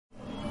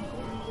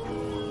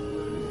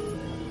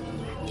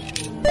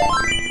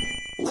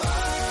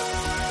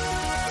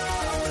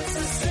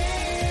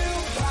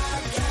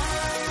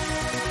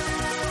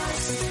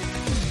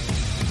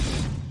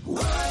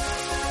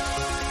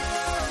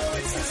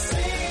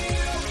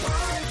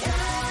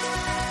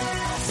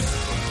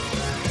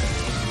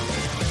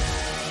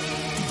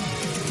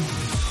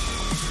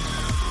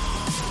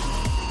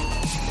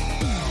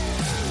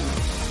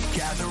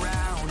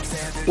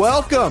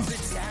Welcome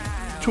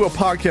to a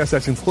podcast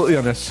that's completely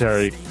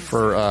unnecessary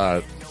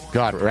for,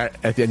 God, we're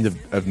at the end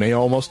of May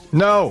almost.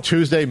 No.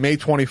 Tuesday, May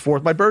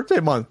 24th, my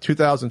birthday month,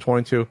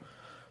 2022.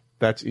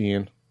 That's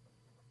Ian.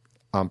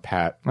 I'm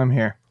Pat. I'm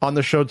here. On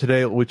the show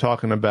today, we're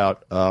talking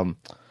about, what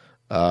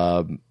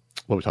are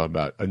we talking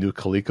about? A new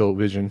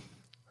ColecoVision.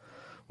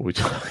 What are we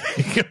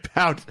talking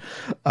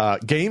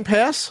about? Game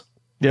Pass.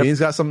 Yep. Ian's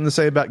got something to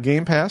say about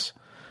Game Pass.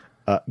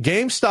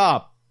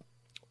 GameStop.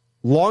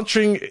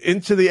 Launching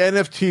into the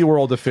NFT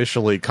world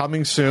officially,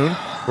 coming soon.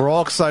 We're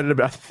all excited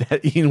about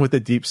that, Ian, with a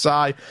deep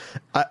sigh.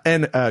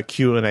 And a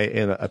Q&A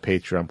and a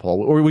Patreon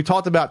poll. Or we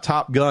talked about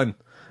Top Gun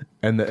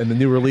and the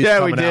new release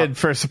coming out. Yeah, we did,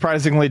 for a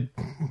surprisingly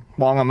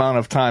long amount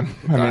of time.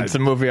 I mean, it's a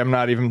movie I'm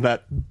not even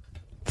that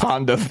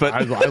fond of, but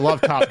I love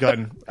Top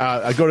Gun.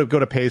 Go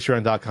to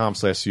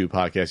patreon.com/CU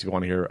podcast if you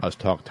want to hear us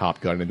talk Top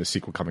Gun and the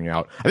sequel coming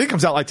out. I think it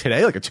comes out like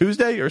today, like a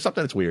Tuesday or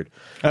something. It's weird.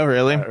 Oh,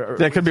 really?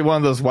 That could be one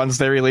of those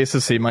Wednesday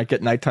releases, so you might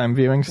get nighttime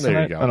viewings tonight.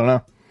 There you go. I don't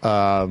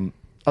know.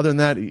 Other than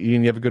that,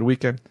 Ian, you have a good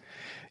weekend?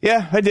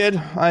 Yeah, I did.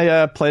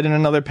 I played in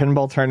another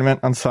pinball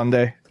tournament on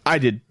Sunday. I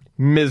did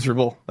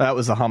miserable. That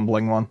was a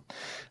humbling one.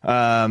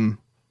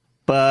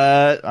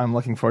 But I'm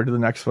looking forward to the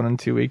next one in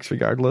 2 weeks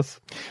regardless.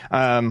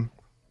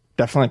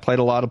 Definitely played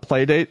a lot of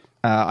Playdate.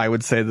 I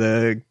would say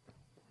the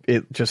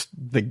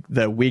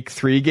week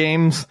 3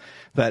 games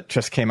that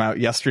just came out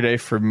yesterday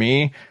for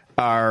me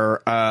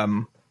are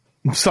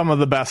some of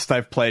the best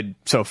I've played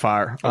so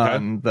far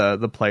on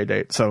the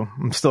Playdate. So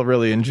I'm still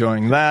really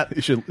enjoying that.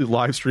 You should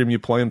live stream you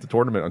playing the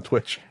tournament on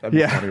Twitch. That'd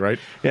be funny, right?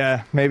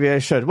 Yeah, maybe I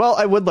should. Well,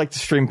 I would like to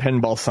stream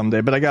pinball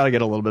someday, but I got to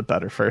get a little bit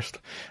better first.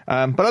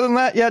 But other than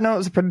that, it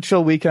was a pretty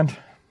chill weekend.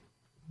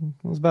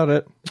 That was about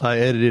it. I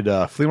edited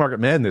Flea Market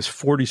Madness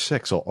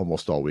 46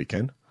 almost all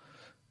weekend.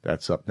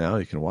 That's up now.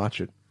 You can watch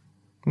it.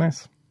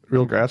 Nice.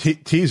 Real Congrats.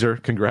 Teaser.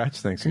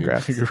 Congrats. Thanks.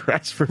 Congrats.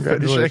 Congrats for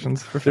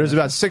Congratulations finishing. There's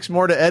about 6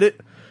 more to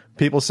edit.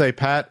 People say,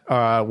 Pat,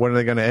 when are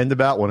they going to end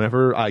about?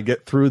 Whenever I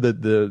get through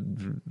the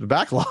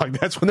backlog,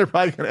 that's when they're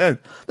probably going to end.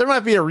 There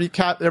might be a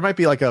recap. There might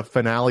be like a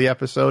finale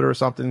episode or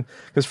something.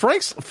 Because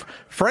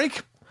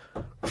Frank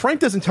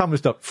doesn't tell me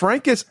stuff.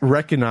 Frank gets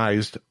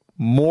recognized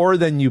more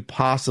than you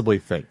possibly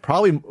think.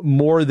 Probably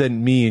more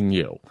than me and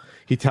you.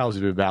 He tells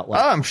you about, like,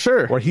 I'm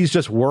sure. Or he's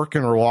just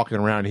working or walking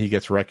around and he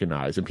gets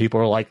recognized. And people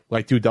are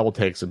like do double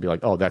takes and be like,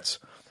 oh, that's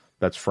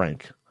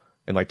Frank.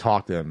 And like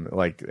talk to him.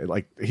 Like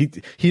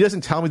he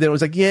doesn't tell me that. It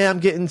was like, yeah, I'm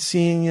getting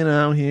seen,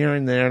 here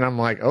and there. And I'm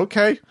like,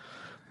 okay,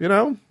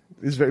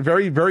 it's a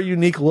very, very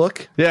unique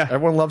look. Yeah.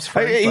 Everyone loves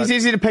Frank. He's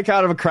easy to pick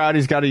out of a crowd.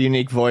 He's got a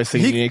unique voice,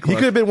 unique look. He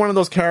could have been one of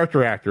those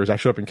character actors that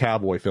showed up in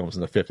cowboy films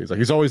in the 50s. Like,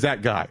 he's always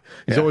that guy.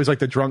 He's always like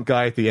the drunk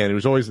guy at the end. He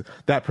was always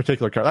that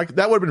particular character. Like,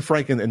 that would have been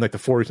Frank in like the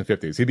 40s and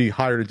 50s. He'd be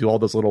hired to do all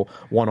those little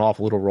one-off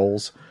little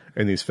roles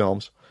in these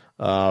films.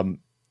 I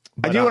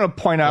do want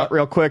to point out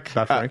real quick.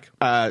 About Frank?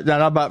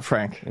 Not about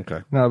Frank. Okay.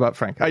 Not about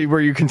Frank.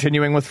 Were you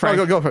continuing with Frank?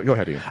 Oh, go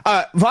ahead, Ian.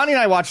 Vonnie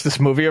and I watched this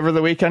movie over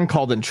the weekend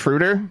called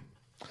Intruder.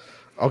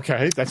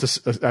 Okay,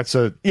 that's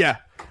a yeah.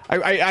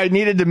 I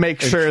needed to make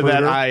sure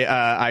that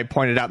I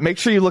pointed out. Make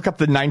sure you look up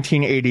the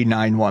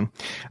 1989 one.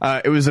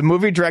 It was a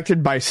movie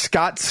directed by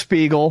Scott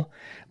Spiegel,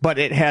 but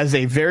it has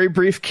a very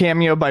brief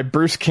cameo by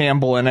Bruce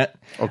Campbell in it.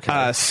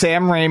 Okay.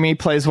 Sam Raimi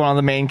plays one of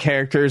the main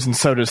characters, and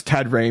so does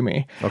Ted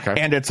Raimi. Okay.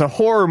 And it's a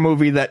horror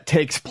movie that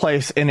takes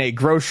place in a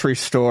grocery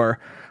store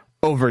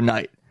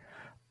overnight.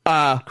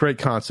 Great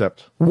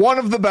concept. One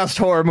of the best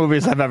horror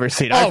movies I've ever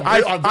seen. I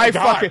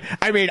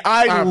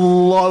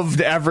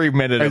loved every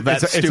minute of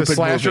that stupid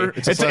slasher.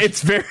 movie.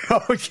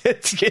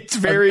 It's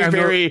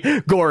very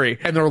gory.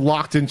 And they're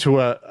locked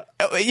into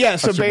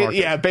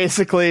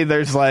basically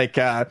there's like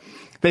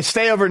they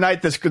stay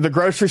overnight. The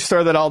grocery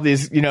store that all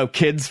these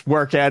kids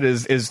work at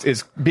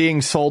is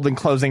being sold and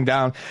closing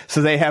down.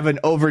 So they have an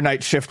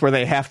overnight shift where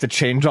they have to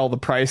change all the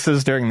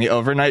prices during the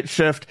overnight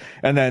shift,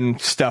 and then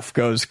stuff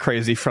goes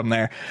crazy from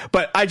there.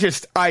 But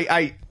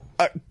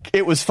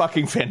it was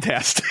fucking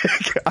fantastic.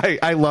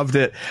 I loved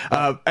it.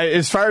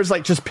 As far as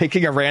like just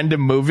picking a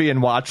random movie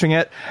and watching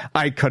it,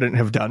 I couldn't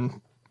have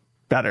done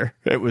better.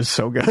 It was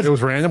so good. It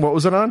was random. What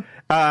was it on?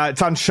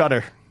 It's on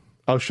Shudder.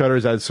 Oh, Shudder,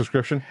 is that a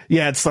subscription?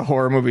 Yeah, it's the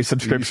horror movie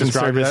subscription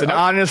service. And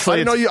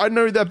honestly, I know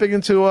you're that big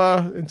into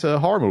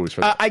horror movies.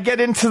 For that. I get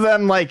into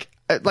them like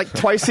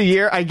twice a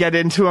year. I get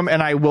into them,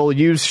 and I will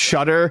use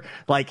Shudder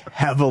like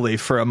heavily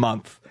for a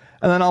month,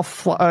 and then I'll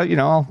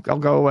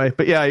go away.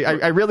 But yeah,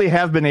 I really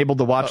have been able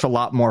to watch a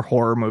lot more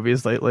horror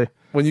movies lately.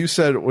 when you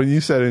said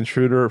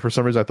Intruder, for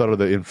some reason I thought of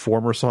the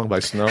Informer song by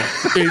Snow.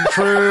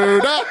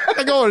 Intruder,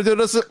 I'm going to do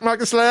this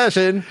market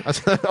slashing.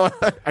 That's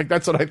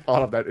what I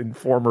thought of, that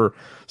Informer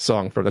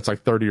song that's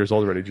like 30 years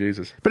old already.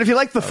 Jesus. But if you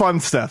like the fun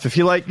stuff, if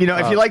you like,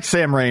 if you like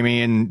Sam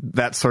Raimi and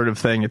that sort of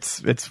thing,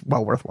 it's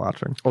well worth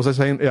watching. What was I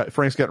saying? Yeah,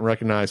 Frank's getting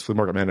recognized. Flea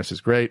Market Madness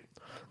is great.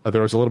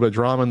 There was a little bit of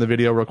drama in the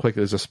video, real quick.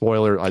 There's a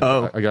spoiler. I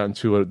got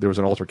into there was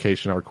an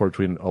altercation I recorded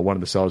between one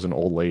of the sellers and an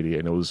old lady,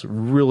 and it was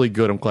really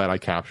good. I'm glad I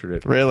captured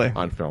it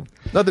on film.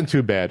 Nothing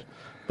too bad,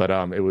 but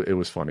it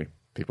was funny.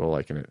 People are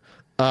liking it.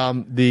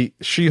 The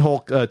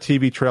She-Hulk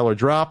TV trailer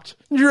dropped.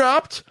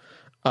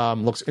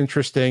 Looks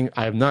interesting.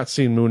 I have not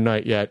seen Moon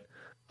Knight yet.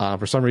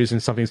 For some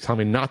reason, something's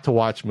telling me not to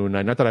watch Moon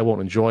Knight. Not that I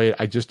won't enjoy it.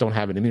 I just don't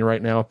have it in me right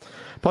now.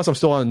 Plus, I'm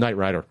still on Knight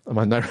Rider. I'm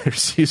on Knight Rider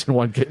season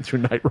 1, getting through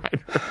Knight Rider.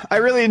 I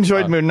really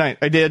enjoyed Moon Knight.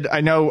 I did.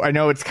 I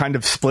know it's kind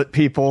of split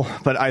people,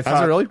 but I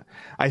thought. Really?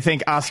 I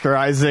think Oscar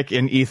Isaac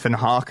and Ethan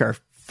Hawke are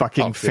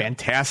fucking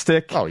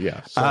fantastic. Oh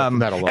yeah. So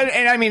that alone.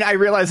 And I mean, I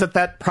realize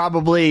that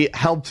probably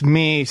helped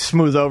me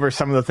smooth over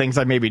some of the things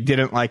I maybe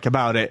didn't like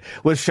about it.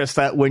 Was just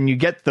that when you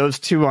get those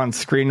two on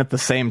screen at the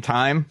same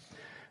time.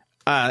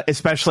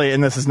 Especially,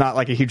 and this is not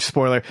like a huge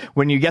spoiler,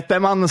 when you get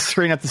them on the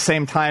screen at the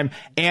same time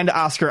and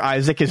Oscar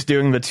Isaac is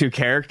doing the two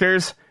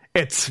characters,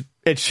 it's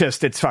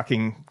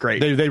fucking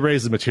great. They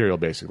raise the material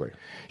basically.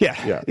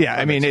 Yeah.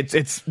 I mean,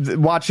 it's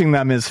watching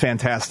them is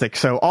fantastic.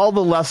 So all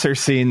the lesser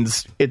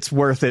scenes, it's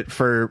worth it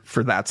for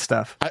that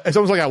stuff. It's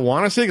almost like I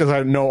want to see because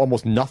I know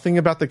almost nothing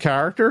about the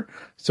character,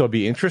 so it'd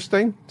be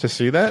interesting to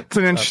see that. It's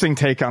an interesting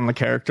take on the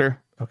character.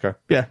 Okay.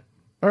 Yeah.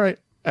 All right.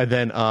 And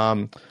then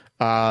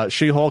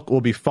She-Hulk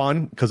will be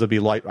fun because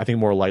it'll be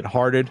more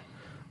lighthearted.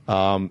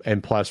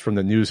 And plus, from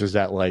the news is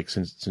that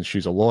since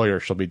she's a lawyer,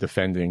 she'll be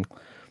defending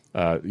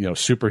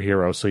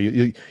superheroes. So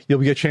you'll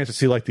get a chance to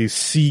see like these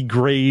C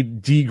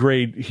grade, D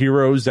grade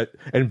heroes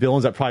and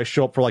villains that probably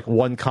show up for like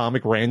one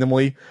comic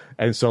randomly.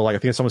 And so I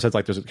think someone says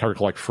there's a character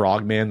called like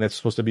Frogman that's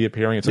supposed to be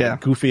appearing. It's like a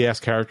goofy ass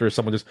character.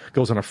 Someone just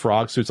goes on a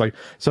frog suit.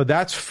 So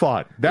that's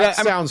fun. That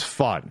sounds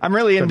fun. I'm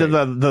really into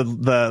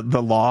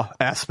the law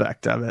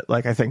aspect of it.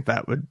 Like I think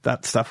that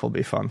stuff will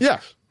be fun.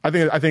 Yes. I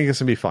think it's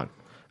gonna be fun.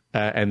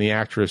 And the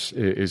actress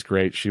is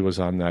great. She was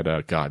on that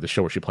the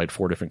show where she played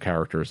 4 different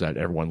characters that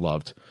everyone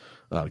loved.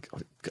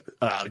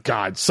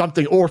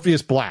 Something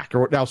Orpheus Black,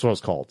 or that's what it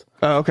was called.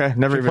 Oh, okay.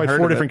 Never even heard of it. She played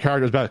 4 different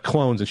characters about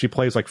clones, and she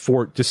plays like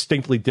 4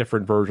 distinctly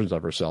different versions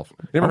of herself.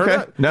 You never heard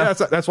of that? No. Yeah,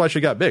 that's why she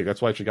got big.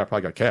 That's why she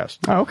probably got cast.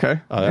 Oh, okay.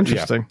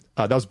 Interesting.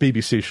 Yeah. That was a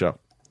BBC show.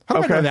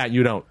 How do I know that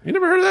you don't? You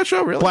never heard of that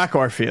show, really? Black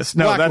Orpheus.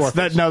 No, that's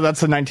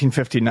a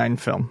 1959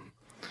 film.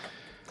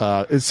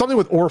 It's something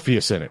with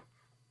Orpheus in it.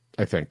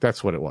 I think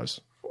that's what it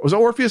was. Was it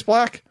Orpheus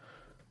Black?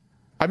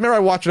 I remember I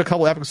watched a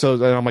couple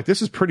episodes, and I'm like,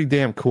 this is pretty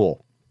damn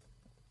cool.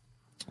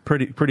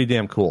 Pretty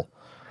damn cool.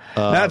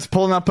 That's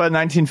pulling up a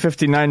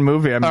 1959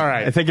 movie. All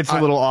right. I think it's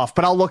a little off,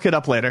 but I'll look it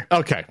up later.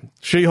 Okay.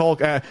 She-Hulk.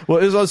 Well,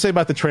 here's what I'll say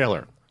about the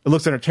trailer. It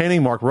looks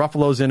entertaining. Mark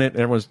Ruffalo's in it,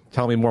 and everyone's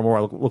telling me more and more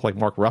I look like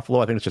Mark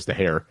Ruffalo. I think it's just the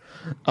hair.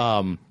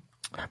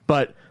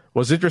 But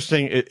what's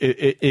interesting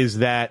is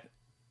that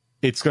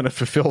it's going to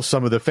fulfill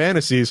some of the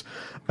fantasies,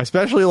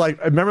 especially I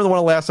remember the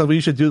one last time we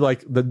used to do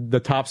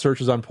the top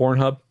searches on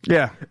Pornhub.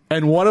 Yeah.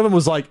 And one of them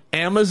was like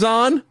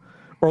Amazon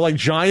or like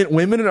giant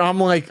women. And I'm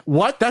like,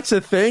 what? That's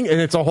a thing.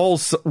 And it's a whole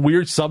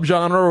weird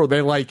subgenre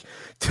where they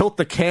tilt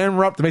the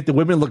camera up to make the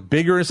women look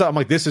bigger and stuff. I'm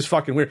like, this is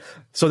fucking weird.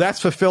 So that's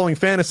fulfilling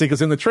fantasy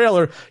because in the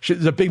trailer,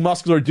 she's a big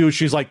muscular dude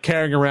she's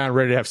carrying around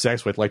ready to have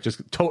sex with,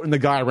 just toting the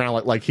guy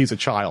around like he's a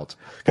child.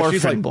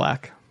 Orphan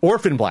Black.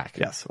 Orphan Black.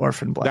 Yes,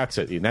 Orphan Black. That's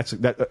it, Ian. That's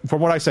that.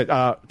 From what I said,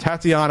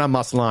 Tatiana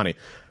Maslany.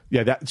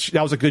 Yeah, that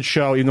was a good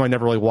show, even though I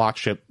never really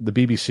watched it. The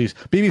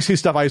BBC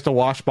stuff I used to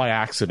watch by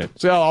accident.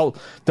 So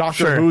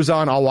Doctor Who's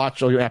on, I'll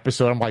watch an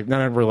episode. I'm like, then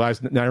I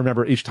realized, I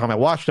remember each time I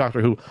watch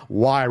Doctor Who,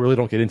 why I really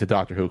don't get into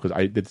Doctor Who,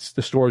 because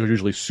the stories are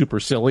usually super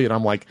silly, and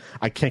I'm like,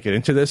 I can't get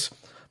into this.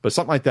 But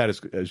something like that is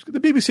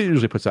the BBC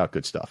usually puts out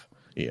good stuff,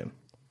 Ian.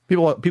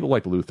 People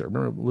like Luther.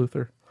 Remember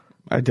Luther?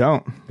 I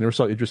don't. You never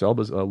saw Idris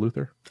Elba's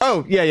Luther?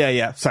 Oh,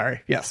 yeah.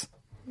 Sorry. Yes.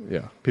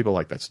 Yeah, people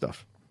like that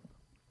stuff.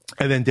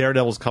 And then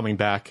Daredevil's coming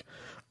back.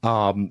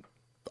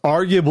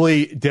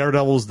 Arguably,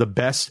 Daredevil's the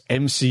best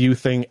MCU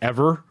thing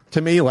ever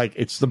to me.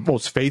 It's the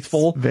most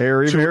faithful.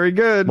 Very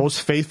good.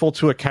 Most faithful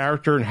to a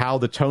character and how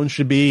the tone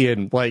should be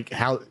and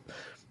how...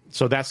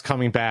 So that's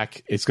coming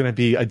back. It's going to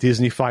be a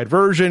Disney-fied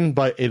version,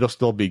 but it'll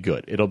still be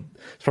good.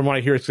 From what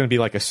I hear, it's going to be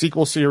like a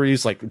sequel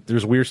series.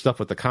 There's weird stuff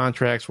with the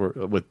contracts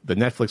with the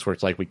Netflix where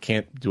it's we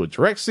can't do a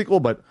direct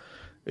sequel, but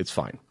it's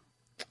fine.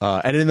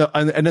 And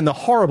in the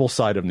horrible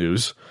side of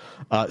news,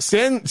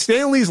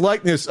 Stan Lee's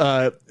likeness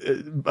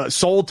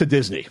sold to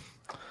Disney.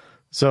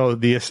 So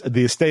the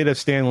estate of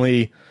Stan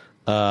Lee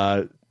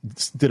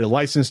did a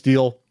license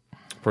deal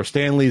for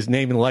Stan Lee's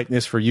name and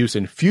likeness for use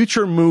in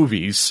future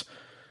movies.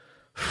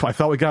 I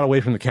thought we got away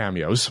from the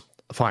cameos,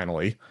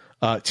 finally.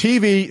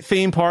 TV,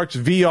 theme parks,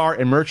 VR,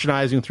 and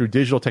merchandising through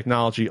digital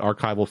technology,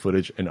 archival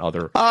footage, and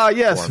other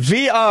yes, forms.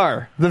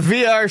 VR. The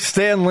VR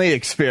Stan Lee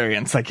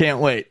experience. I can't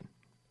wait.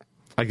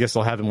 I guess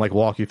they'll have him like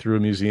walk you through a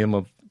museum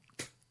of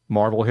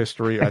Marvel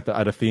history at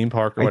a theme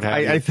park or what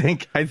have you. I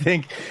think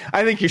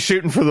you're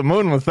shooting for the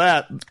moon with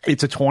that.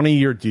 It's a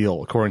 20-year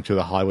deal, according to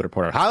the Hollywood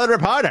Reporter.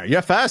 Hollywood Reporter,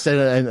 you're fast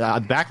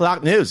and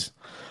Backlog News.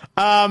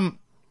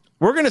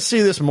 We're going to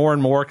see this more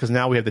and more because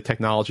now we have the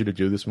technology to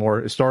do this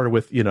more. It started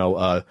with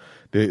the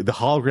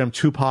hologram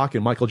Tupac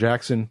and Michael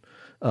Jackson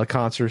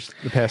concerts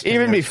the past.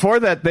 Even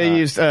before that, they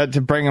used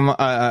to bring him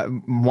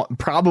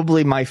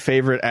probably my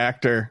favorite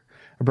actor.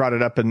 I brought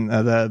it up in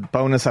the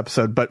bonus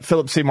episode, but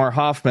Philip Seymour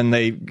Hoffman,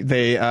 they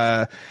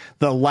the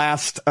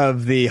last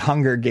of the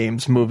Hunger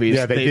Games movies,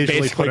 they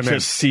basically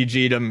just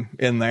CG'd him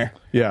in there.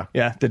 Yeah,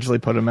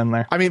 digitally put him in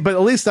there. I mean, but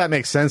at least that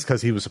makes sense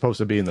because he was supposed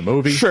to be in the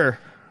movie. Sure.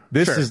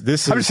 This is.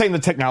 I'm just saying the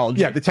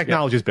technology. Yeah, the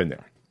technology's been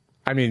there.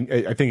 I mean,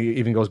 I think it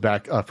even goes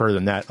back further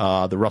than that.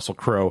 The Russell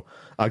Crowe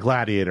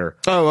Gladiator.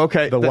 Oh,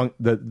 okay.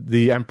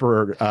 The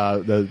Emperor,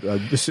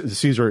 the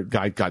Caesar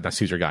guy, not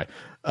Caesar guy.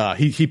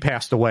 He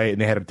passed away, and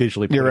they had him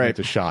digitally put him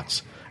into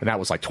shots, and that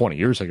was like 20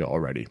 years ago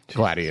already.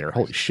 Gladiator,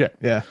 holy shit!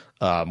 Yeah,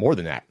 more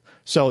than that.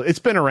 So it's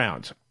been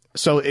around.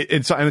 So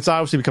it's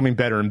obviously becoming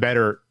better and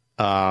better.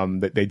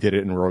 They did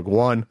it in Rogue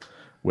One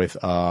with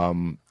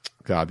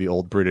the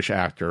old British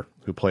actor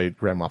who played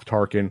Grand Moff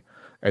Tarkin.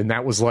 And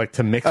that was like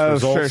to mix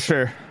results.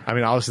 Sure. I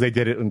mean, obviously they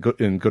did it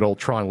in good old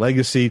Tron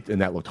Legacy,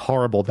 and that looked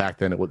horrible back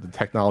then. The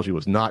technology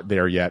was not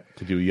there yet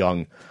to do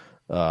young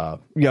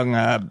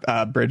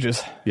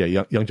Bridges.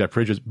 Yeah, young Jeff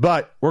Bridges.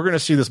 But we're going to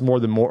see this more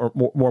and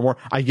more.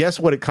 I guess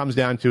what it comes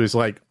down to is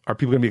like, are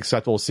people going to be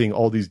acceptable seeing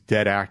all these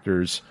dead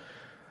actors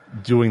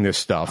doing this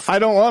stuff? I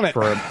don't want it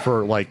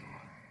for like.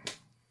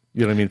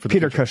 You know what I mean? For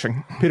Peter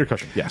Cushing. Peter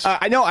Cushing. Yes.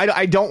 I know.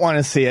 I don't want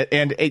to see it,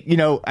 and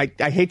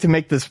I hate to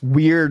make this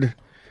weird.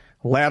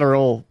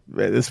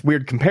 This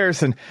weird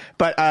comparison,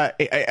 but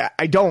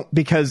I don't,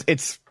 because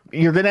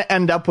you're going to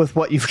end up with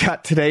what you've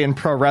got today in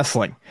pro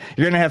wrestling.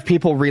 You're going to have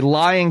people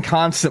relying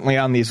constantly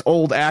on these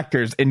old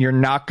actors, and you're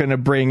not going to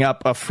bring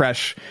up a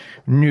fresh,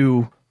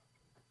 new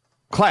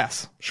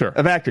class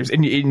of actors,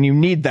 and you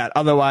need that.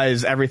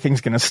 Otherwise, everything's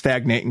going to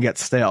stagnate and get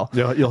stale.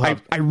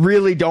 I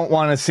really don't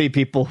want to see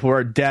people who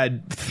are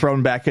dead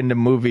thrown back into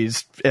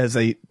movies as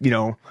a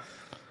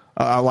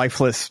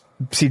lifeless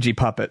CG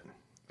puppet.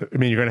 I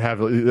mean, you're going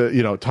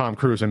to have, Tom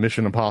Cruise in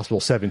Mission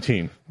Impossible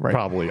 17,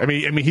 probably. I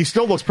mean, he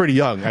still looks pretty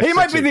young. He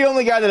might be the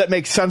only guy that it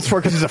makes sense for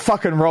because he's a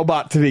fucking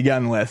robot to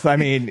begin with. I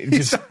mean,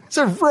 it's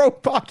a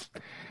robot.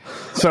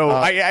 So,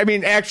 I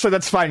mean, actually,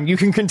 that's fine. You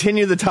can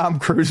continue the Tom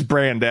Cruise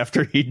brand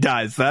after he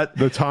dies. That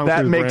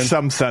makes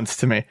some sense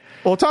to me.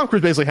 Well, Tom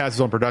Cruise basically has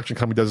his own production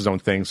company, does his own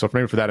thing. So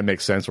maybe for that, it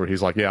makes sense where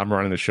he's like, yeah, I'm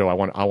running the show. I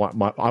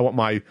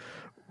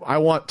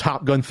want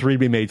Top Gun 3 to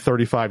be made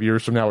 35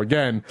 years from now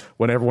again,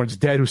 when everyone's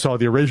dead who saw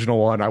the original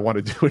one. I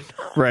want to do it.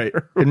 Right.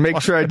 And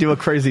make sure I do a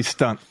crazy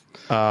stunt.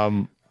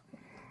 The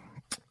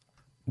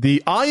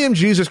I Am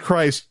Jesus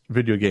Christ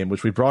video game,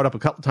 which we brought up a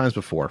couple times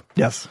before.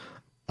 Yes.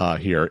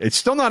 Here. It's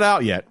still not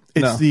out yet.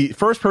 It's the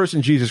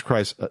first-person Jesus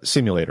Christ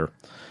simulator.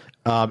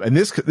 And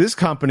this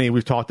company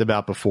we've talked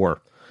about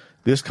before.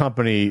 This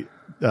company,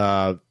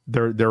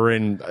 they're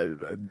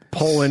in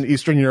Poland,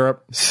 Eastern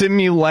Europe.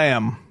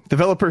 Simulam.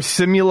 Developer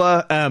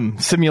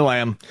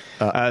Simulam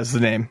is the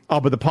name. Oh,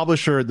 but the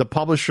publisher is... the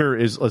publisher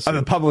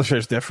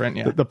is different,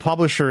 yeah. The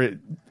publisher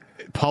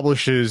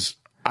publishes...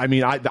 I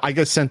mean, I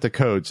get sent the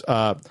codes.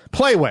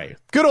 Playway.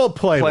 Good old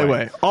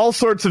Playway. All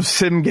sorts of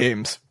sim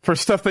games for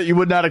stuff that you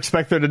would not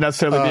expect there to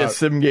necessarily be a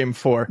sim game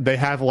for. They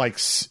have, like,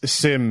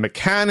 Sim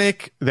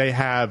Mechanic. They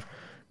have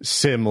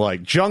Sim,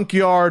 like,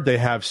 Junkyard. They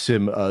have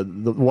Sim...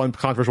 the one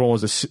controversial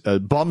one was a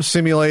Bum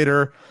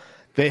Simulator.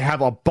 They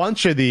have a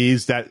bunch of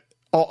these that...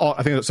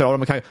 I think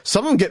so.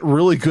 Some of them get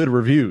really good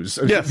reviews.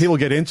 Yes. People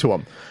get into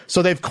them.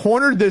 So they've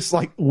cornered this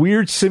like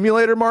weird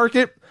simulator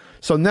market.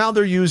 So now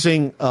they're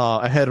using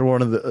ahead of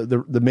one of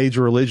the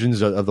major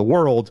religions of the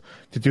world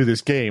to do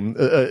this game.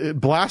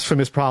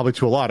 Blasphemous probably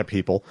to a lot of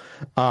people.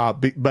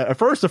 But at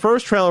first, the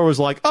first trailer was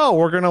like, oh,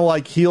 we're going to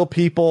like heal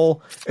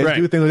people and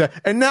do things like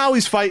that. And now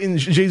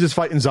Jesus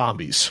fighting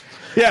zombies.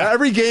 Yeah.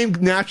 Every game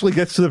naturally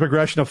gets to the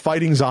progression of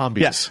fighting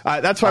zombies. Yes.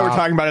 That's why we're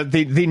talking about it.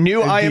 The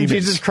new I Am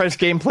Jesus Christ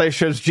gameplay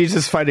shows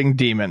Jesus fighting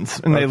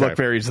demons, and they look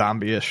very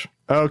zombie-ish.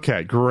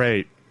 Okay,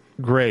 great.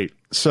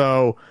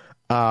 So...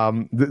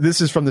 this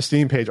is from the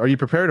Steam page. Are you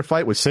prepared to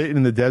fight with Satan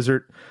in the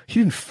desert?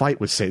 He didn't fight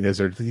with Satan in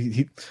the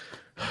desert.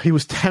 He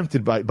was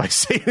tempted by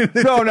Satan.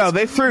 No,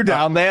 they threw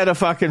down. They had a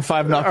fucking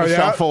 5-knuckle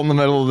shuffle in the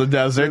middle of the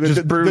desert.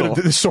 Just brutal.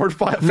 The sword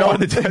fight in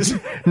the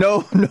desert.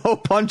 No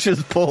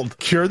punches pulled.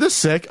 Cure the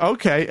sick,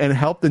 okay, and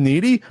help the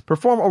needy.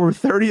 Perform over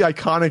 30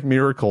 iconic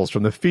miracles,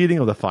 from the feeding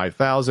of the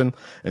 5,000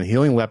 and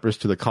healing lepers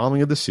to the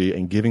calming of the sea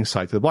and giving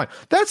sight to the blind.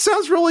 That's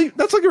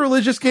like a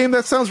religious game.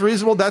 That sounds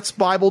reasonable. That's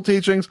Bible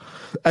teachings.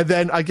 And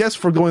then I guess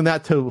for going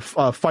that to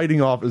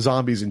fighting off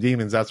zombies and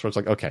demons, that's where it's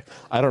like, okay,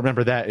 I don't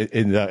remember that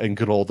in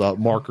good old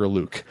Mark or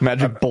Luke.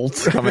 Magic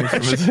bolts coming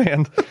from his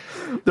hand.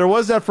 There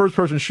was that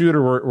first-person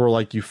shooter where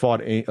like you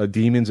fought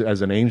demons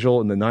as an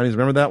angel in the 90s.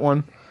 Remember that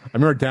one? I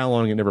remember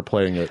downloading it, never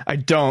playing it. I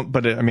don't,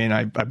 but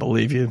I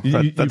believe you.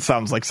 That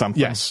sounds like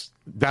something. Yes.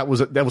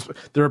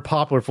 they were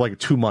popular for like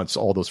 2 months.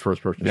 All those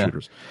first person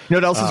shooters. You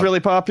know what else is really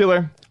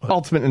popular?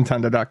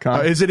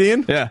 UltimateNintendo.com. Is it,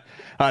 Ian? Yeah.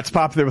 It's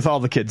popular with all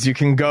the kids. You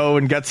can go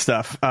and get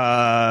stuff.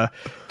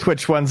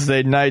 Twitch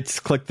Wednesday nights,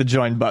 click the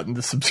join button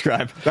to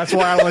subscribe. That's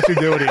why I don't let you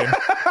do it, Ian.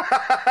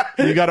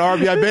 You got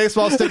RBI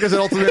baseball stickers at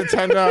Ultimate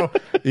Nintendo.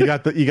 You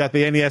got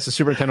the NES and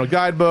Super Nintendo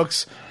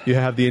guidebooks. You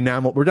have the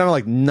enamel. We're down to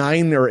like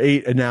 9 or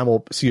 8 enamel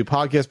CU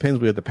podcast pins.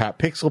 We have the Pat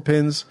Pixel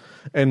pins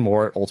and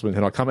more at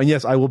UltimateNintendo.com. And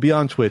yes, I will be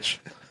on Twitch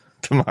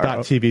Tomorrow.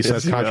 .tv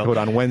says Contra Code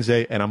on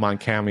Wednesday, and I'm on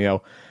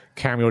Cameo,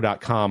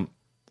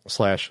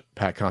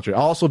 cameo.com/Pat Contra.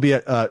 I'll also be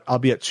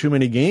at Too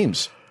Many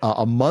Games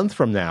a month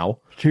from now.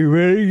 Too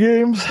many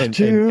games. And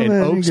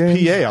Oaks,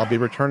 PA. I'll be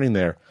returning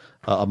there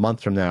a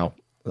month from now.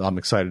 I'm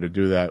excited to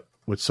do that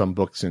with some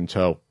books in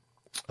tow.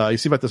 You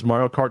see about this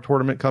Mario Kart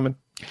tournament coming?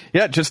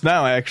 Yeah, just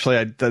now,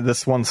 actually.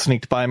 This one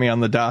sneaked by me on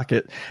the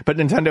docket. But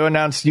Nintendo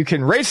announced you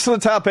can race to the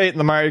top 8 in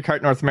the Mario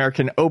Kart North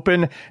American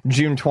Open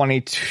June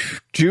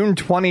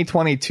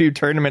 2022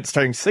 tournament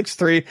starting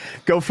 6-3.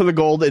 Go for the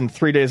gold in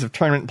 3 days of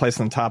tournament, place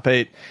in the top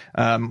 8.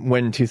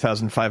 Win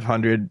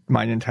 2,500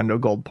 My Nintendo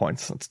Gold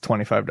points. That's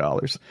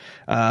 $25.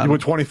 You win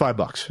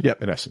 $25.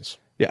 Yep. In essence.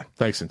 Yeah.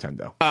 Thanks,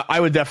 Nintendo. I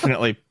would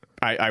definitely...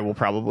 I will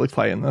probably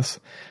play in this.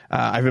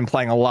 I've been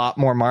playing a lot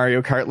more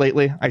Mario Kart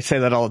lately. I say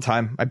that all the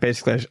time. I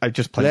just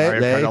play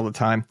Mario Kart all the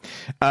time.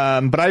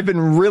 But I've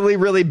been really,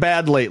 really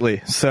bad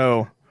lately.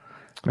 So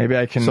maybe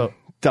I can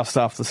dust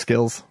off the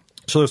skills.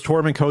 So there's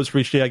tournament codes for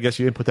each day. I guess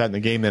you input that in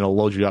the game, then it'll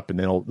load you up, and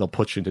then they'll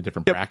put you into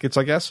different brackets,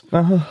 I guess.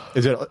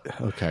 Is it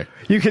okay?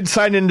 You can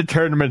sign into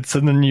tournaments,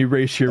 and then you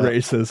race your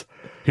races.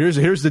 Here's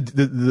the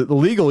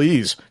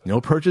legalese.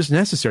 No purchase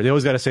necessary. They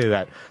always got to say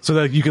that so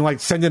that you can like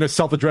send in a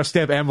self-addressed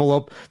stamp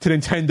envelope to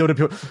Nintendo to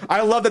people.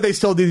 I love that they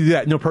still do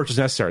that. No purchase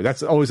necessary.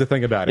 That's always the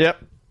thing about it.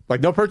 Yep. Like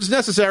no purchase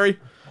necessary.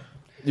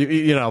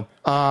 You know.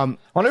 I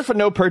wonder if a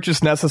no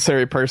purchase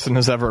necessary person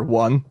has ever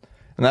won,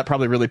 and that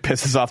probably really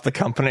pisses off the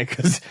company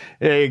because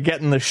you're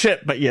getting the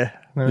shit, but you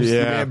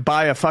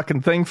buy a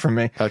fucking thing from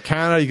me.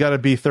 Canada, you got to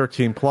be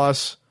 13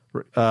 plus.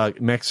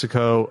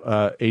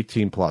 Mexico,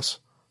 18 plus.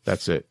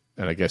 That's it.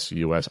 And I guess the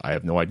U.S., I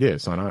have no idea.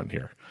 It's not on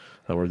here.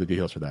 What are the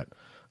details for that?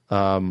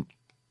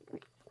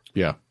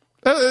 Yeah.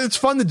 It's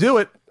fun to do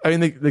it. I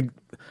mean,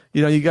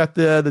 you got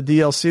the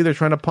DLC. They're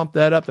trying to pump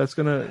that up. That's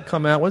going to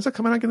come out. When's that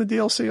coming out? Going to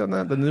DLC on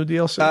that? The new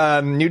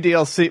DLC? New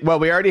DLC. Well,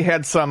 we already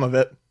had some of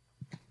it.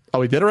 Oh,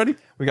 we did already?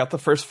 We got the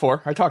first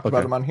 4. I talked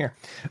about them on here.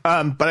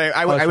 But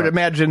I would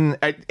imagine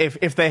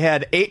if they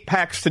had 8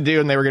 packs to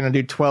do and they were going to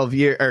do 12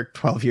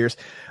 years,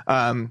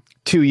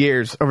 2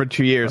 years, over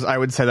 2 years, I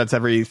would say that's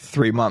every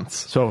 3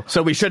 months. So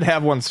we should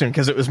have one soon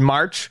because it was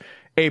March,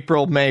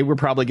 April, May. We're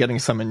probably getting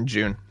some in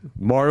June.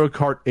 Mario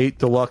Kart 8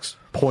 Deluxe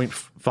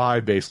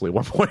 0.5, basically.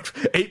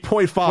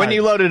 8.5. When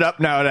you load it up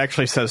now, it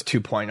actually says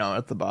 2.0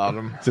 at the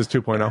bottom. It says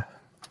 2.0.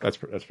 That's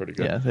pretty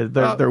good. Yeah,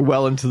 they're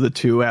well into the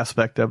 2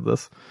 aspect of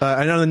this.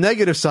 And on the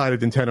negative side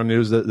of Nintendo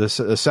news, the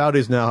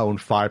Saudis now own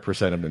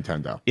 5% of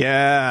Nintendo.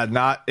 Yeah,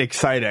 not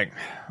exciting.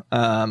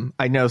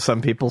 I know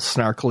some people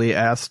snarkily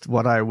asked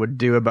what I would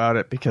do about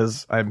it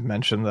because I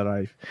mentioned that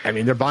I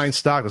mean, they're buying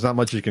stock. There's not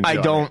much you can do. I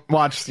don't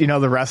watch,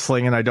 the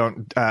wrestling, and I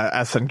don't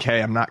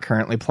SNK. I'm not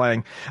currently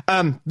playing.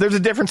 There's a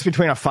difference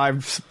between a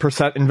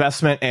 5%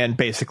 investment and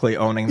basically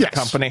owning the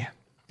company.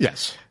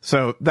 Yes.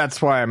 So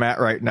that's why I'm at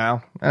right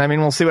now. And I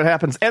mean, we'll see what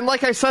happens. And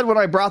like I said when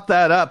I brought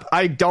that up,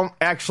 I don't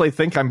actually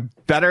think I'm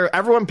better.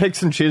 Everyone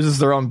picks and chooses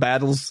their own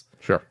battles.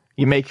 Sure.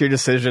 You make your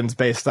decisions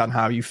based on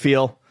how you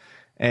feel.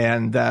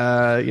 And,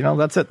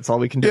 that's it. That's all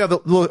we can do. Yeah,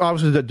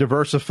 obviously to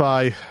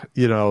diversify,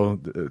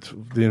 the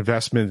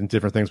investment in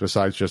different things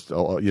besides just,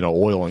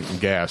 oil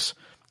and gas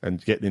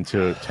and getting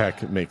into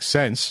tech makes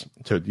sense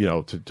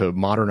to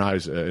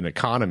modernize an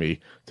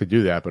economy to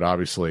do that. But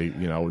obviously,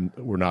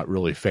 we're not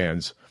really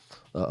fans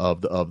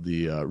of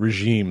the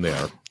regime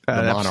there. The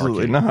monarchy.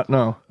 Absolutely not.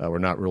 No, we're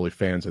not really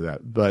fans of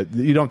that. But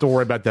you don't have to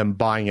worry about them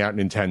buying out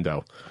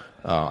Nintendo.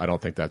 I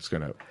don't think that's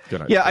gonna.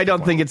 Yeah, I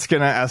don't think it's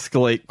gonna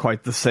escalate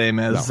quite the same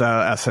as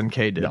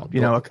SNK did.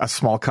 No, a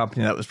small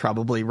company that was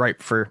probably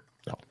ripe for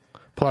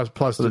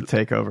plus the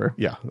takeover.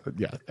 Yeah,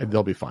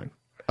 they'll be fine.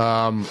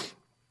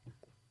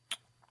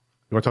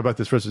 You want to talk about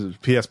this versus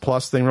PS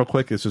Plus thing real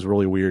quick? This is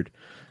really weird.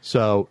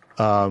 So,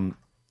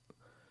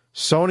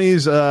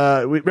 Sony's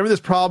remember this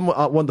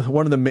problem?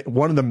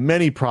 One of the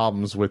many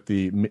problems with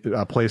the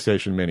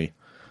PlayStation Mini,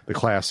 the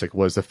classic,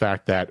 was the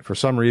fact that for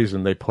some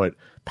reason they put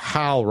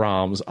PAL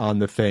ROMs on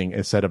the thing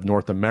instead of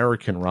North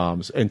American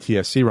ROMs,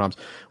 NTSC ROMs,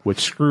 which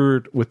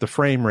screwed with the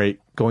frame rate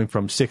going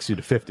from 60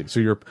 to 50. So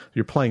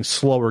you're playing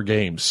slower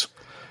games.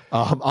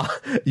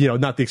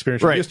 Not the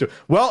experience you're used to.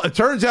 Well, it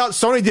turns out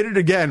Sony did it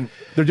again.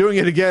 They're doing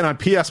it again on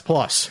PS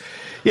Plus.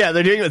 Yeah,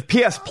 they're doing it with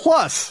PS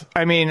Plus.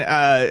 I mean,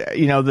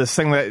 this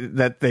thing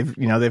that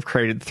they've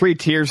created 3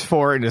 tiers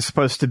for, and it's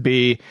supposed to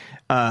be,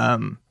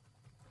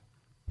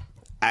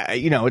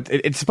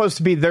 it's supposed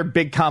to be their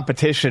big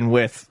competition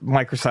with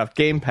Microsoft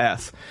Game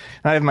Pass.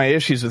 I have my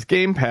issues with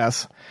Game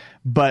Pass,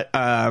 but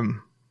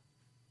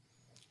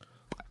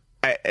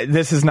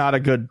this is not a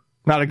good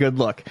Not a good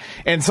look.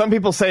 And some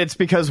people say it's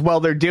because, well,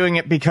 they're doing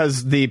it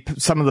because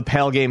some of the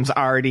PAL games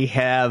already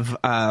have,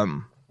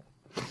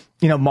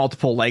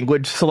 multiple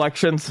language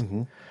selections.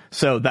 Mm-hmm.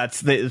 So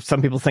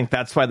some people think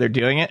that's why they're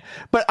doing it.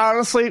 But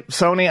honestly,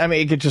 Sony, I mean,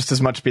 it could just as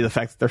much be the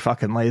fact that they're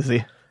fucking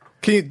lazy.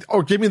 Can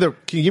you give me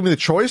the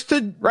choice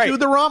to do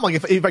the ROM?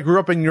 Like if I grew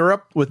up in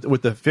Europe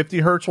with the 50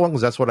 hertz one,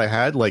 because that's what I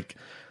had, like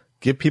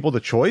give people the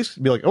choice,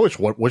 be like, oh,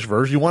 which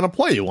version you want to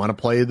play? You want to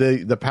play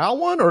the PAL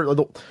one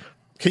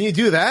can you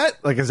do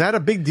that? Like, is that a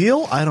big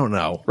deal? I don't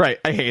know. Right.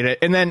 I hate it.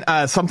 And then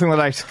something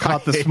that I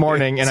caught this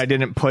morning and I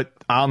didn't put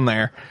on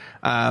there.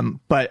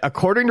 But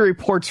according to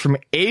reports from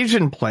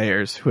Asian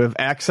players who have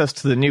access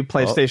to the new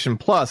PlayStation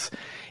Plus,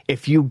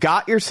 if you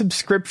got your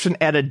subscription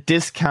at a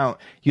discount,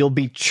 you'll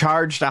be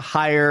charged a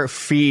higher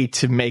fee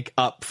to make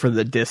up for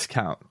the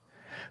discount.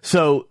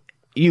 So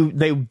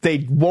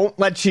they won't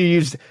let you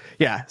use.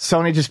 Yeah,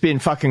 Sony just being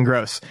fucking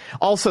gross.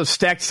 Also,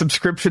 stacked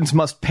subscriptions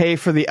must pay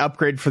for the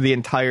upgrade for the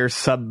entire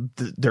sub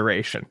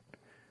duration.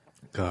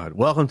 God,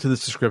 welcome to the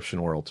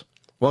subscription world.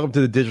 Welcome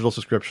to the digital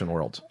subscription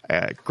world.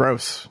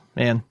 Gross,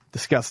 man,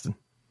 disgusting.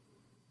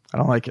 I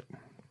don't like it.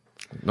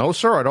 No,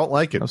 sir, I don't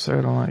like it. No, sir,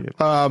 I don't like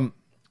it.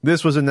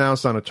 This was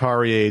announced on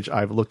Atari Age.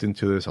 I've looked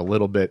into this a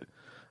little bit,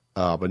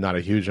 but not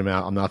a huge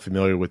amount. I'm not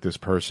familiar with this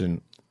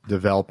person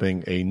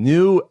developing a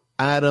new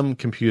Atom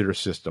computer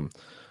system.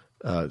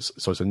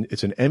 So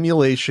it's an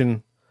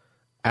emulation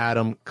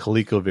Atom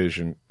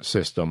ColecoVision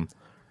system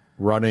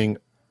running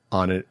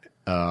on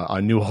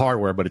new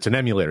hardware, but it's an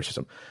emulator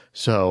system.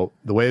 So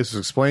the way this is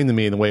explained to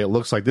me and the way it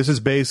looks like, this is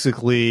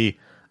basically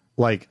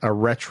like a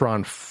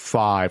Retron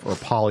 5 or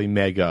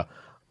Polymega,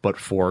 but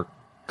for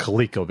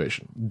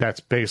ColecoVision. That's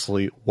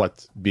basically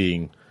what's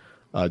being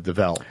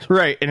developed.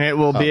 Right, and it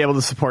will be able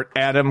to support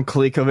Atom,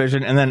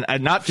 ColecoVision, and then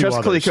not just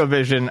others.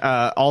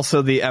 ColecoVision,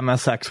 also the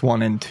MSX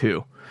 1 and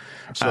 2,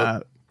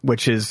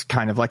 which is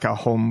kind of like a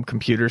home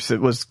computer. So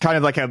it was kind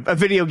of like a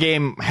video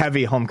game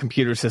heavy home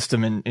computer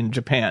system in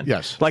Japan.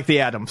 Yes. Like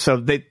the Atom. So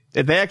they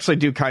actually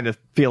do kind of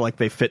feel like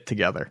they fit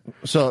together.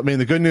 So, I mean,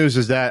 the good news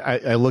is that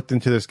I looked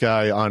into this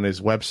guy on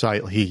his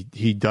website.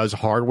 He does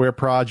hardware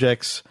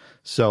projects.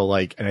 So,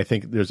 like, and I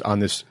think there's on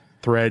this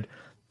thread,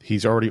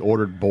 he's already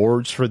ordered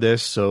boards for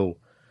this. So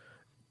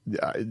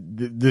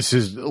this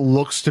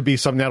looks to be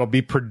something that'll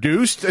be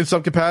produced in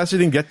some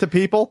capacity and get to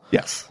people.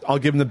 Yes, I'll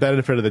give him the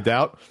benefit of the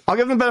doubt. I'll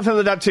give him the benefit of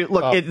the doubt too.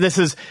 Look, this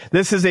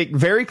is a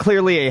very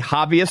clearly a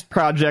hobbyist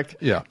project.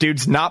 Yeah,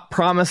 dude's not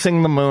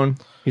promising the moon.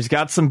 He's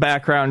got some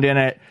background in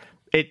it.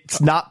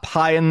 It's not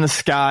pie in the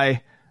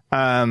sky.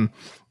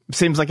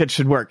 Seems like it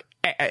should work.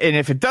 And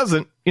if it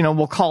doesn't,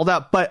 we'll call it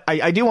out. But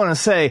I do want to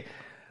say,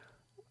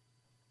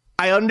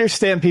 I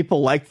understand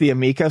people like the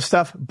Amico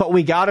stuff, but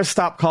we got to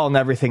stop calling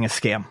everything a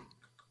scam.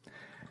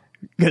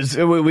 Because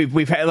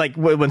we've had, like,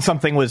 when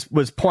something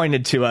was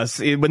pointed to us,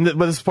 when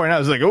this point out, I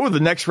was like, oh, the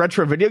next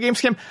retro video game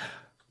scam.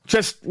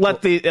 Just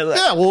let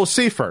we'll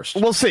see first.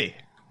 We'll see.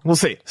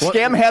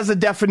 Scam has a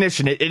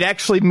definition. It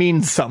actually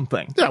means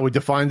something. Yeah, we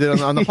defined it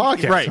on the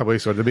podcast.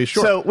 Right. So to be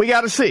sure. So we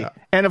got to see. Yeah.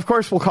 And of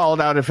course, we'll call it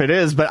out if it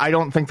is, but I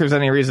don't think there's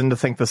any reason to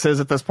think this is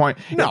at this point.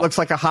 No. It looks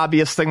like a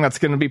hobbyist thing that's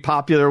going to be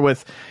popular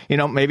with,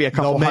 maybe a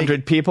couple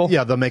hundred people.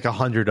 Yeah, they'll make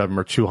 100 of them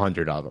or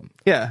 200 of them.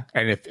 Yeah.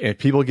 And if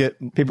people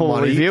get people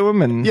money, will review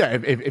them, and yeah,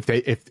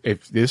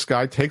 if this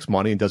guy takes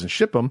money and doesn't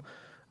ship them,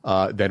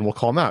 then we'll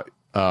call him out.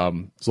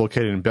 It's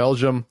located in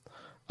Belgium.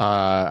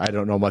 I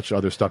don't know much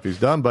other stuff he's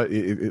done, but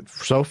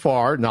so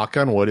far, knock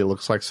on wood, it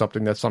looks like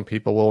something that some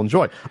people will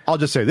enjoy. I'll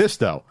just say this,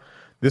 though.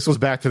 This goes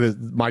back to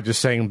my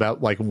just saying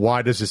about, like,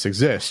 why does this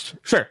exist?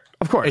 Sure,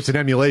 of course. It's an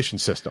emulation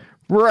system.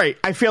 Right.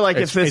 I feel like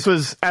if this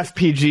was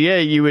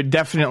FPGA, you would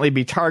definitely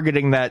be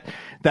targeting that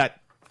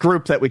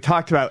group that we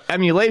talked about.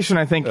 Emulation,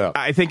 I think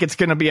it's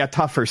going to be a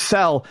tougher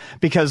sell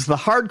because the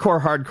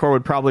hardcore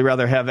would probably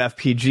rather have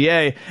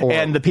FPGA,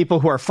 and the people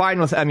who are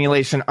fine with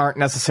emulation aren't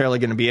necessarily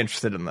going to be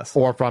interested in this.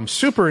 Or if I'm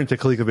super into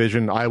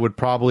ColecoVision, I would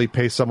probably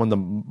pay someone to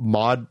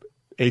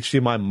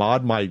HDMI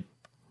mod my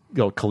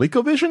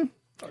ColecoVision.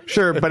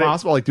 Sure, if but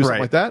possible, do something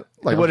like that.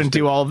 Like, it wouldn't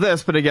do all of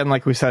this, but again,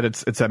 like we said,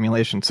 it's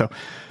emulation. So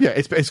yeah,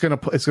 it's gonna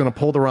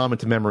pull the ROM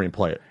into memory and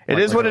play it. It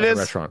is what it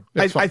is.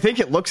 I think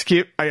it looks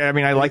cute. I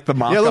mean, I like the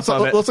mock-up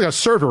of it. Looks like a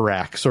server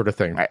rack sort of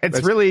thing.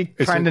 It's really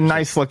kind of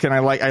nice looking. I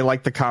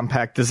like the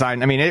compact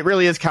design. I mean, it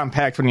really is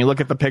compact when you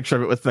look at the picture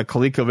of it with the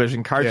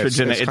ColecoVision cartridge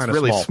in it. It's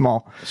really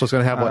small. So it's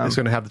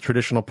gonna have the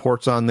traditional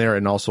ports on there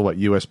and also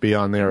USB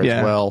on there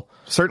as well.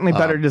 Certainly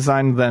better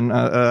designed than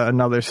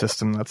another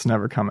system that's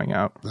never coming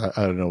out.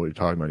 I don't know what you're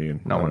talking about, Ian.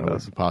 No one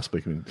does.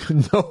 Possibly.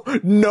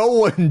 No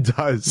one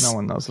does. No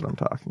one knows what I'm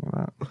talking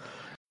about.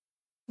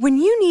 When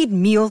you need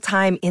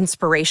mealtime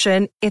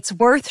inspiration, it's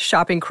worth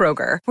shopping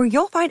Kroger, where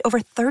you'll find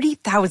over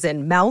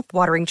 30,000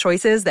 mouth-watering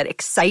choices that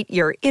excite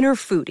your inner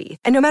foodie.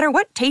 And no matter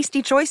what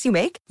tasty choice you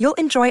make, you'll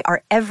enjoy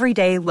our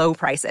everyday low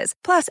prices,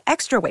 plus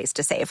extra ways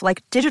to save,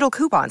 like digital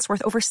coupons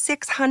worth over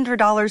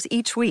 $600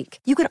 each week.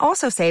 You can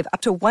also save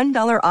up to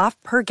 $1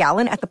 off per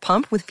gallon at the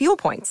pump with fuel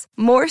points.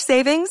 More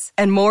savings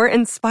and more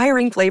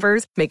inspiring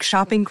flavors make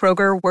shopping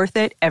Kroger worth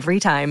it every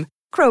time.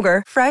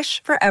 Kroger,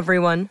 fresh for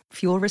everyone.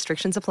 Fuel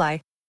restrictions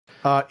apply.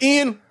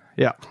 Ian,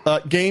 Yeah.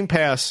 Game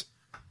Pass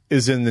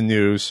is in the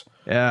news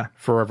Yeah.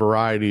 for a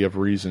variety of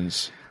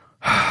reasons.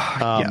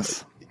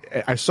 Yes.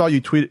 I saw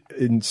you tweet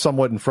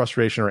somewhat in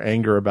frustration or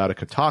anger about a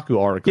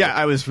Kotaku article. Yeah,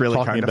 I was really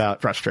talking kind of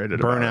about frustrated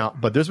about burnout,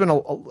 but there's been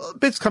a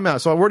bits come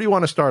out. So where do you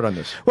want to start on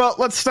this? Well,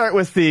 let's start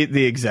with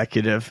the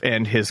executive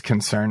and his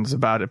concerns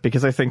about it,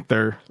 because I think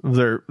they're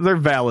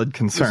valid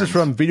concerns. This is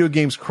from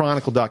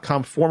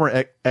VideoGamesChronicle.com.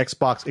 Former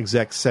Xbox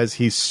exec says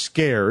he's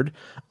scared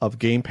of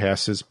Game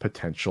Pass's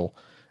potential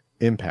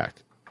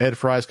impact. Ed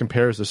Fries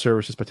compares the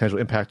service's potential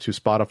impact to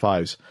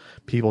Spotify's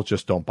people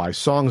just don't buy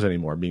songs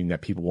anymore, meaning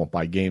that people won't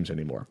buy games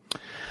anymore.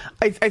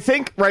 I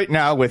think right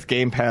now with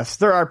Game Pass,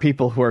 there are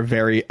people who are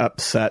very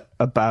upset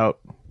about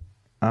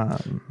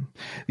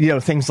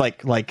things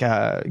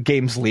like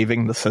games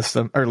leaving the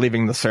system or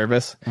leaving the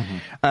service. Mm-hmm.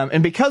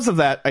 And because of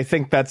that, I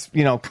think that's,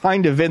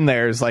 kind of in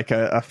there as like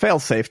a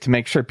fail-safe to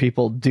make sure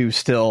people do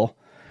still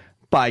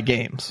buy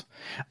games.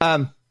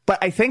 But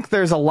I think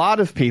there's a lot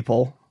of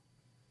people,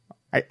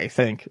 I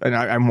think, and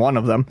I'm one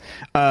of them,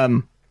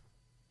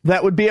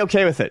 that would be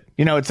okay with it.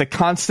 It's a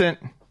constant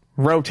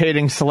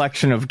rotating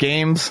selection of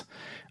games.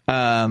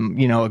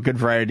 A good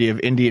variety of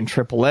indie and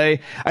AAA.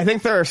 I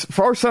think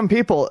for some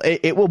people,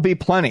 it will be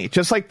plenty.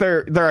 Just like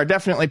there are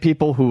definitely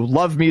people who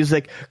love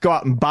music, go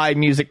out and buy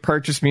music,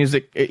 purchase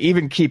music,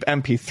 even keep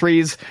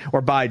MP3s or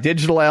buy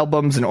digital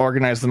albums and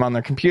organize them on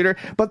their computer.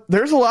 But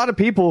there's a lot of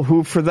people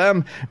who, for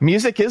them,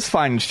 music is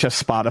fine. It's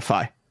just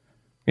Spotify.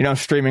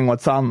 Streaming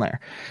what's on there.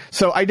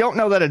 So I don't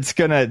know that it's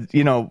going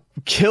to,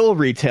 kill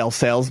retail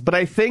sales, but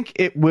I think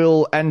it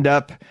will I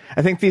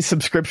think these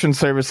subscription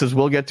services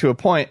will get to a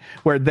point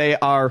where they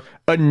are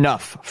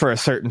enough for a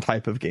certain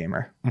type of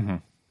gamer. Mm-hmm.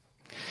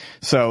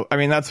 So,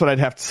 that's what I'd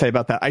have to say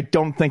about that. I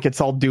don't think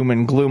it's all doom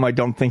and gloom. I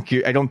don't think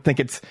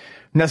it's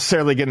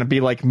necessarily going to be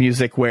like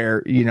music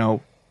where,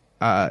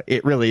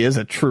 it really is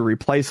a true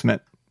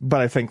replacement.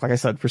 But I think, like I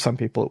said, for some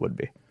people it would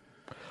be.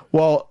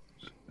 Well,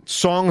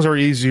 songs are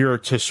easier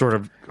to sort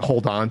of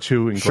hold on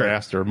to and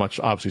grasp. They're much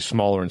obviously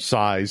smaller in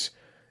size.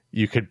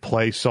 You could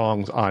play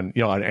songs on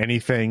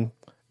anything.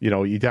 You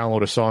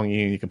download a song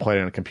and you can play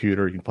it on a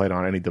computer. You can play it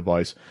on any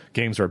device.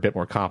 Games are a bit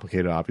more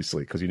complicated,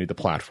 obviously, because you need the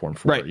platform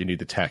for it. You need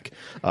the tech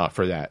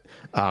for that.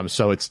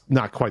 So it's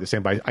not quite the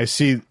same. But I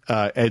see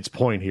Ed's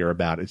point here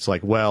about it. It's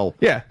like, will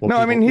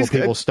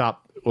people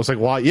stop? Well, it's like,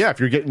 well, yeah, if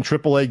you're getting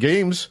AAA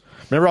games.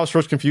 Remember, I was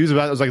first confused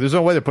about it. I was like, there's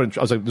no way there's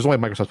no way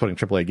Microsoft's putting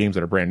AAA games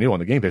that are brand new on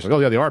the Game Pass. Like, oh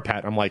yeah, they are,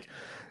 Pat. I'm like,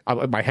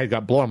 my head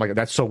got blown. I'm like,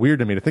 that's so weird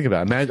to me to think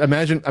about.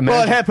 Imagine.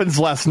 Well, it happens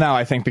less now,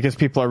 I think, because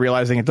people are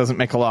realizing it doesn't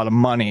make a lot of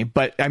money.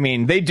 But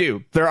they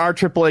do. There are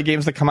AAA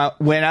games that come out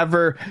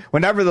whenever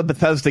the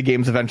Bethesda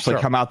games eventually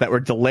come out that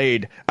were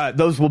delayed.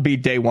 Those will be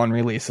day one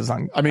releases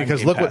on.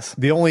 Because look,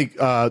 the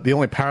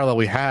only parallel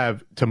we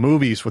have to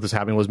movies with this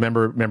happening was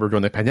remember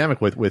during the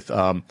pandemic with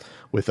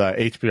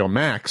HBO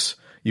Max.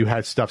 You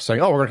had stuff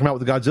saying, oh, we're going to come out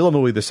with the Godzilla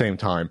movie at the same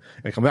time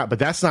and come out. But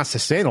that's not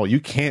sustainable.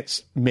 You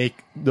can't make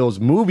those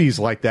movies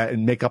like that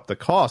and make up the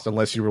cost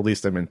unless you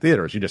release them in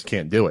theaters. You just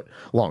can't do it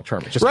long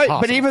term. It's just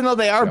impossible. But even though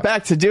they are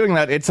back to doing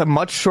that, it's a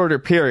much shorter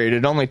period.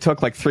 It only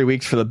took like 3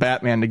 weeks for the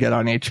Batman to get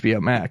on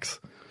HBO Max.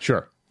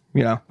 Sure.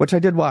 Which I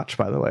did watch,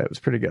 by the way. It was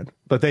pretty good.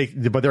 But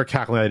they're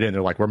calculating it in.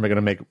 They're like, we're going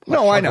to make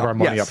our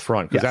money up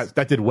front. Because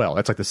that did well.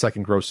 That's like the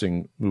second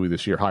grossing movie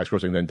this year, highest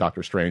grossing. Then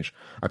Doctor Strange,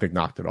 I think,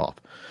 knocked it off.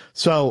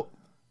 So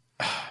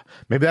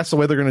maybe that's the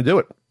way they're going to do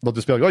it. They'll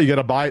just be like, oh, you got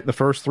to buy it the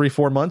first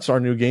 3-4 months, our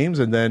new games,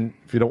 and then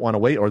if you don't want to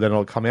wait, or then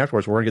it'll come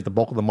afterwards, we're going to get the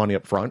bulk of the money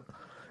up front.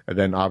 And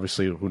then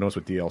obviously, who knows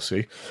with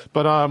DLC.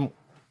 But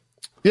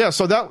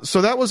so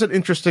that was an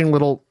interesting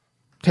little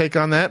take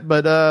on that.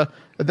 But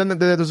then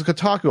there's a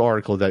Kotaku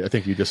article that I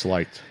think you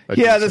disliked.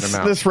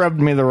 This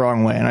rubbed me the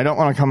wrong way, and I don't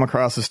want to come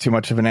across as too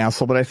much of an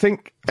asshole, but I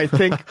think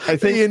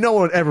no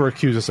one ever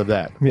accused us of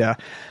that. Yeah.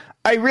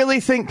 I really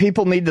think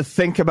people need to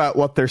think about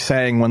what they're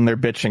saying when they're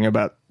bitching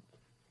about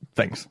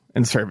things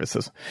and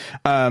services.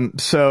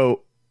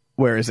 So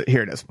where is it?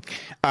 Here it is.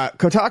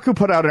 Kotaku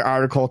put out an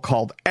article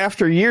called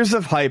 "After Years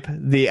of Hype,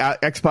 the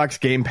Xbox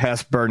Game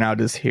Pass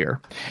Burnout is Here."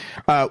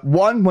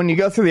 When you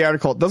go through the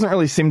article, it doesn't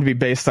really seem to be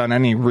based on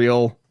any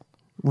real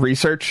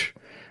research.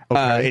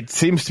 Okay. It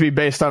seems to be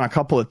based on a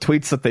couple of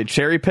tweets that they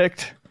cherry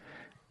picked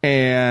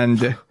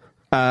and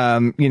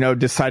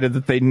decided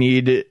that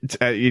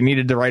you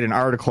needed to write an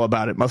article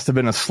about it. Must have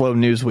been a slow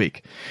news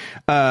week.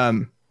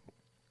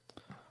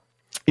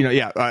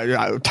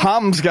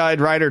 Tom's Guide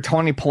writer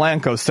Tony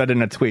Polanco said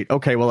in a tweet,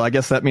 okay, well, I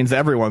guess that means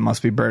everyone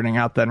must be burning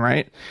out then,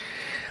 right?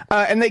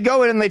 And they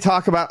go in and they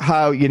talk about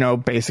how,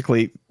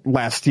 basically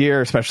last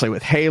year, especially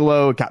with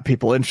Halo, it got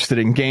people interested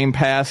in Game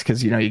Pass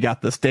because, you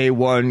got this day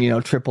one,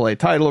 AAA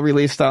title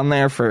released on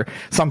there for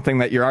something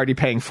that you're already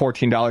paying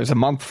 $14 a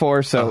month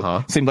for. So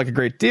it seemed like a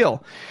great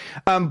deal.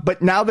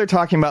 But now they're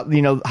talking about,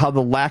 how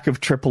the lack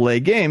of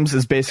AAA games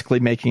is basically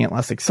making it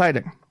less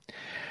exciting.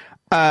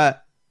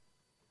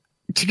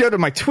 To go to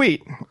my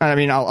tweet,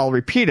 I'll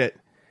repeat it.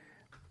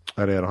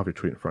 I don't have your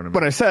tweet in front of me.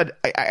 But I said,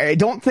 I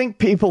don't think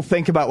people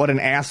think about what an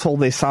asshole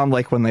they sound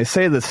like when they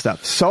say this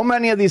stuff. So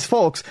many of these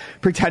folks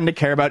pretend to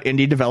care about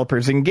indie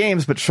developers and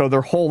games, but show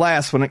their whole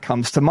ass when it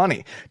comes to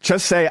money.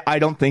 Just say, I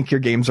don't think your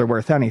games are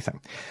worth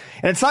anything.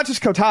 And it's not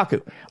just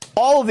Kotaku.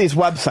 All of these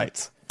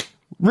websites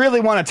really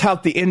want to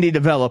tout the indie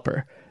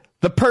developer.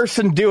 The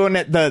person doing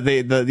it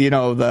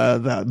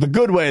the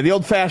good way, the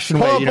old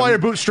fashioned way. Pull up by your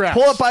bootstraps.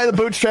 Pull up by the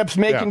bootstraps,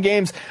 making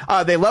games.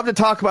 They love to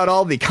talk about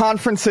all the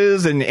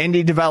conferences and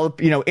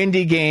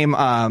indie game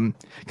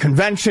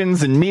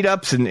conventions and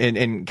meetups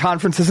and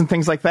conferences and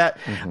things like that.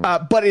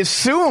 Mm-hmm. But as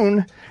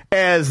soon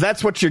as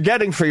that's what you're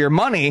getting for your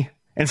money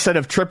instead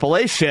of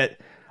AAA shit,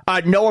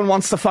 no one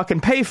wants to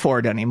fucking pay for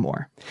it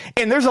anymore.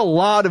 And there's a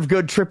lot of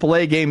good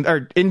AAA games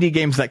or indie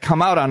games that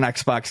come out on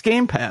Xbox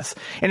Game Pass,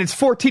 and it's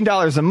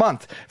 $14 a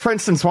month. For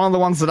instance, one of the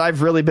ones that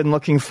I've really been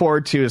looking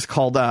forward to is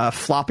called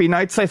Floppy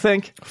Nights, I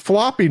think.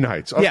 Floppy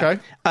Nights, okay.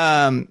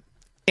 Yeah.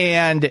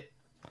 And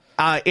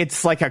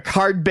it's like a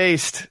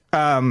card-based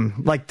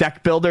like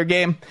deck builder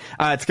game.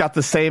 It's got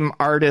the same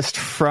artist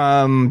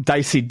from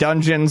Dicey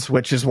Dungeons,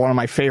 which is one of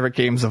my favorite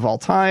games of all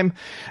time.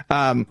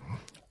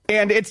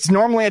 And it's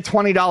normally a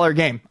 $20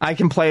 game. I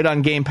can play it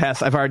on Game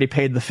Pass. I've already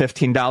paid the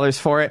 $15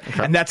 for it.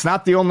 Okay. And that's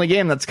not the only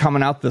game that's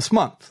coming out this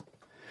month.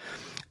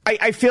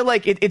 I feel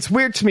like it's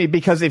weird to me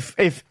because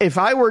if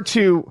I were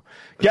to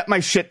get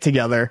my shit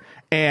together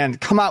and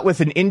come out with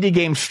an indie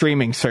game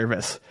streaming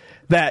service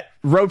that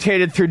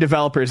rotated through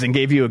developers and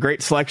gave you a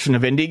great selection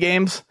of indie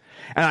games,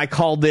 and I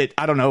called it,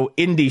 I don't know,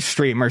 Indie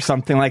Stream or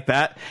something like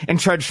that, and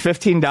charged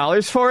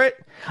 $15 for it,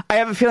 I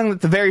have a feeling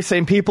that the very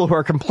same people who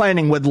are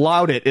complaining would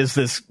laud it as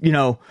this,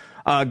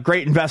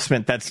 great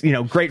investment that's,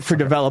 great for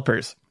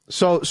developers.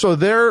 So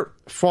they're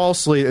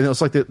falsely, and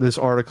it's like this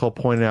article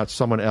pointed out,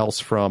 someone else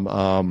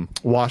from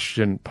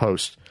Washington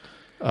Post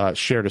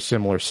shared a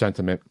similar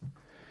sentiment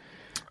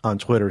on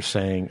Twitter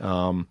saying,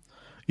 I'm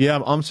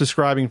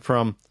unsubscribing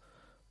from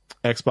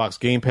Xbox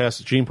Game Pass.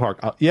 Gene Park.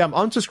 I'm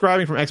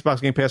unsubscribing from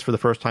Xbox Game Pass for the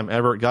first time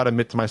ever. Got to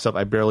admit to myself,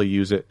 I barely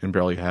use it and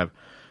barely have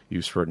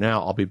use for it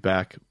now. I'll be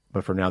back,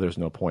 but for now, there's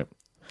no point.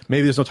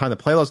 Maybe there's no time to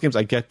play those games.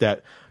 I get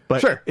that,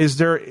 but sure. Is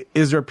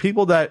there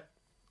people that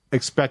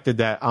expected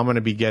that I'm going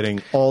to be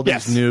getting all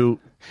these new?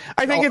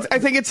 I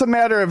think it's a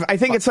matter of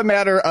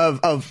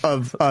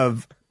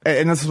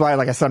and this is why,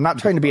 like I said, I'm not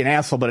trying to be an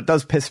asshole, but it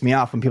does piss me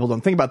off when people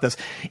don't think about this.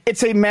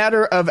 It's a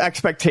matter of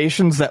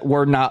expectations that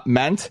were not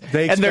met,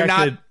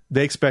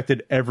 They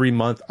expected every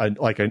month a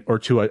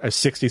 $60,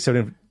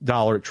 $70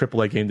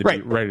 AAA game to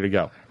be ready to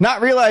go.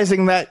 Not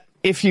realizing that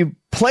if you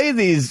play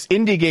these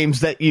indie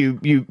games that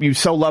you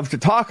so love to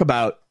talk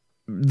about,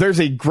 there's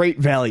a great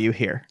value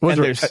here.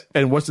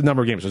 And what's the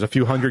number of games? There's a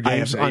few hundred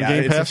games on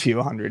Game Pass? It's a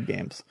few hundred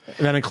games.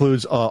 And that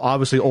includes,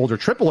 obviously, older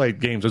AAA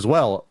games as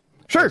well.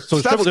 Sure. So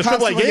there's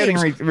AAA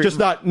games, just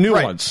not new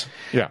ones.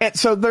 Yeah. And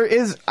so there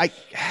is,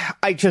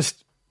 I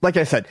just, like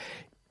I said,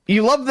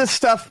 you love this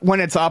stuff when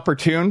it's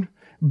opportune,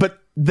 but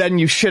then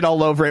you shit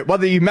all over it.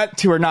 Whether you meant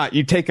to or not,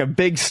 you take a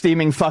big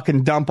steaming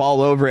fucking dump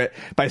all over it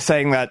by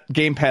saying that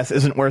Game Pass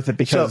isn't worth it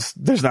because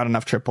there's not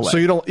enough AAA. So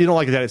you don't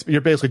like that.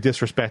 You're basically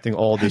disrespecting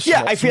all this.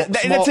 Yeah, I feel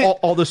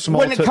all the small.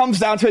 When it comes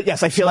down to it,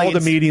 yes, I feel like all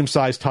the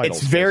medium-sized titles.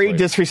 It's very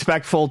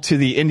disrespectful to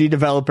the indie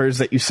developers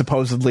that you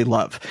supposedly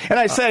love. And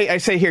I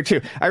say here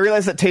too, I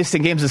realize that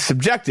tasting games is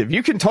subjective.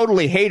 You can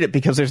totally hate it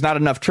because there's not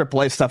enough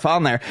AAA stuff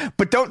on there,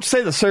 but don't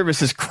say the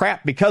service is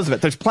crap because of it.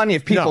 There's plenty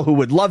of people who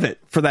would love it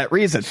for that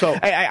reason. So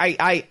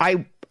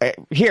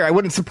I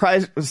wouldn't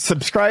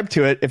subscribe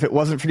to it if it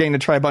wasn't for getting to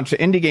try a bunch of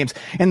indie games.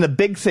 And the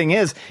big thing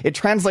is, it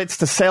translates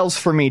to sales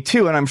for me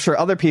too, and I'm sure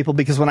other people,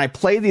 because when I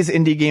play these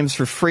indie games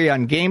for free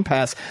on Game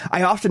Pass,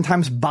 I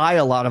oftentimes buy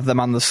a lot of them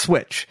on the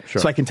Switch,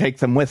 so I can take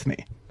them with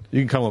me.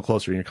 You can come a little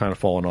closer. You're kind of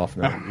falling off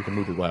now. You can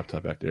move your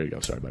laptop back. There you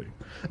go. Sorry, buddy.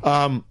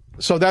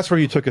 So that's where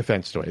you took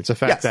offense to it. It's the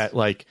fact that,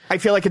 like, I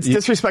feel like it's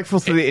disrespectful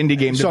to the indie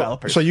game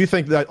developers. So you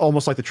think that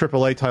almost like the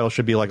AAA title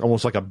should be like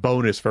almost like a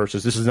bonus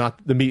versus this is not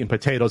the meat and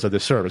potatoes of the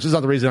service. This is not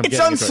the reason I'm getting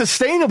it. It's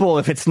unsustainable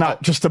if it's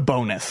not just a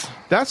bonus.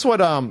 That's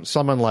what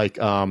someone like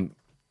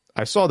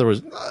I saw there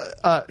was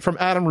from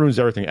Adam Ruins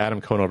Everything. Adam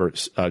Conover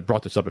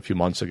brought this up a few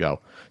months ago,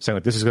 saying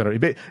like this is going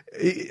to.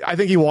 I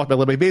think he walked by a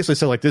little bit. He basically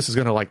said like this is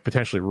going to like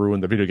potentially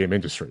ruin the video game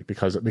industry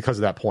because of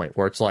that point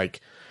where it's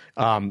like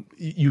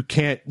you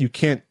can't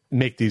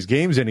make these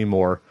games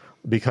anymore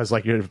because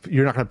like you're not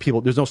going to have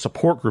people. There's no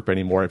support group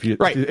anymore if you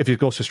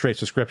go to straight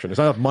subscription. There's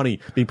not enough money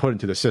being put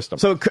into the system.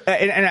 So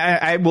and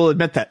I will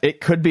admit that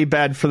it could be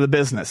bad for the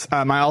business.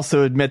 I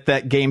also admit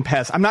that Game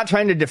Pass. I'm not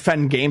trying to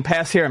defend Game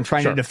Pass here. I'm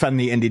trying to defend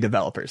the indie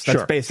developers.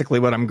 That's basically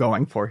what I'm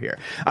going for here.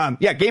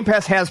 Game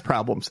Pass has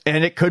problems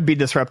and it could be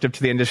disruptive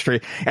to the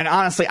industry. And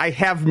honestly, I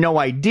have no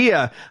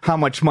idea how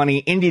much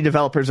money indie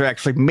developers are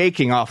actually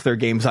making off their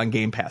games on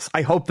Game Pass.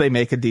 I hope they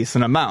make a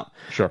decent amount.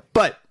 Sure,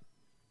 but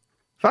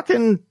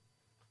fucking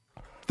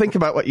think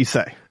about what you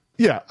say.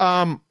 Yeah.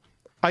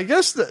 I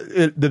guess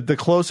the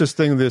closest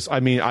thing to this,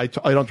 I mean, I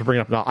don't have to bring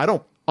it up now.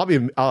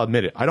 I'll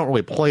admit it. I don't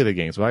really play the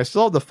games, but I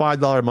still have the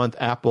 $5 a month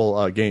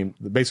Apple game,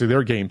 basically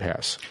their Game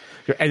Pass.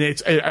 And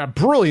it's a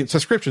brilliant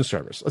subscription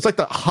service. It's like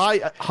the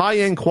high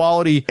end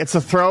quality. It's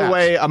a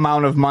throwaway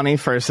amount of money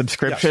for a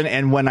subscription, Yes.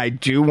 and when I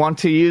do want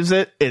to use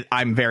it,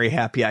 I'm very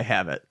happy I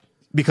have it.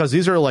 Because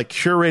these are like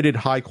curated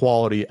high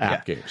quality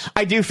app games.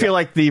 I do feel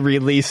like the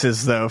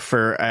releases, though,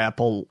 for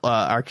Apple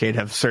Arcade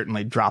have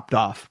certainly dropped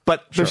off.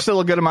 But there's still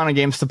a good amount of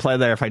games to play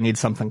there if I need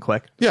something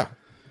quick. Yeah.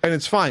 And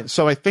it's fine.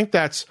 So I think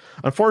that's,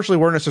 unfortunately,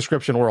 we're in a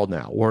subscription world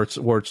now where it's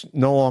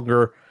no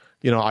longer,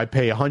 I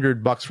pay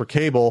 $100 for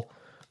cable,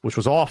 which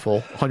was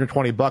awful,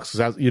 $120 because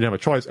you didn't have a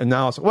choice. And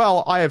now it's,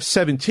 well, I have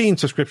 17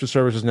 subscription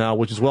services now,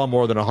 which is well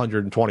more than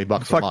 $120 a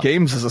month. Fuck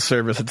games as a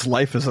service. It's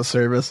life as a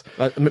service.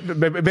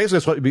 Basically,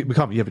 that's what you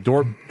become. You have a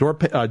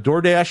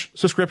DoorDash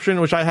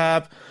subscription, which I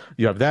have.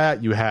 You have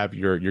that. You have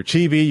your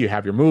TV. You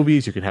have your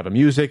movies. You can have a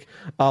music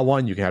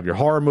one. You can have your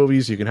horror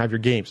movies. You can have your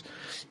games.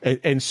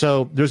 And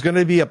so there's going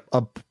to be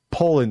a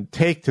pull and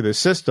take to this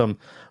system.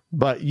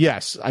 But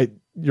yes,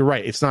 you're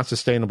right. It's not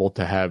sustainable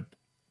to have.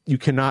 You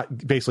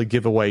cannot basically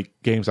give away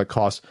games that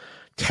cost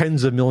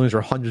tens of millions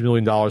or $100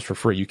 million for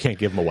free. You can't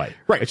give them away.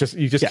 Right. It's just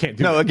you just can't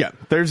do No, that. again,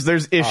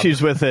 there's issues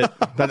with it.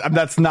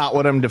 That's not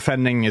what I'm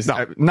defending.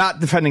 Not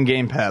defending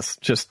Game Pass,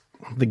 just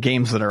the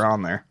games that are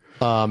on there.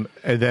 And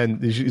then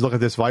did you look at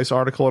this Vice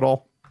article at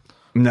all?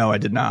 No, I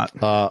did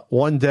not.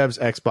 One dev's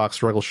Xbox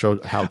struggle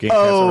showed how Game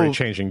Pass is already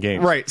changing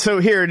games. Right. So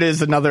here it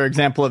is, another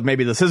example of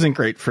maybe this isn't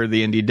great for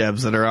the indie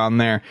devs that are on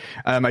there.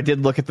 I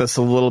did look at this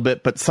a little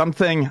bit, but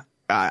something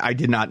I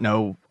did not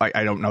know.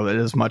 I don't know that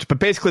as much. But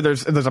basically,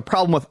 there's a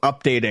problem with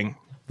updating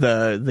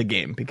the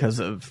game because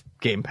of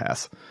Game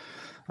Pass.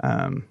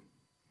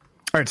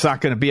 Or it's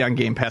not going to be on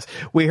Game Pass.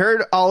 We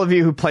heard all of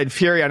you who played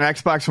Fury on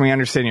Xbox, and we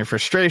understand your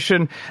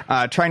frustration.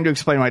 Trying to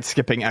explain why it's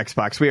skipping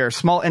Xbox. We are a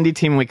small indie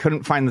team, and we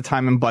couldn't find the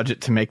time and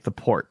budget to make the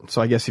port. So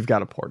I guess you've got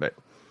to port it.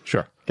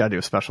 Sure. Got to do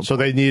a special. So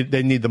port.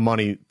 they need the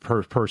money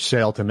per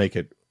sale to make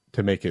it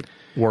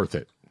worth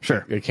it.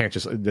 Sure. It can't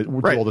just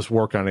do all this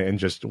work on it and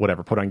just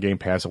whatever put on Game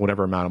Pass and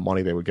whatever amount of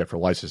money they would get for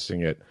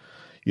licensing it,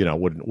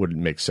 wouldn't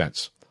make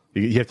sense.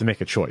 You have to make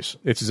a choice.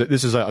 This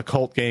is a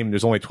cult game.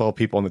 There's only 12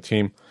 people on the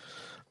team.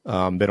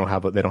 They don't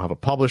have a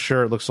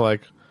publisher. It looks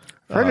like.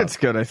 I heard it's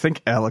good. I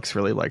think Alex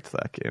really liked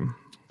that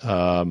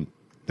game.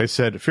 They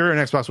said Fury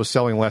on Xbox was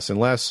selling less and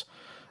less,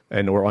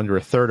 and we're under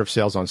a third of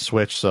sales on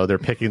Switch. So they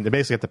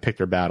basically have to pick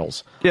their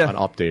battles on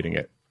updating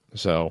it.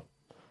 So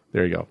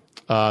there you go.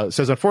 It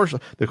says,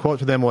 unfortunately, the quote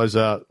to them was,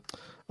 let's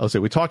see,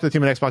 we talked to the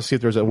team at Xbox to see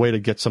if there's a way to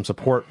get some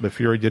support, but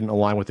Fury didn't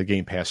align with the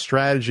Game Pass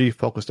strategy,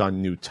 focused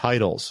on new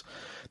titles.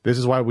 This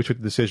is why we took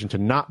the decision to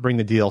not bring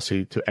the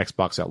DLC to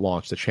Xbox at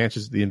launch. The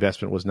chances the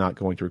investment was not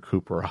going to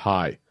recoup were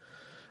high.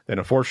 And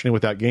unfortunately,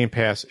 without Game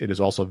Pass, it is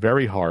also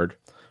very hard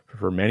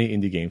for many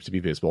indie games to be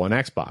visible on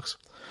Xbox.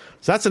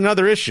 So that's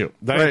another issue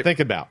that I didn't think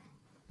about.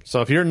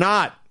 So if you're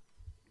not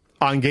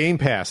on Game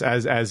Pass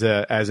as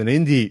an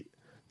indie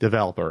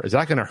developer, is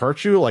that going to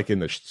hurt you, like in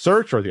the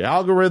search or the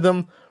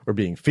algorithm or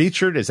being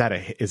featured? Is that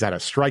a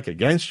strike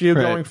against you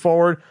going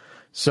forward?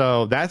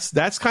 So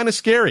that's kind of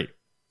scary.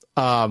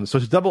 So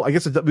it's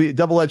a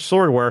double-edged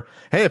sword where,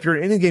 hey, if you're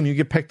an indie game, you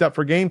get picked up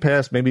for Game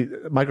Pass, maybe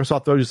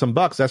Microsoft throws you some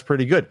bucks. That's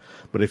pretty good.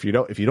 But if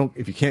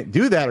you can't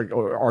do that,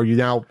 or are you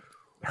now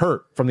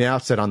hurt from the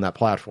outset on that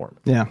platform?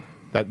 Yeah,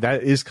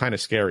 that is kind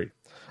of scary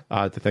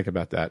to think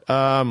about that.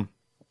 Well,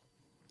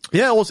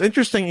 it's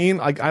interesting, Ian.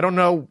 I don't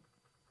know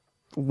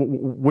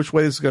which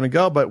way this is going to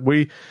go, but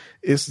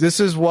this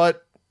is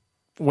what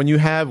when you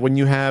have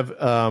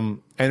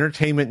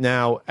entertainment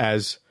now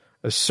as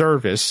a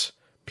service,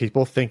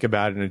 people think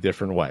about it in a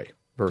different way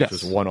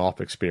versus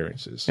one-off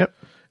experiences. Yep.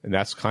 And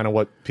that's kind of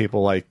what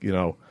people like,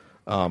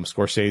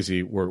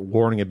 Scorsese were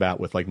warning about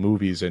with like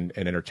movies and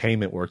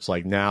entertainment, where it's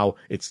like now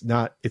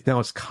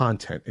it's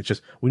content. It's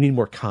just, we need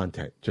more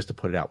content just to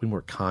put it out. We need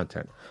more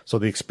content. So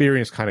the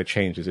experience kind of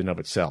changes in and of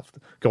itself,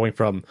 going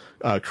from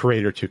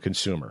creator to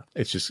consumer.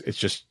 It's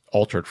just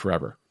altered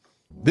forever.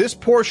 This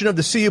portion of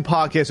the CU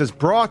podcast is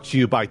brought to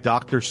you by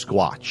Dr.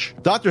 Squatch.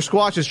 Dr.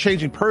 Squatch is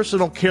changing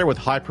personal care with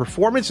high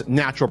performance,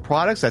 natural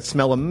products that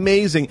smell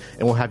amazing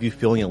and will have you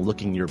feeling and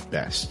looking your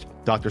best.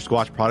 Dr.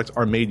 Squatch products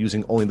are made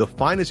using only the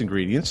finest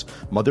ingredients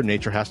Mother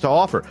Nature has to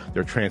offer.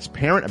 They're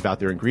transparent about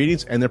their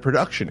ingredients and their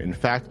production. In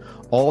fact,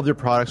 all of their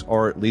products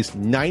are at least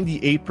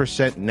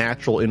 98%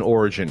 natural in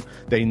origin.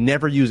 They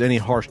never use any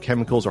harsh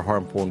chemicals or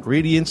harmful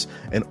ingredients,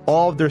 and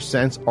all of their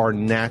scents are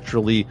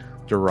naturally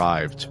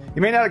derived.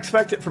 You may not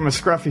expect it from a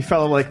scruffy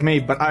fellow like me,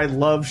 but I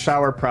love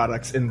shower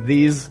products, and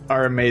these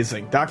are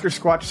amazing. Dr.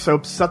 Squatch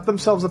soaps set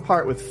themselves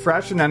apart with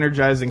fresh and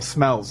energizing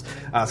smells.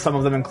 Some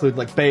of them include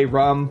like bay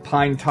rum,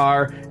 pine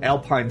tar,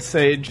 alpine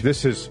sage.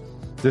 This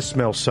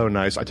smells so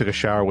nice. I took a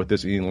shower with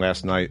this Ian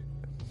last night.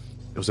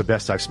 It was the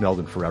best I've smelled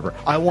in forever.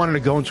 I wanted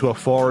to go into a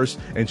forest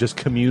and just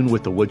commune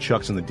with the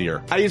woodchucks and the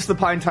deer. I used the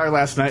Pine Tar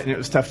last night, and it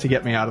was tough to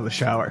get me out of the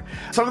shower.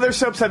 Some of their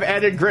soaps have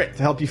added grit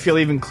to help you feel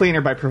even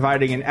cleaner by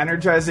providing an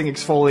energizing,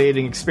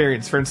 exfoliating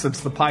experience. For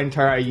instance, the Pine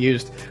Tar I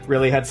used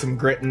really had some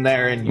grit in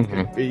there, and you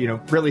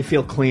could, really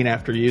feel clean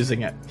after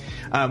using it.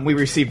 We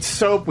received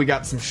soap. We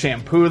got some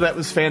shampoo that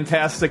was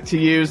fantastic to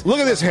use. Look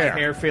at this hair.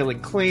 Hair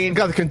feeling clean.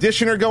 Got the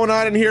conditioner going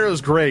on in here. It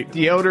was great.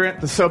 Deodorant,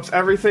 the soaps,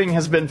 everything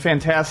has been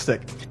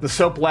fantastic. The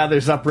soap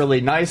lathers up really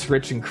nice,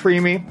 rich and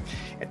creamy.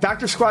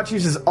 Dr. Squatch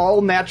uses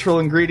all natural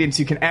ingredients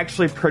you can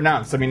actually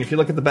pronounce. I mean, if you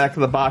look at the back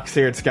of the box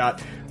here, it's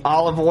got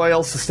olive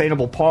oil,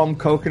 sustainable palm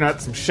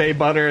coconut, some shea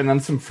butter, and then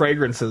some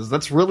fragrances.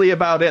 That's really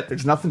about it.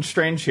 There's nothing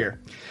strange here.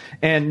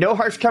 And no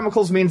harsh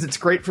chemicals means it's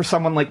great for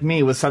someone like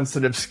me with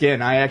sensitive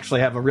skin. I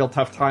actually have a real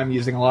tough time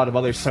using a lot of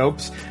other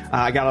soaps.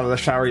 I got out of the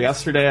shower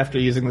yesterday after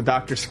using the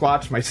Dr.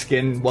 Squatch. My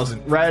skin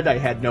wasn't red. I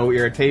had no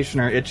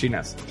irritation or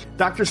itchiness.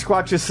 Dr.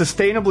 Squatch is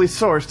sustainably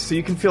sourced, so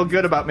you can feel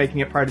good about making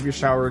it part of your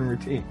showering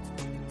routine.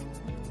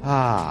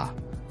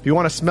 If you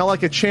want to smell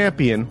like a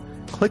champion,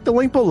 click the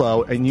link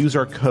below and use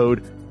our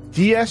code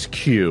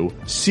DSQCUPOD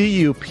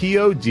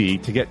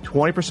to get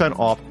 20%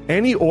 off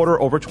any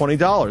order over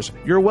 $20.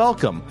 You're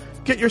welcome.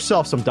 Get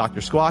yourself some Dr.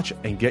 Squatch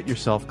and get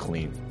yourself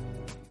clean.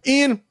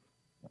 Ian,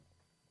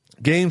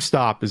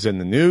 GameStop is in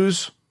the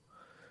news.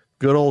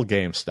 Good old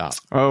GameStop.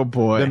 Oh,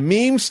 boy. The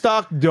meme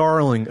stock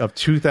darling of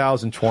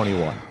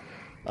 2021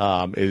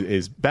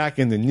 is back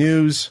in the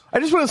news. I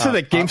just want to say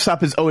that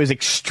GameStop is always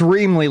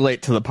extremely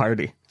late to the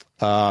party.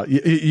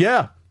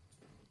 Yeah.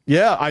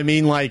 I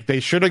mean, like,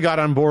 they should have got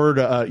on board,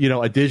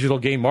 a digital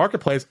game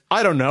marketplace.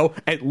 I don't know,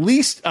 at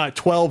least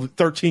 12,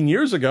 13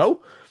 years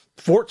ago.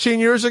 14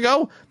 years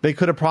ago, they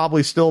could have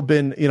probably still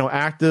been,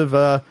 active,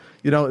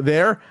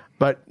 there.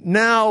 But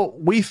now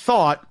we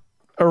thought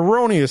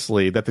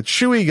erroneously that the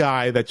Chewy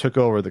guy that took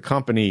over the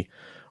company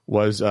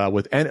was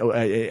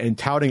and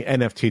touting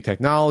NFT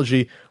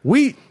technology.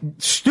 We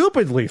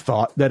stupidly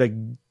thought that a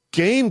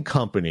game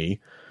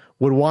company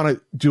would want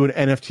to do an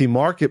NFT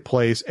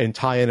marketplace and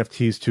tie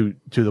NFTs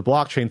to the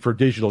blockchain for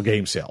digital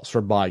game sales,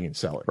 for buying and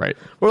selling. Right.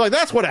 We're like,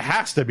 that's what it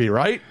has to be,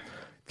 right?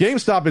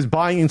 GameStop is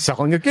buying and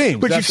selling of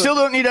games. Which you still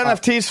don't need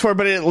NFTs for,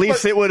 but at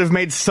least it would have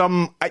made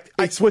some...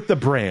 It's with the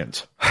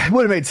brand. It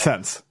would have made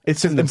sense.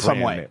 It's in the some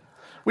brand, way. man.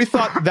 We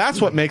thought that's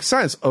what makes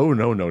sense. Oh,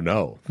 no.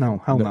 No,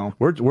 hell no.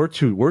 We're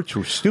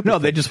too stupid. No,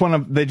 they just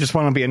want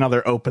to be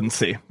another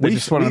OpenSea. They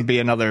just want to be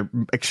another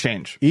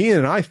exchange. Ian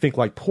and I think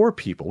like poor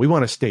people. We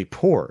want to stay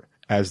poor,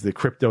 as the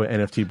crypto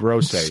NFT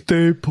bros say.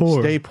 Stay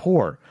poor. Stay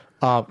poor.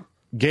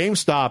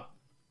 GameStop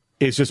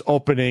is just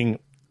opening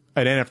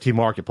an NFT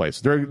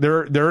marketplace.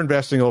 They're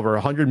investing over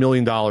 $100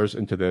 million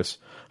into this,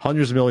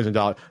 hundreds of millions of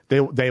dollars.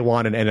 They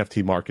want an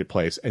NFT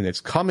marketplace, and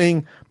it's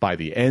coming by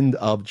the end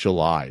of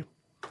July.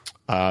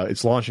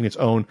 It's launching its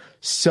own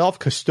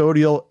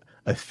self-custodial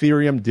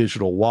Ethereum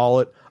digital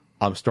wallet.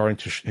 I'm starting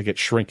to get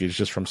shrinkage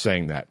just from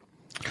saying that.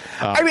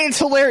 I mean, it's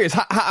hilarious.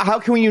 How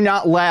can you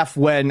not laugh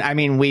when,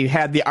 we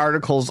had the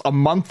articles a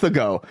month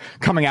ago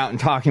coming out and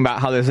talking about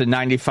how there's a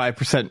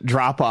 95%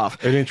 drop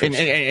off. And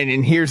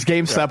here's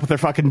GameStop with their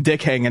fucking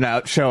dick hanging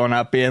out, showing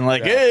up, being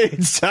like, hey,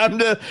 it's time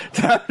to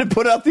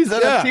put out these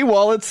NFT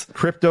wallets.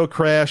 Crypto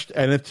crashed,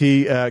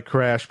 NFT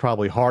crashed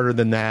probably harder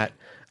than that.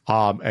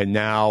 And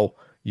now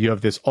you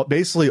have this,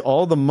 basically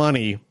all the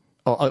money,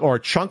 or a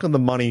chunk of the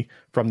money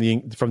from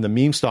the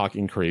meme stock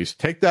increase.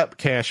 Take that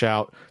cash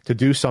out to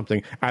do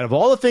something. Out of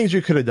all the things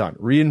you could have done,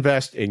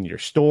 reinvest in your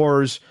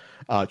stores,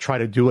 try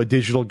to do a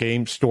digital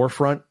game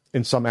storefront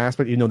in some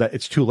aspect. You know that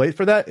it's too late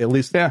for that. At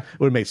least it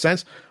would make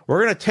sense.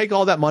 We're going to take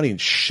all that money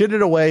and shit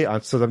it away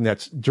on something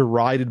that's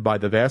derided by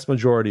the vast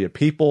majority of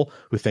people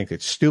who think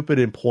it's stupid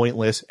and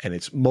pointless, and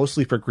it's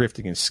mostly for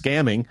grifting and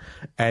scamming.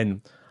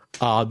 And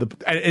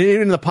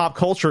even in the pop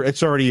culture,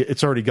 it's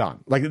already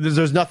gone. Like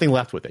there's nothing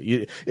left with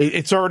it.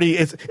 It's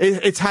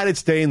had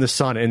its day in the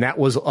sun, and that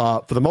was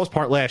for the most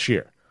part last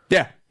year.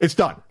 Yeah, it's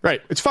done. Right,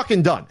 it's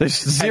fucking done. There's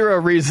zero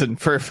reason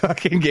for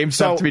fucking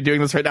GameStop to be doing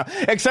this right now,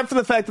 except for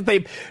the fact that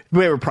they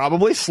were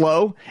probably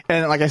slow.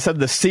 And like I said,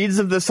 the seeds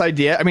of this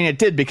idea. I mean, it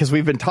did, because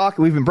we've been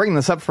bringing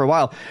this up for a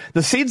while.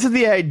 The seeds of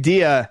the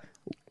idea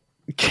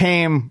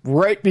came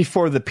right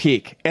before the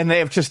peak, and they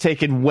have just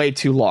taken way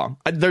too long.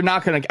 They're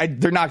not going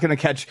to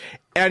catch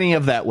any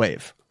of that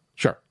wave.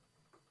 Sure.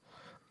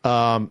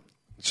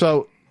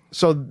 So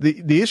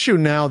the issue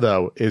now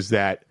though is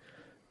that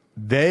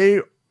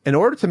in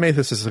order to make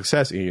this a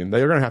success, Ian,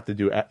 they're going to have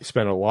to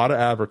spend a lot of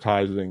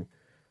advertising,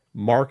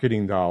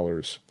 marketing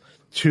dollars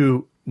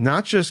to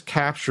not just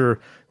capture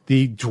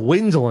the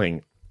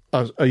dwindling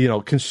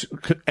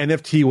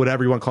NFT,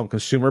 whatever you want to call them,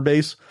 consumer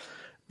base.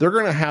 They're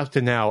going to have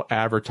to now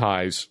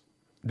advertise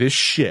this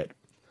shit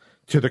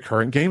to the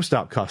current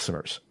GameStop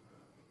customers.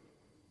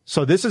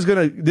 So this is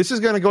going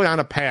to go down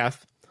a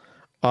path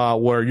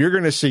where you're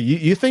going to see.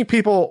 You think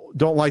people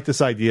don't like this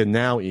idea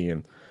now,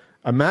 Ian?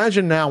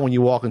 Imagine now when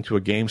you walk into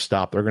a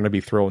GameStop, they're going to be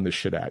throwing this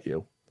shit at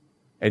you.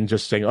 and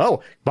just saying,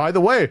 oh, by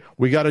the way,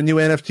 we got a new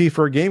NFT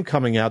for a game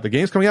coming out. The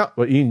game's coming out,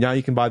 but now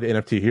you can buy the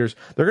NFT.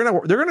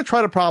 They're gonna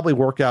try to probably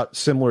work out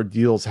similar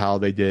deals how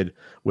they did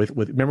with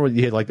remember when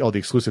you had like the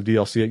exclusive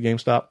DLC at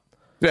GameStop?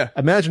 Yeah.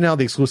 Imagine now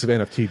the exclusive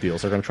NFT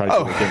deals they're going to try to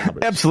do with game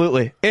companies.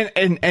 Absolutely.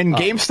 And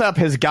GameStop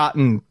has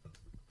gotten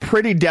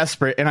pretty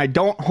desperate, and I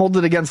don't hold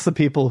it against the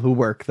people who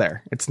work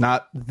there. It's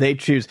not they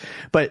choose,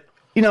 but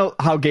you know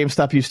how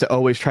GameStop used to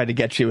always try to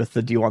get you with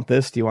the, do you want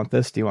this? Do you want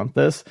this? Do you want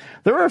this?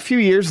 There were a few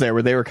years there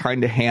where they were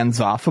kind of hands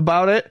off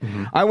about it.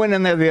 Mm-hmm. I went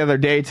in there the other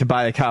day to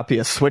buy a copy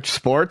of Switch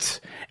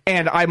Sports,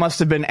 and I must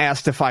have been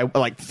asked if I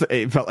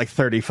it felt like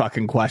 30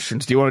 fucking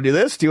questions. Do you want to do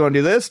this? Do you want to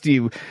do this? Do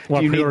you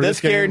need this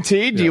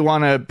guaranteed? Do you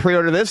want to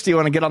pre-order this? Do you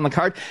want to get on the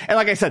card? And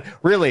like I said,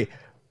 really,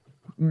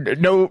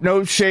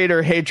 no shade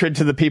or hatred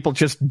to the people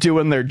just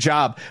doing their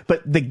job,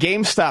 but the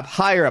GameStop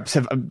higher ups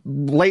have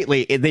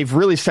lately, they've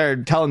really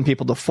started telling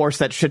people to force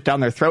that shit down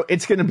their throat.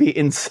 It's going to be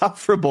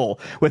insufferable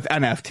with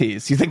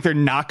NFTs. You think they're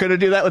not going to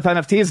do that with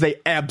NFTs? They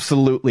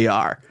absolutely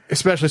are.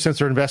 Especially since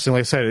they're investing,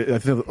 like I said, I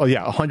think,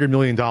 $100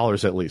 million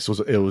at least.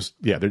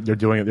 They're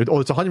doing it.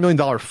 It's a $100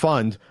 million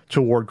fund to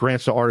award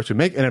grants to artists who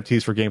make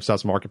NFTs for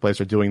GameStop's marketplace.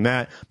 They're doing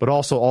that, but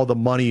also all the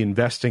money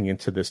investing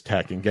into this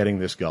tech and getting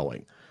this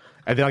going.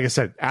 And then, like I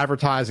said,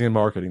 advertising and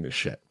marketing this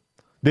shit.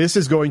 This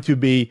is going to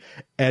be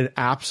an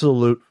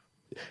absolute,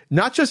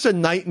 not just a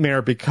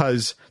nightmare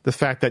because the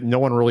fact that no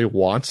one really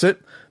wants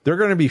it. They're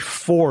going to be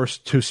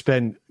forced to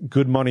spend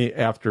good money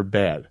after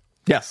bad.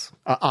 Yes.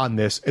 On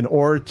this in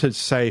order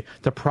to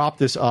prop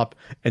this up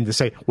and to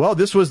say, well,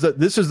 this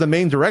is the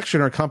main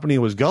direction our company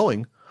was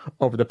going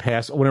over the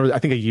past, whenever, I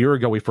think a year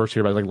ago we first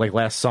heard about it, like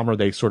last summer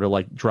they sort of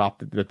like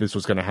dropped that this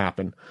was going to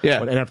happen. Yeah.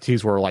 But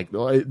NFTs were like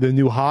the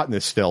new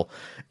hotness still.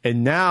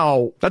 And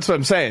now that's what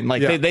I'm saying.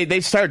 Like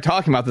they started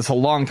talking about this a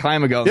long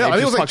time ago. Yeah, I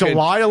think it was like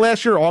July of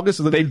last year,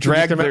 August. They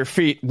dragged their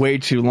feet way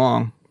too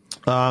long.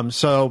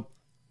 So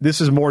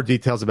this is more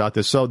details about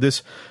this. So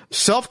this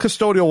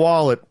self-custodial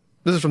wallet,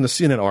 this is from the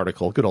CNET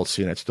article. Good old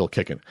CNET, still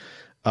kicking.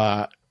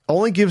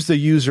 Only gives the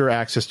user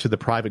access to the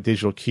private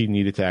digital key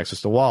needed to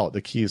access the wallet.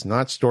 The key is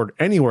not stored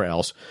anywhere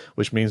else,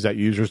 which means that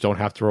users don't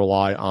have to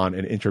rely on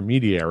an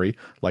intermediary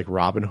like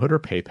Robinhood or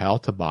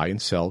PayPal to buy and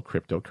sell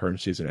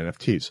cryptocurrencies and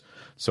NFTs.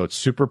 So it's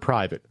super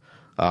private.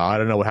 I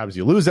don't know what happens.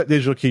 You lose that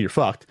digital key, you're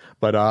fucked.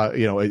 But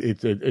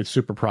it's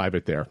super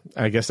private there.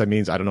 I guess that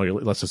means, I don't know, you're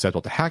less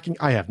susceptible to hacking.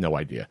 I have no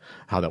idea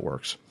how that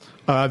works.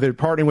 They're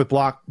partnering with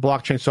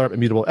blockchain startup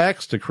Immutable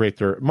X to create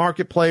their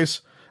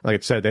marketplace. Like I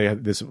said, they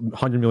have this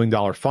 $100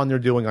 million fund they're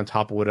doing on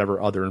top of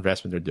whatever other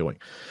investment they're doing.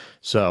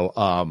 So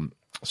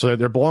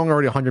they're blowing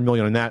already $100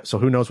 million on that. So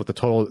who knows what the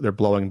total they're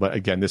blowing? But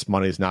again, this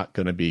money is not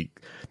going to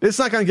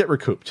get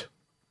recouped.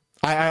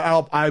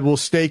 I will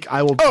stake.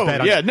 I will.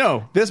 Bet on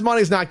no. This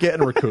money's not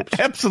getting recouped.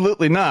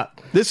 Absolutely not.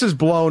 This is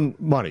blown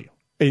money.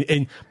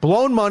 And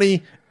blown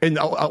money. And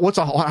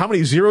how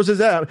many zeros is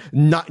that?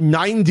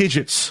 9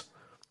 digits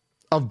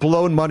of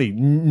blown money.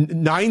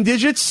 9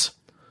 digits.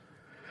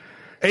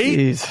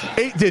 8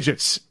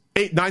 digits.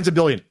 9's a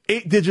billion.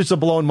 8 digits of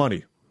blown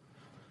money.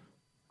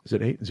 Is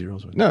it 8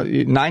 zeros? No,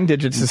 9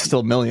 digits is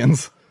still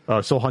millions.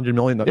 Oh, so 100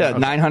 million. Yeah, okay.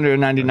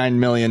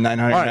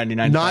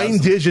 999,999,000. 9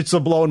 digits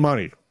of blown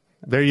money.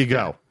 There you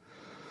go.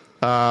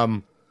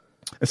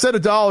 Instead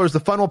of dollars, the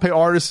fund will pay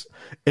artists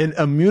in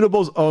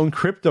Immutable's own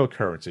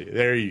cryptocurrency.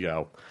 There you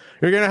go.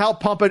 You're going to help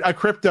pump a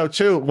crypto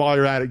too while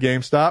you're at it,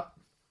 GameStop.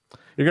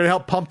 You're going to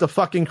help pump the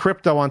fucking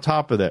crypto on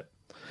top of it,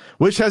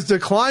 which has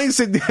declined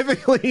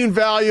significantly in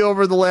value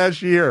over the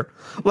last year.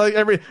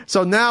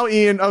 So now,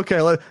 Ian,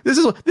 okay, this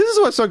is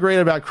what's so great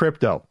about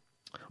crypto.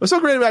 What's so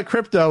great about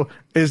crypto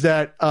is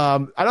that I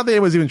don't think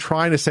anyone's even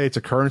trying to say it's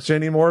a currency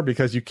anymore,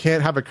 because you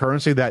can't have a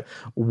currency that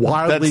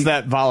wildly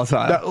that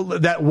volatile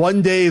that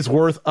one day is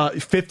worth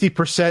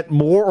 50%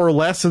 more or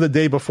less than the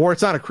day before.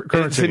 It's not a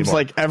currency. It seems anymore.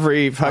 Like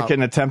every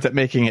fucking attempt at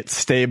making it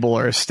stable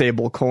or a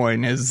stable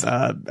coin is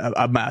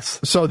a mess.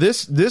 So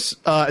this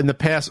in the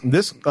past,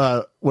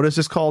 what is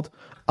this called?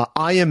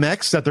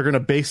 IMX, that they're going to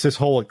base this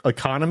whole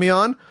economy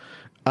on.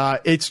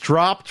 It's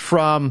dropped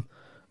from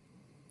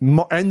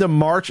end of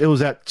March. It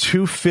was at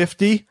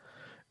 250.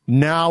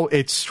 Now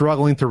it's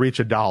struggling to reach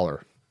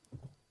 $1.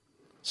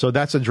 So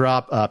that's a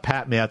drop,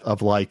 pat math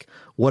of like,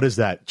 what is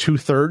that?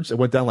 2/3. It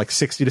went down like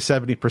 60 to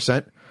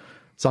 70%,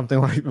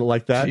 something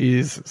like that.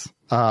 Jesus.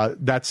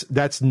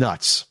 That's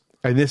nuts.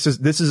 And this is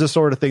the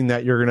sort of thing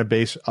that you're going to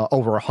base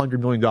over $100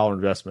 million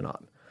investment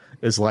on.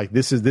 Is like,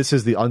 this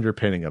is the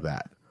underpinning of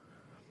that.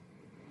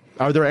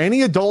 Are there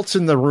any adults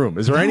in the room?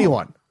 Is there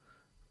anyone?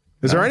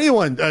 Is there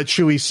anyone,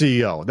 Chewy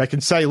CEO, that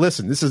can say,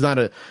 listen, this is not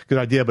a good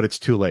idea, but it's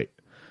too late.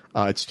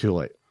 It's too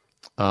late.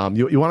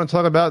 You want to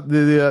talk about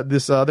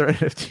this other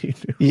NFT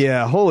news?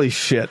 Yeah, holy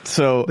shit.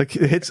 So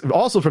it's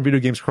also from Video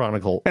Games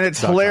Chronicle. And it's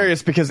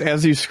hilarious because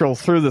as you scroll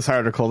through this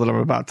article that I'm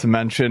about to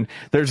mention,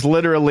 there's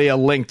literally a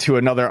link to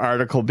another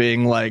article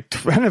being like,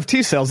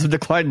 NFT sales have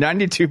declined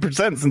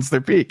 92% since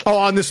their peak. Oh,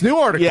 on this new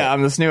article? Yeah,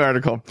 on this new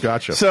article.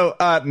 Gotcha. So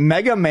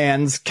Mega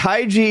Man's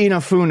Kaiji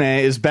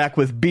Inafune is back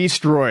with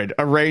Beastroid,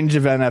 a range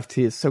of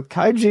NFTs. So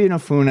Kaiji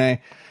Inafune,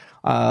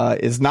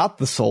 is not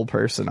the sole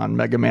person on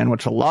Mega Man,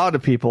 which a lot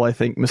of people, I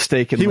think,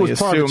 mistakenly He was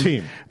assume. part of the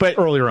team but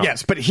earlier on.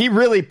 Yes, but he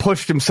really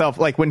pushed himself.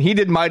 Like when he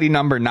did Mighty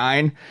Number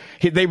 9,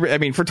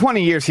 for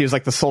 20 years he was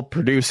like the sole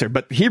producer,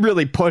 but he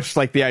really pushed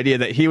like the idea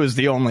that he was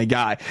the only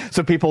guy.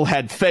 So people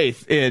had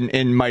faith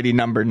in Mighty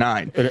Number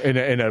 9.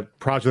 In a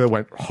project that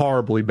went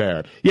horribly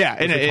bad.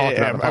 Yeah, in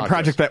a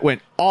project that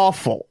went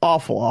awful.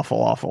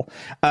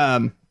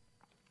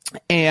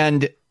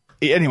 And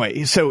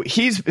anyway, so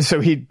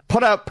he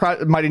put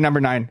out Mighty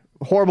Number 9,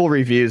 horrible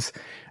reviews.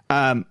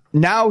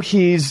 Now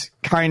he's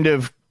kind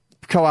of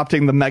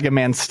co-opting the Mega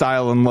Man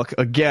style and look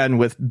again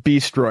with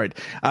Beastroid.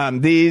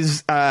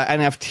 These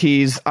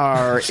NFTs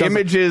are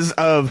images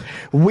of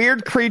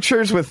weird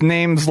creatures with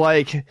names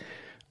like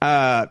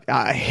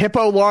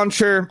Hippo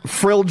Launcher,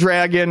 Frill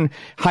Dragon,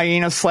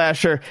 Hyena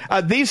Slasher.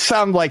 These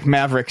sound like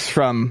Mavericks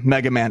from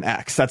Mega Man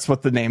X. That's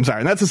what the names are.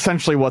 And that's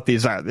essentially what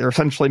these are. They're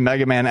essentially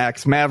Mega Man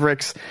X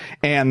Mavericks,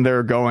 and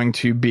they're going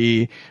to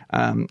be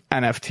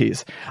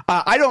NFTs.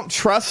 I don't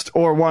trust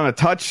or want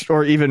to touch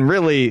or even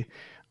really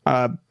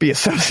be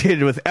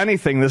associated with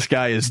anything this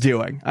guy is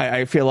doing.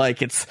 I feel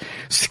like it's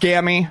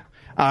scammy.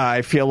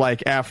 I feel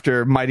like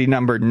after Mighty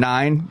Number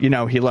 9,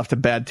 he left a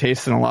bad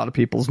taste in a lot of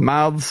people's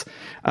mouths.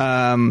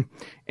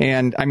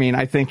 And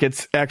I think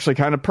it's actually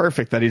kind of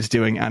perfect that he's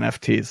doing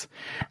NFTs.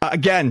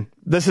 Again,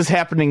 this is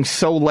happening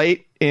so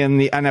late in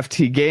the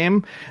NFT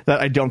game that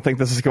I don't think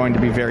this is going to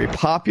be very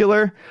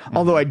popular.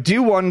 Although I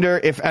do wonder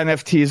if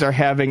NFTs are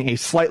having a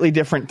slightly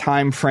different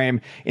time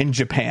frame in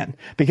Japan,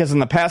 because in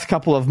the past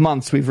couple of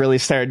months, we've really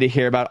started to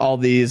hear about all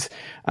these,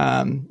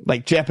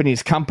 like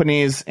Japanese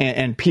companies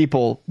and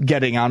people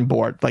getting on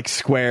board. Like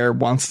Square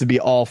wants to be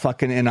all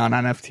fucking in on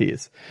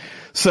NFTs.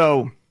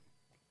 So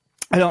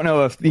I don't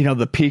know if,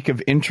 the peak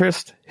of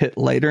interest hit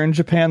later in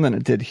Japan than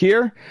it did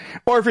here,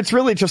 or if it's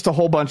really just a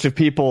whole bunch of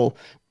people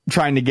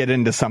trying to get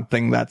into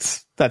something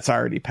that's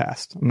already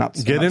passed. I'm not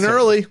get in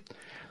early.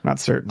 Not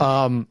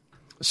certain.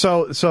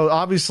 So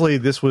obviously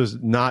this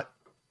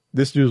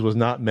news was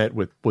not met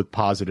with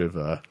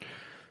positive.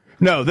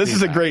 No, this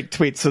is a great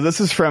tweet. So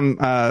this is from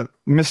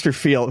Mr.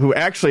 Feel, who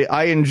actually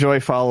I enjoy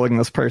following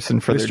this person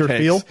for their takes.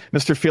 Feel?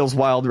 Mr. Feel's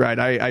Wild Ride.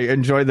 I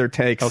enjoy their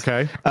takes.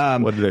 Okay.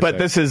 What did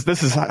they say?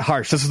 This is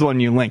harsh. This is the one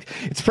you linked.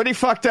 It's pretty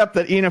fucked up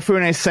that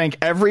Inafune sank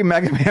every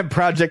Mega Man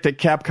project at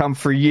Capcom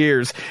for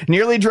years,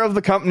 nearly drove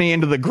the company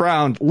into the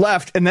ground,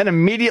 left, and then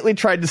immediately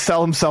tried to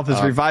sell himself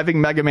as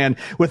reviving Mega Man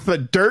with the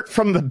dirt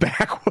from the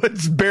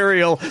backwoods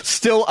burial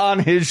still on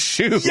his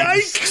shoes.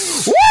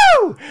 Yikes!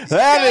 Woo!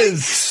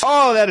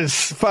 That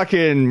is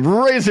fucking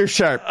razor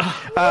sharp.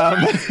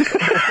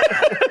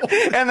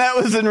 And that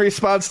was in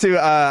response to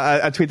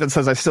a tweet that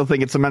says, I still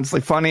think it's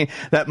immensely funny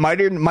that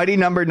Mighty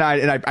Number 9,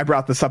 and I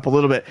brought this up a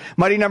little bit,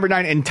 Mighty Number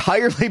 9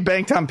 entirely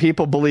banked on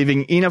people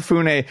believing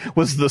Inafune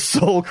was the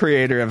sole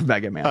creator of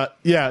Mega Man.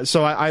 Yeah,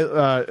 so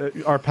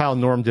our pal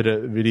Norm did a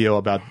video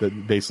about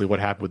basically what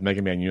happened with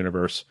Mega Man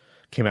Universe.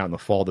 Came out in the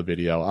fall, the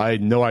video. I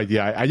had no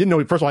idea. I didn't know,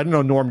 first of all, I didn't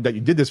know, Norm, that you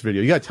did this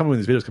video. You gotta tell me when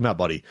these videos come out,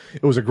 buddy.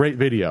 It was a great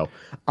video.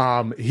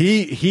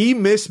 He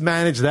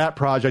mismanaged that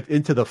project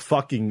into the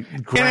fucking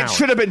ground. And it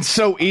should have been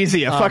so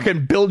easy.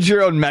 Fucking build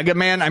your own Mega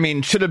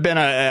Man. Should have been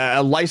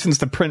a license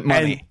to print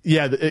money.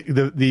 Yeah,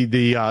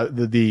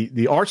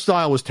 the art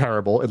style was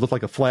terrible. It looked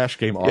like a Flash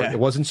game art. Yeah. It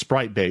wasn't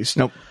sprite based.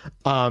 Nope.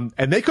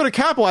 And they could have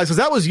capitalized, because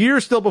that was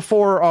years still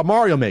before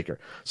Mario Maker.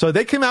 So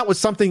they came out with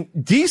something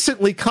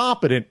decently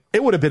competent.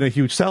 It would have been a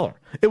huge seller.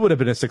 It would have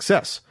been a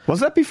success.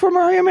 Was that before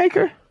Mario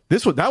Maker?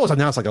 That was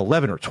announced like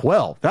 11 or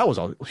 12. That was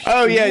a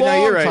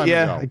you're right.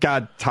 Yeah, ago.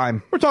 God,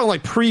 time. We're talking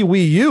like pre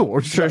Wii U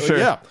or sure.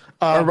 Yeah,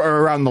 or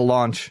around the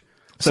launch.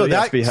 So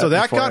that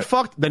got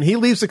fucked. Then he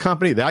leaves the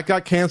company. That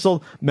got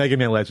canceled. Mega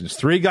Man Legends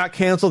 3 got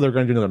canceled. They're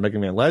going to do another Mega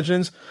Man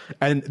Legends,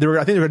 and I think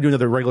they're going to do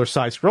another regular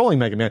side-scrolling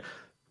Mega Man.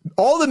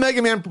 All the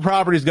Mega Man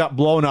properties got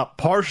blown up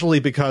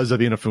partially because of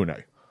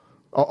Inafune.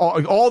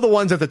 All the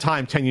ones at the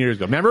time 10 years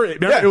ago. Remember?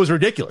 It was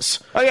ridiculous.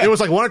 Oh, yeah. It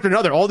was like one after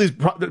another. All these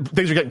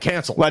things are getting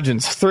canceled.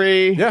 Legends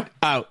 3,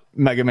 out.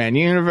 Mega Man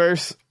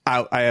Universe,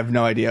 out. I have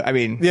no idea.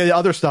 The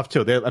other stuff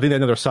too. I think they had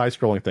another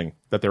side-scrolling thing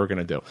that they were going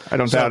to do. I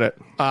don't doubt it.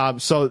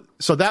 So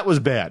that was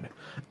bad.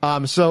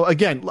 So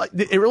again,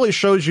 it really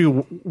shows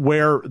you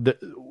where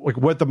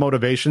what the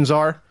motivations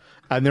are.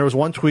 And there was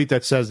one tweet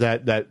that says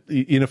that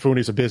Inafune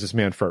is a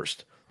businessman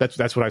first.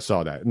 That's what I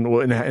saw that,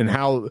 and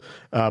how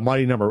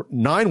Mighty Number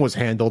 9 was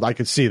handled. I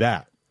could see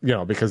that,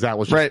 because that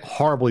was just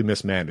horribly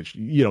mismanaged.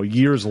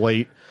 Years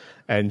late,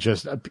 and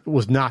just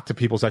was not to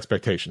people's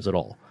expectations at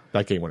all.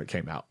 That game when it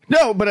came out.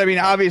 No, but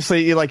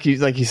obviously, like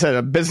you said,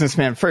 a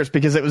businessman first,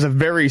 because it was a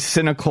very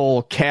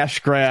cynical cash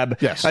grab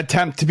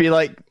attempt to be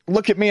like,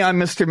 look at me, I'm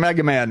Mr.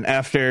 Mega Man,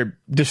 after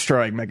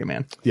destroying Mega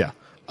Man. Yeah.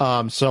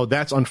 So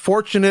that's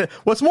unfortunate.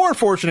 What's more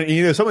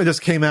unfortunate, somebody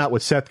just came out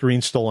with Seth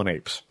Green's Stolen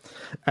Apes.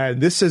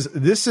 And this is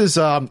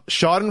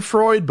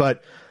Schadenfreude,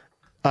 but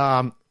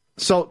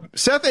so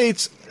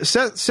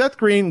Seth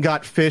Green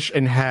got Fish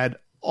and had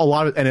a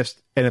lot of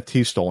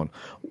NFTs stolen.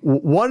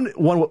 One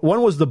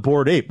was the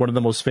Bored Ape, one of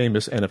the most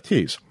famous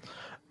NFTs.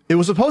 It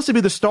was supposed to be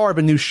the star of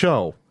a new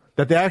show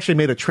that they actually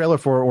made a trailer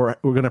for or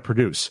were going to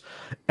produce.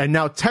 And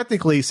now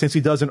technically, since he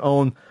doesn't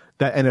own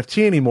that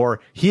NFT anymore,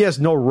 he has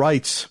no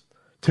rights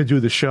to do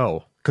the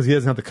show because he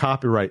doesn't have the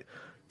copyright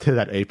to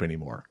that ape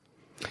anymore.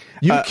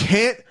 You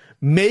can't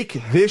make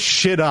this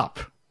shit up.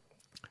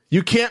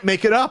 You can't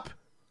make it up.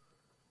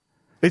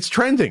 It's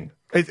trending.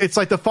 It's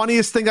like the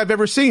funniest thing I've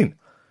ever seen.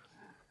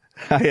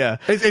 Yeah,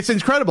 it's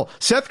incredible.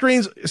 This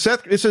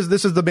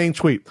is the main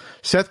tweet.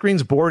 Seth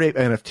Green's Bored Ape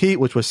NFT,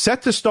 which was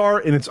set to star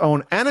in its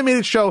own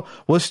animated show,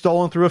 was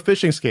stolen through a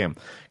phishing scam.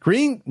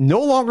 Green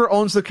no longer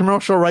owns the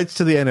commercial rights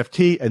to the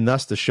NFT, and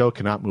thus the show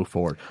cannot move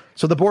forward.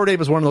 So the Bored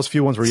Ape is one of those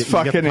few ones where you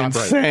get the copyright.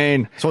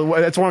 Insane. So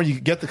that's one where you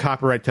get the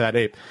copyright to that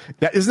ape.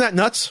 Isn't that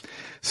nuts?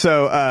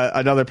 So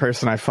another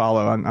person I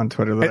follow on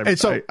Twitter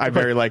that I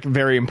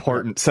very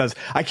important says,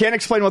 I can't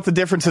explain what the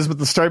difference is, but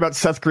the story about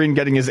Seth Green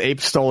getting his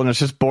ape stolen is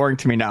just boring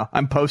to me now.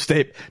 I'm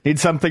post-ape. Need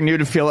something new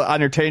to feel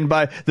entertained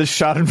by. This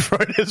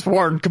schadenfreude is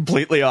worn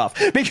completely off.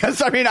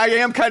 Because, I mean, I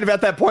am kind of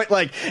at that point,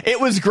 like, it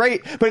was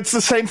great, but it's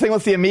the same thing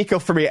with the Amico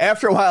for me.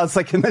 After a while, it's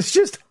like, can this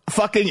just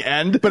fucking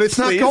end? But it's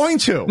not going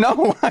to.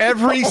 No.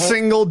 Every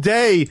single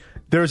day,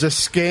 there's a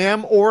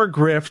scam or a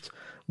grift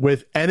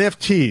with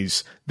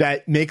NFTs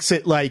that makes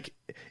it like,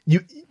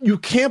 you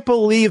can't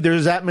believe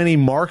there's that many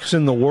marks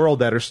in the world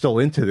that are still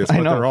into this,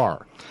 but there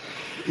are.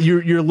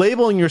 You're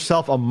labeling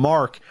yourself a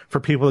mark for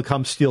people to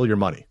come steal your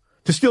money,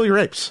 to steal your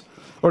apes,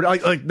 or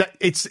like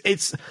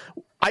that.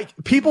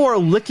 People are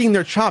licking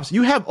their chops.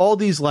 You have all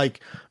these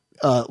like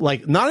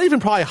not even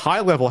probably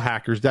high level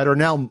hackers that are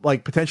now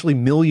like potentially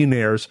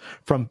millionaires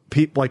from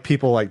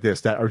people like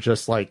this that are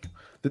just like,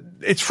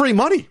 it's free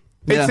money.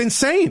 It's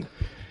insane.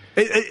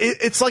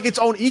 It's like its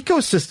own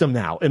ecosystem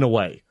now in a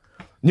way.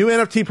 New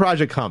NFT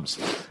project comes.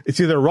 It's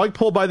either a rug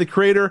pulled by the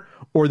creator,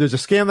 or there's a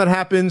scam that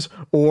happens,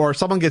 or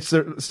someone gets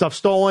their stuff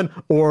stolen,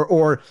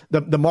 or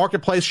the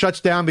marketplace shuts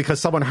down because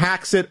someone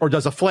hacks it or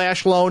does a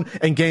flash loan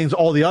and gains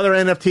all the other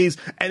NFTs.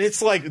 And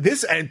it's like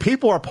this, and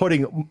people are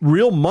putting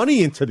real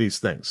money into these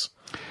things.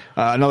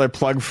 Another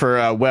plug for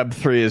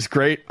Web3 is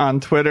great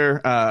on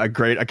Twitter. A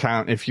great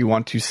account if you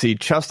want to see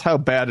just how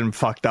bad and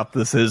fucked up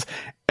this is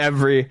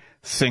every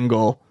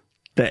single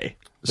day.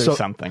 There's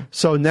something.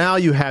 So now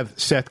you have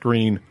Seth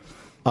Green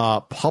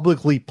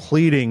publicly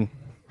pleading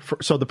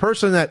so the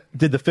person that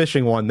did the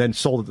phishing one then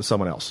sold it to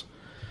someone else.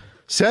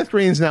 Seth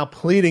Green's now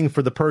pleading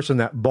for the person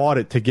that bought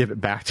it to give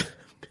it back to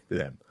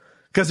them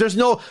because there's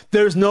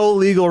no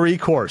legal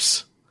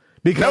recourse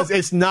because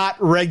it's not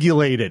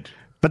regulated.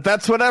 But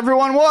that's what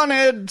everyone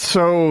wanted.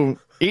 So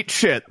eat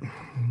shit.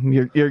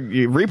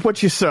 You reap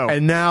what you sow.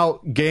 And now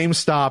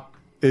GameStop,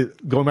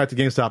 going back to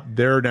GameStop,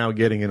 they're now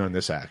getting in on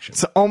this action.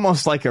 It's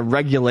almost like a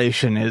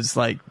regulation is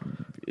like.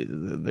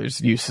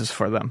 There's uses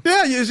for them.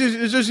 Yeah,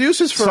 there's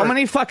uses for so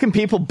many fucking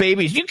people,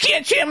 babies. You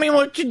can't tell me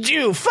what to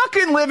do.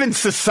 Fucking live in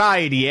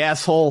society,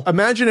 asshole.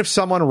 Imagine if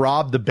someone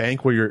robbed the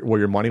bank where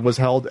your money was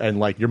held and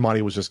like your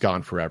money was just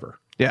gone forever.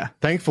 Yeah.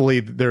 Thankfully,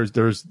 there's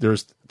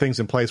things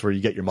in place where you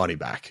get your money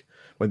back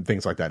when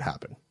things like that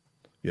happen.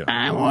 You know.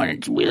 I want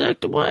it to be like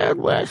the Wild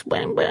West,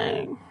 bang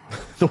bang.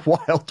 The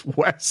Wild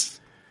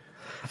West.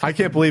 I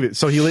can't believe it.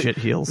 So shit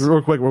heels.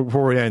 Real quick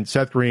before we end,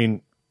 Seth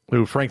Green,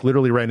 who Frank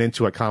literally ran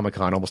into at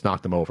Comic-Con, almost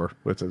knocked him over.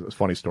 It's a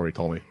funny story he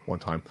told me one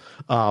time.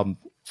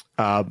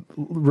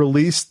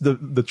 Released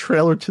the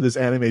trailer to this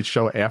animated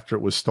show after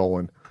it was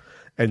stolen.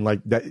 And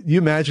like that, you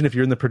imagine if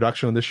you're in the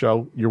production of the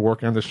show, you're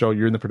working on the show,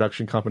 you're in the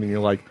production company, and you're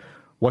like,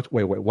 what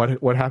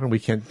happened? We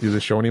can't do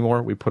this show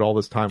anymore. We put all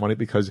this time on it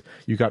because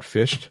you got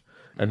phished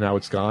and now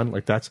it's gone.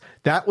 Like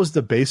that was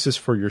the basis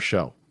for your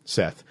show,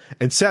 Seth.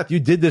 And Seth, you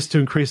did this to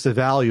increase the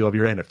value of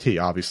your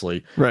NFT,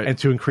 obviously, right? And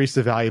to increase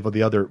the value of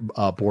the other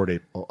Bored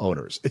Ape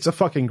owners. It's a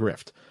fucking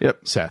grift.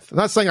 Yep, Seth. I'm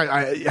not saying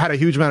I had a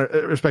huge amount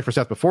of respect for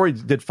Seth before. He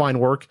did fine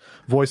work,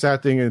 voice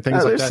acting and things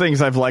like that. There's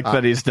things I've liked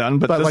that he's done,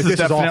 but this is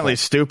definitely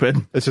stupid.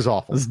 This is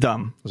awful. It's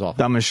dumb. It's awful.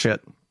 Dumb as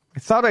shit. I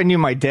thought I knew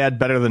my dad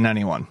better than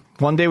anyone.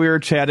 One day we were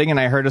chatting and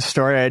I heard a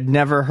story I had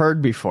never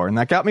heard before, and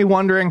that got me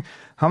wondering,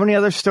 how many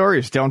other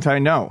stories don't I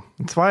know?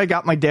 That's why I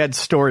got my dad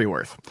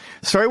Storyworth.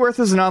 Storyworth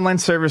is an online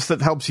service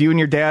that helps you and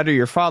your dad or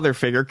your father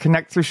figure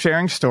connect through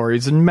sharing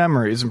stories and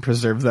memories and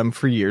preserve them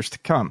for years to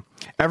come.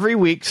 Every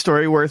week,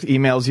 Storyworth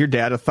emails your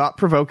dad a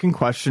thought-provoking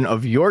question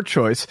of your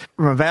choice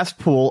from a vast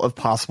pool of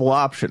possible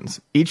options.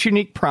 Each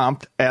unique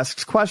prompt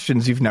asks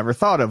questions you've never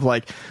thought of,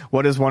 like,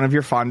 what is one of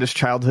your fondest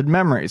childhood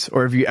memories?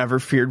 Or have you ever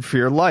feared for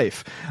your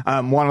life?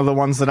 One of the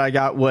ones that I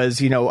got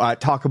was,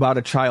 talk about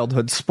a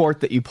childhood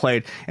sport that you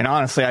played. And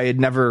honestly, I had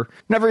never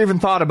even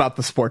thought about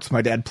the sports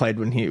my dad played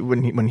when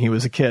he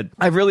was a kid.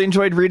 I've really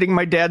enjoyed reading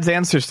my dad's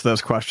answers to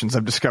those questions.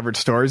 I've discovered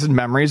stories and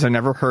memories I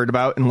never heard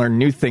about and learned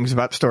new things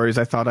about stories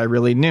I thought I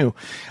really knew.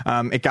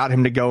 It got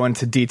him to go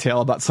into detail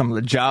about some of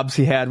the jobs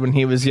he had when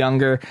he was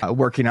younger,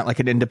 working at like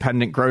an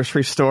independent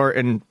grocery store.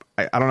 And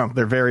I don't know.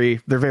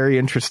 They're very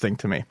interesting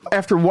to me.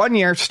 After 1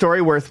 year,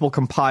 Storyworth will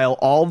compile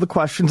all the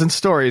questions and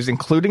stories,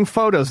 including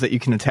photos that you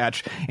can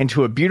attach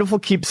into a beautiful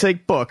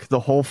keepsake book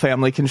the whole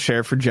family can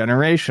share for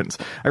generations.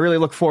 I really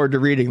look forward to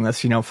reading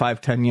this,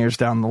 5-10 years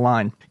down the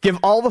line. Give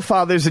all the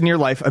fathers in your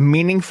life a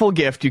meaningful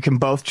gift you can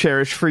both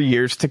cherish for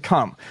years to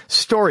come.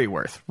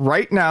 Storyworth.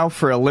 Right now,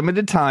 for a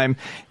limited time,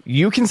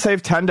 you can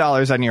save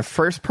 $10 on your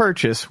first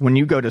purchase when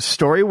you go to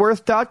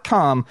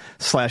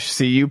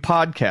storyworth.com/CU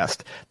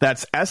podcast.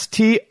 That's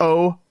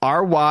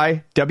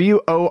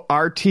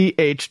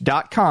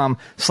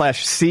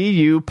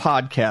STORYWORTH.com/CU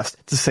podcast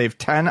to save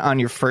 10 on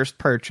your first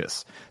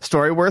purchase.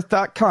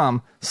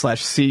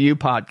 Storyworth.com/CU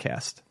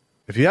podcast.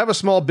 If you have a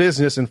small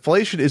business,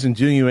 inflation isn't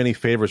doing you any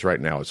favors right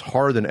now. It's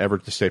harder than ever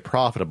to stay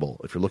profitable.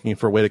 If you're looking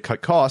for a way to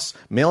cut costs,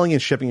 mailing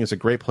and shipping is a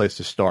great place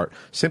to start.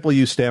 Simply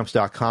use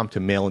Stamps.com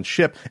to mail and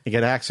ship and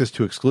get access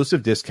to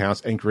exclusive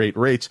discounts and great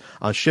rates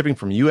on shipping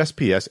from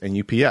USPS and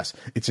UPS.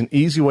 It's an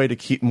easy way to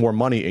keep more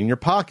money in your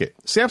pocket.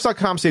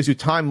 Stamps.com saves you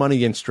time,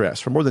 money, and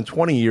stress. For more than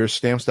 20 years,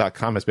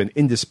 Stamps.com has been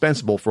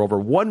indispensable for over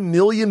 1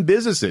 million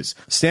businesses.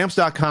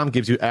 Stamps.com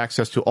gives you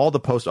access to all the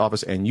post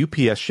office and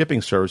UPS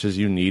shipping services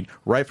you need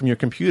right from your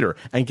computer,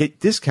 and get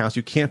discounts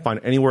you can't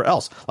find anywhere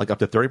else, like up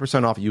to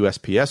 30% off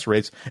USPS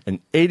rates and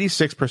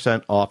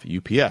 86% off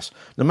UPS.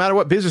 No matter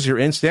what business you're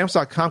in,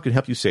 Stamps.com can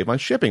help you save on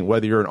shipping,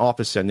 whether you're an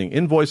office sending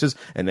invoices,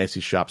 an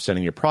Etsy shop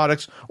sending your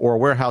products, or a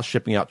warehouse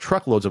shipping out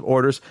truckloads of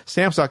orders.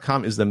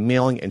 Stamps.com is the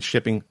mailing and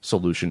shipping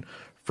solution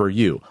for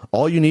you.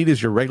 All you need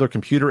is your regular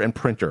computer and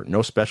printer,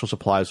 no special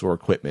supplies or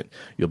equipment.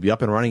 You'll be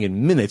up and running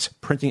in minutes,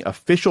 printing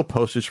official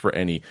postage for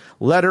any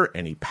letter,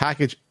 any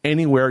package,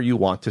 anywhere you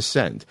want to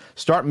send.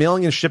 Start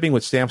mailing and shipping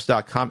with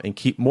Stamps.com and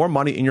keep more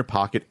money in your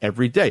pocket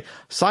every day.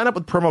 Sign up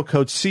with promo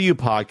code CU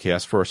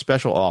Podcast for a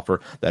special offer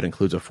that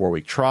includes a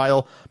 4-week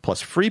trial,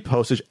 plus free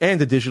postage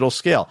and a digital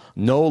scale.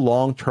 No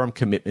long-term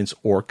commitments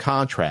or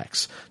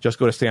contracts. Just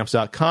go to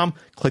Stamps.com,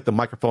 click the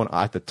microphone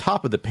at the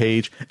top of the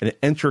page, and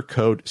enter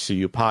code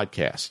CU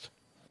Podcast.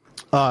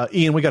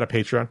 Ian, we got a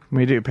Patreon.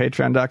 We do.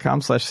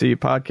 Patreon.com/CU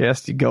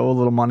podcast. You go, a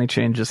little money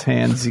changes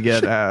hands. You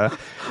get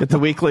the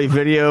weekly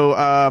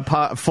video,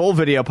 full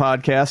video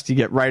podcast. You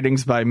get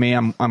writings by me.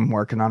 I'm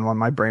working on one.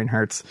 My brain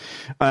hurts.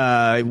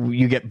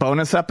 You get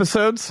bonus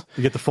episodes.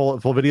 You get the full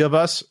video of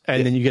us,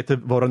 and then you get to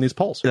vote on these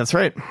polls. That's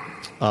right.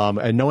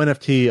 And no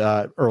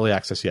NFT early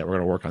access yet. We're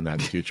going to work on that in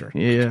the future.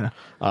 Yeah.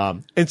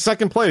 In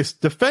second place,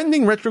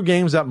 defending retro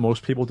games that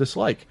most people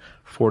dislike,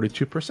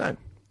 42%.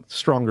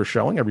 Stronger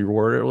showing. I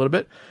rewarded it a little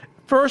bit.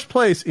 First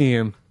place,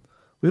 Ian.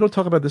 We don't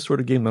talk about this sort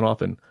of game that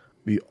often.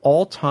 The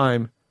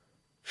all-time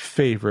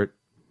favorite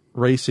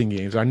racing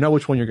games. I know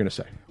which one you're going to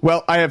say.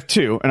 Well, I have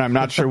two, and I'm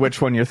not sure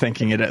which one you're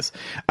thinking it is.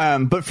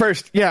 But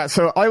first,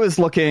 so I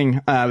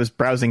was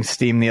browsing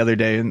Steam the other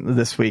day, and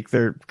this week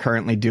they're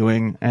currently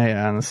doing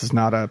and this is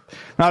not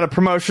a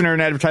promotion or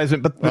an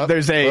advertisement, but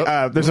there's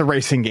a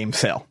racing game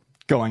sale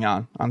going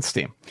on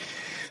Steam.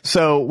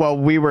 So while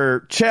we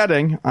were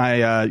chatting,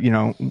 I,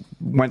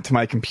 went to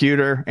my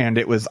computer and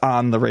it was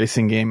on the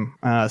racing game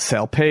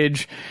sale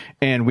page,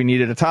 and we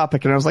needed a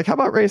topic. And I was like, how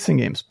about racing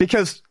games?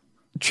 Because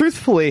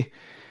truthfully,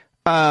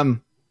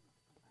 when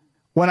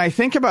I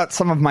think about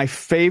some of my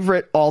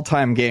favorite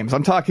all-time games,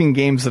 I'm talking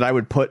games that I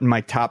would put in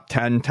my top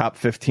 10, top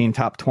 15,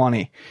 top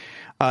 20.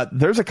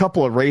 There's a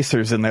couple of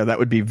racers in there that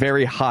would be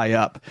very high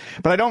up,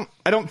 but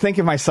I don't think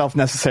of myself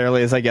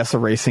necessarily as, I guess, a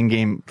racing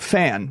game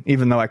fan,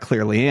 even though I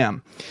clearly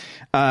am.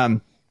 I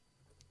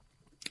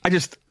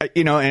just,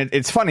 and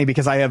it's funny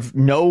because I have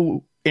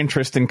no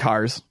interest in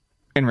cars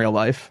in real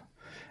life.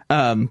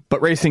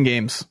 But racing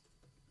games,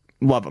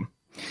 love them.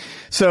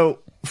 So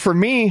for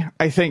me,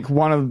 I think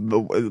one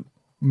of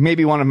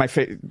my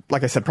favorite,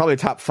 like I said, probably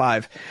top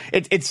 5.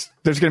 There's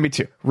going to be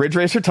 2: Ridge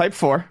Racer Type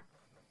 4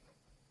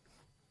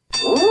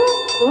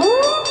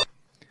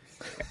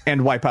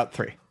 and Wipeout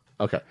 3.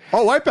 Okay.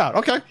 Oh, Wipeout.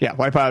 Okay. Yeah.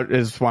 Wipeout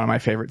is one of my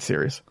favorite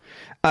series.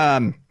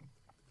 And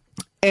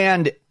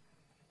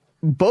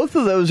both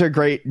of those are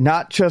great,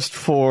 not just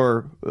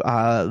for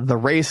the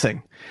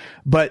racing,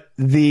 but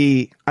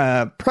the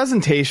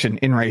presentation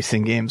in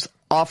racing games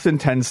often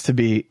tends to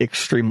be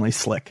extremely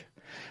slick.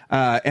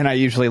 And I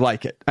usually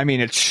like it. I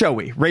mean, it's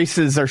showy.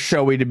 Races are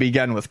showy to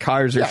begin with.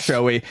 Cars are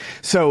showy.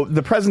 So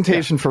the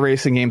presentation for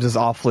racing games is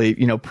awfully,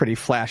 pretty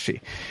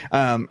flashy.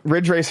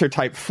 Ridge Racer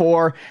Type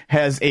 4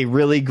 has a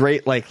really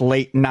great, late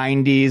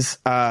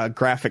 90s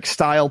graphic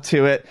style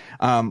to it.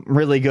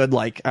 Really good,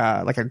 like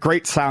a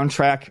great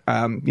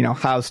soundtrack,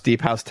 house,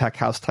 deep house, tech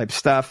house type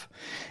stuff.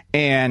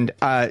 And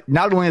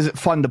not only is it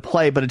fun to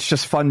play, but it's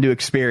just fun to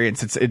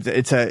experience.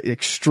 It's a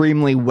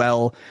extremely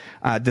well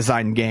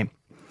designed game.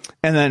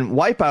 And then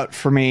Wipeout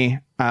for me,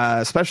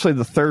 especially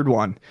the third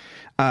one,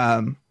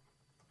 that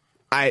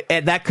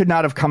could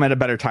not have come at a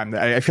better time.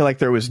 I feel like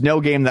there was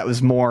no game that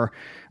was more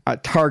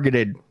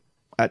targeted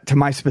to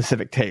my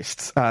specific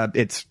tastes.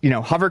 It's,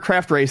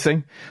 hovercraft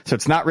racing, so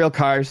it's not real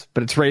cars,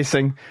 but it's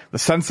racing. The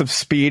sense of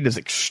speed is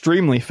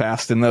extremely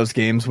fast in those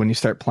games when you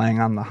start playing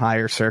on the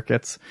higher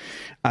circuits.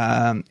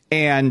 And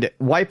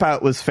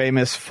Wipeout was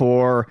famous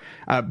for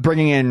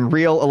bringing in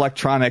real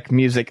electronic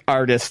music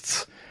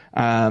artists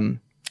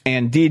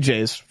and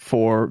DJs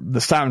for the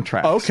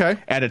soundtracks. Okay.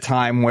 At a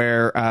time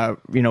where,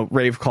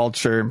 rave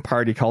culture and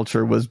party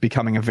culture was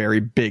becoming a very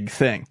big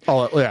thing.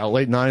 Oh, yeah,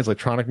 late 90s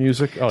electronic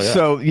music. Oh, yeah.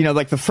 So,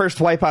 like the first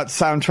Wipeout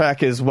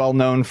soundtrack is well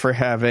known for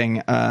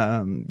having,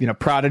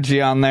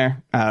 Prodigy on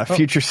there,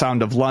 Future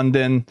Sound of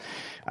London,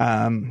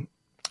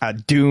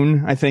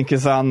 Dune, I think,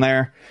 is on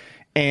there.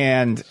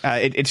 And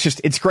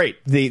it's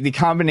great. The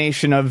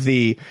combination of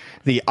the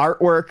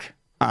artwork,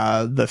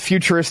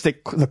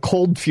 the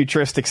cold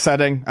futuristic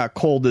setting.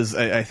 Cold is,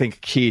 I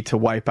think, key to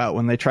Wipeout.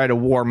 When they try to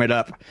warm it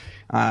up,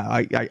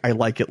 I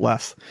like it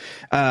less.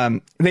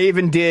 They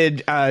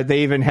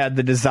even had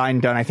the design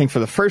done, I think, for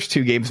the first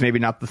two games, maybe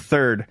not the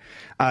third,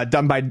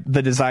 done by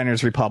the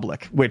Designers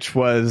Republic, which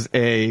was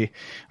a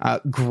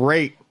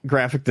great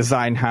graphic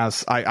design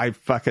house. I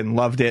fucking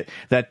loved it.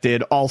 That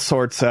did all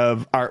sorts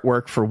of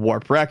artwork for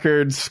Warp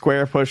Records,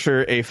 Square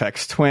Pusher,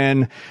 Aphex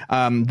Twin.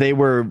 They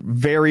were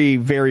very,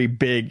 very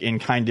big in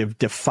kind of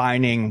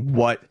defining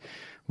what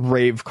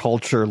rave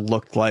culture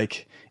looked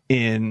like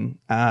in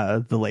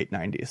the late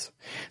 90s.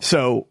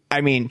 So,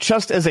 I mean,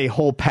 just as a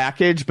whole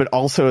package, but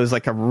also as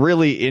like a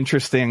really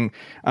interesting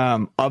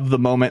of the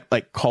moment,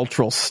 like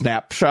cultural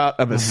snapshot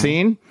of a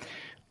scene,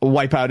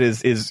 Wipeout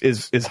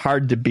is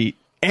hard to beat.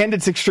 And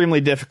it's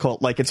extremely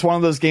difficult. Like, it's one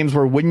of those games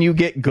where when you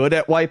get good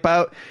at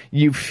Wipeout,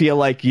 you feel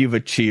like you've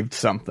achieved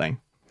something.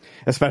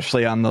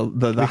 Especially on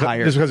the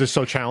higher. Just because it's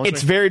so challenging?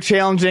 It's very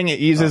challenging. It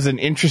uses an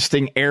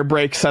interesting air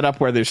brake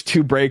setup where there's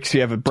two brakes. You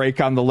have a brake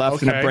on the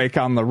left and a brake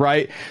on the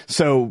right.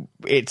 So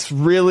it's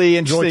really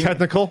interesting. Really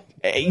technical?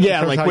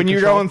 Yeah, like when you're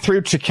going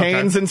through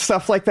chicanes and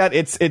stuff like that.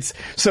 It's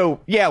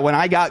so, yeah, when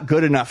I got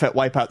good enough at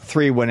Wipeout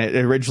 3 when it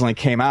originally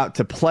came out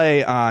to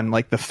play on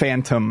like the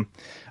Phantom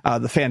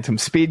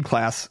speed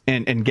class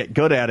and get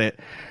good at it.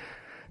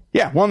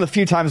 Yeah, one of the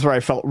few times where I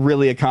felt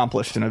really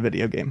accomplished in a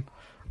video game.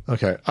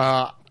 Okay.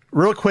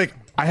 Real quick,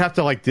 I have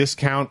to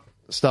discount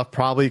stuff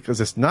probably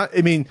because it's not.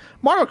 I mean,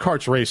 Mario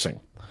Kart's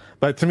racing,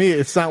 but to me,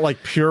 it's not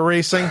like pure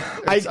racing.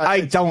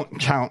 I don't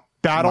count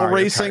battle Mario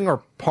racing Kart.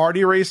 Or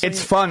party racing.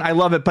 It's fun. I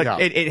love it, but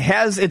it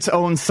has its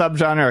own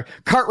subgenre.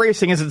 Kart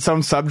racing is its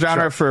own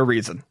subgenre for a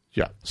reason.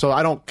 Yeah. So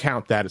I don't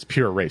count that as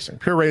pure racing.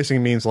 Pure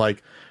racing means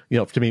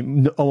to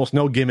me, almost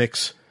no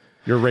gimmicks.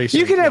 You're racing.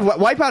 You can have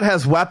Wipeout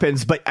has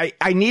weapons, but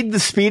I need the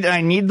speed and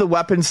I need the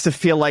weapons to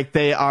feel like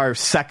they are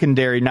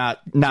secondary, not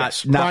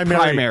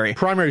primary.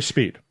 Primary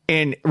speed.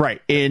 In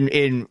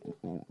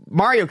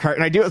Mario Kart,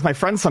 and I do it with my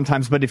friends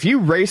sometimes. But if you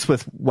race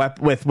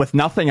with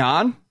nothing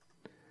on,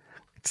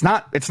 it's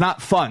not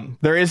fun.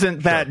 There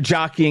isn't that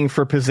jockeying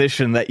for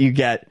position that you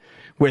get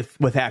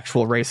with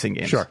actual racing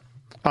games. Sure.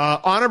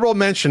 Honorable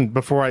mention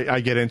before I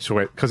get into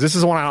it, because this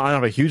is one I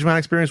don't have a huge amount of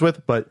experience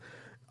with, but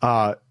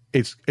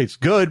it's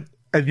good.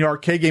 And the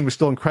arcade game is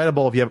still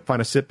incredible if you haven't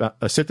found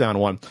a sit down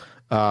one.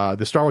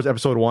 The Star Wars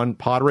Episode 1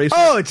 pod racing.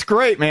 Oh, it's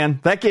great, man.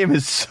 That game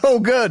is so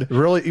good.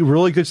 Really,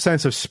 really good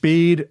sense of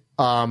speed.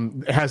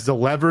 It has the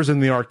levers in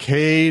the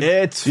arcade.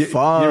 It's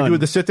fun. You ever do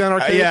the sit down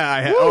arcade?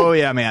 Yeah. Oh,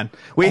 yeah, man.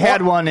 We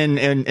had one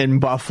in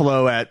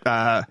Buffalo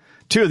at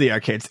two of the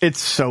arcades. It's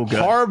so good.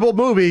 Horrible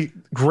movie.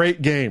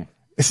 Great game.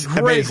 It's great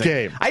amazing.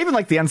 game. I even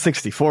like the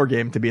N64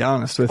 game, to be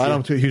honest with you. I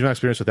don't have a huge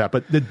experience with that,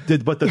 but the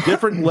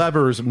different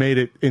levers made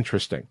it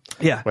interesting.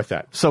 Yeah, with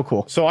that, so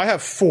cool. So I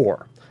have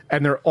 4,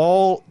 and they're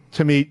all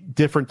to me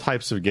different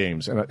types of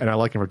games, and I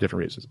like them for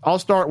different reasons. I'll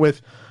start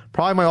with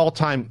probably my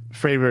all-time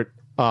favorite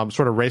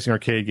sort of racing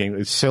arcade game.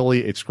 It's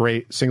silly, it's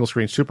great, single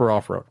screen, Super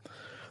Off-Road.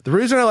 The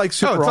reason I like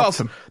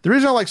awesome. The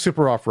reason I like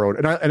Super Off-Road,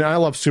 and I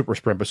love Super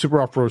Sprint, but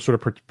Super Off-Road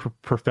sort of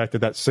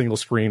perfected that single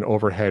screen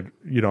overhead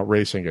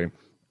racing game.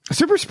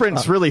 Super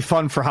Sprint's really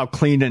fun for how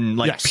clean and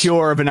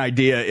pure of an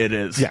idea it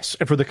is. Yes,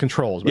 and for the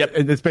controls. Yep.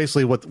 And it's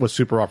basically what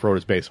Super Off-Road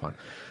is based on.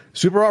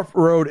 Super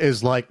Off-Road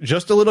is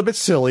just a little bit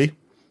silly.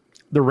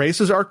 The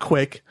races are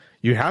quick.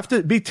 You have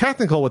to be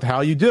technical with how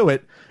you do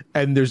it.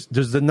 And there's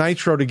the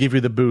nitro to give you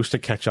the boost to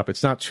catch up.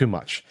 It's not too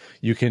much.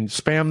 You can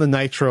spam the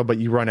nitro, but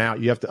you run out.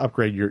 You have to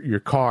upgrade your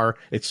car.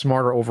 It's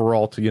smarter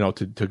overall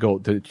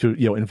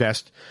to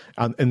invest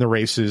in the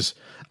races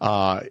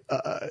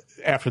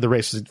after the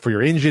races for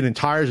your engine and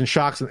tires and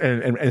shocks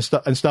and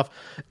stuff.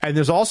 And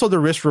there's also the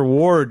risk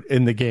reward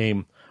in the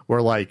game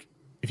where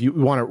if you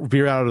want to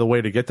veer out of the way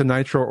to get the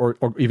nitro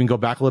or even go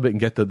back a little bit and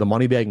get the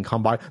money bag and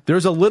come by,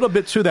 there's a little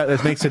bit to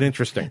that makes it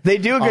interesting. They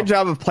do a good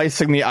job of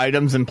placing the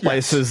items in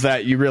places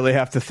that you really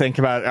have to think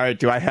about, all right,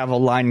 do I have a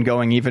line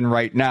going even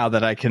right now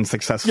that I can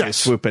successfully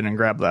swoop in and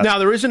grab that? Now,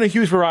 there isn't a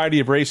huge variety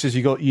of races.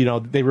 You go,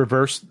 they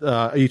reverse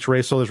each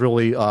race, so there's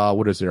really,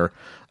 what is there?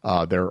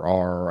 There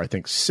are, I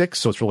think, 6,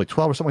 so it's really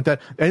 12 or something like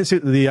that. And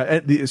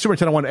the Super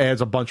Nintendo one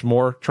adds a bunch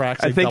more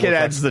tracks. I think it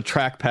adds the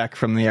track pack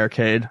from the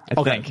arcade.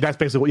 I think that's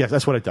basically yes,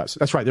 that's what it does.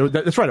 That's right.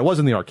 That's right. It was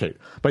in the arcade,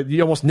 but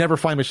you almost never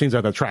find machines that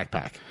have the track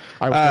pack.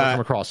 I was never come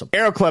across them.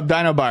 Aero Club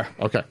Dino Bar.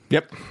 Okay.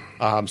 Yep.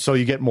 So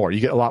you get more. You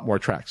get a lot more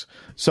tracks.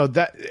 So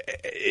that,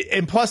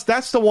 and plus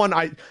that's the one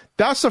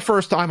that's the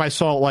first time I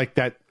saw like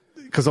that.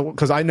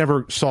 Because I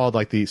never saw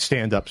like the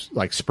stand-ups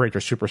like Sprint or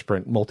Super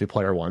Sprint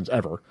multiplayer ones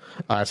ever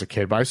as a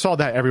kid, but I saw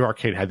that every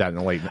arcade had that in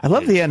the late. I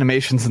love the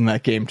animations in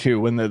that game too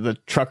when the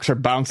trucks are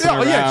bouncing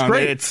around. Yeah, it's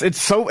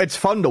great. It's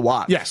fun to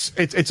watch. Yes,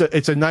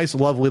 it's a nice,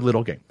 lovely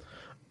little game.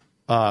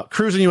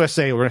 Cruis'n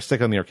USA, we're going to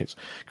stick on the arcades.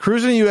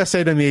 Cruis'n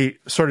USA to me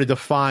sort of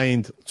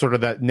defined sort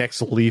of that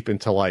next leap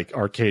into like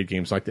arcade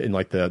games like in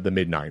like the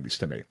mid 90s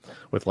to me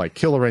with like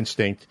Killer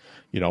Instinct,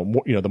 the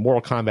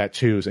Mortal Kombat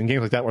 2s and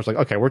games like that where it's like,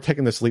 okay, we're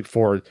taking this leap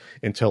forward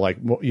into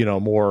like,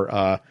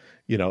 more,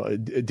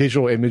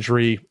 digital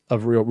imagery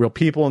of real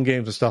people in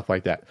games and stuff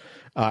like that.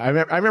 I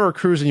remember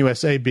Cruis'n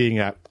USA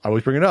being I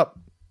always bring it up,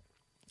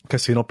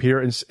 Casino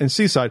Pier in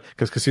Seaside,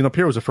 because Casino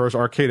Pier was the first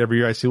arcade every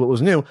year I see what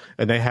was new,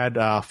 and they had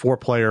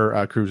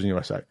 4-player Cruis'n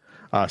USA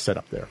set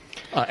up there,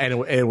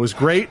 and it was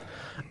great.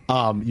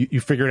 You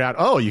figured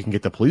out, you can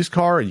get the police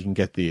car, and you can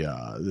get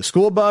the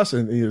school bus,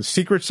 and the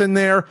secrets in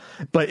there,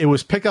 but it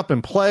was pick up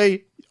and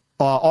play,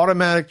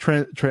 automatic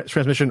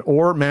transmission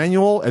or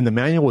manual, and the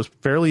manual was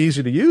fairly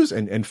easy to use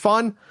and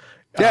fun.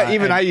 Yeah,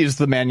 I use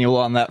the manual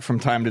on that from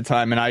time to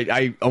time, and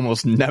I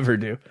almost never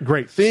do.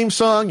 Great theme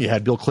song. You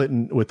had Bill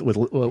Clinton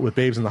with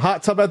Babes in the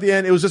Hot Tub at the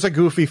end. It was just a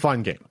goofy,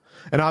 fun game.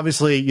 And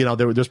obviously,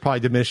 there's probably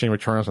diminishing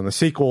returns on the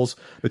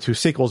 2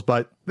 sequels,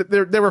 but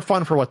they were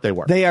fun for what they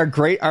were. They are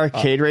great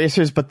arcade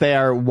racers, but they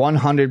are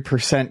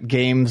 100%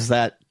 games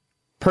that,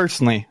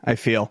 personally, I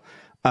feel,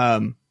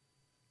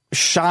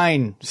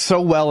 shine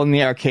so well in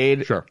the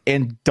arcade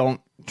and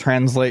don't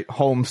translate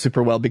home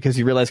super well because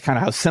you realize kind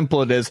of how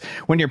simple it is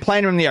when you're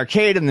playing them in the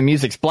arcade and the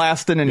music's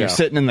blasting and you're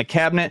sitting in the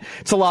cabinet.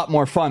 It's a lot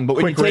more fun, but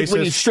when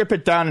you strip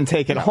it down and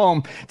take it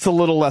home, it's a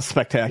little less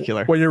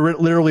spectacular. When you're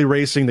literally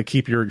racing to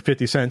keep your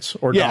 50 cents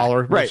or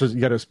dollar versus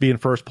you got to be in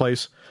first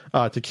place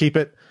to keep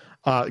it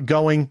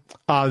going.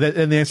 And the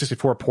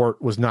N64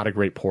 port was not a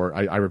great port.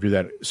 I reviewed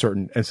that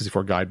certain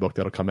N64 guidebook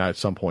that'll come out at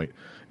some point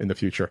in the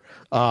future.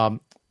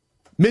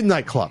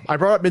 Midnight Club. I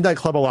brought up Midnight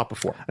Club a lot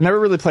before. I never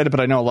really played it, but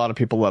I know a lot of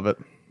people love it.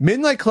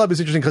 Midnight Club is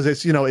interesting because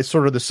it's, it's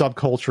sort of the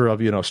subculture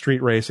of,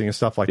 street racing and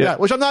stuff like that,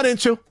 which I'm not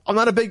into. I'm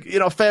not a big,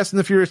 Fast and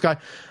the Furious guy,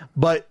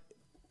 but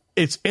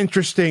it's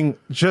interesting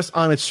just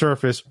on its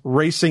surface,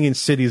 racing in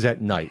cities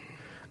at night.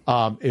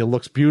 It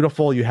looks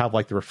beautiful. You have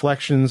like the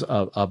reflections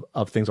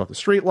of things off the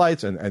street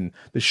lights and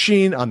the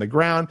sheen on the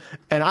ground.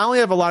 And I only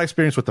have a lot of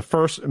experience with the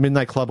first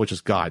Midnight Club, which is,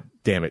 God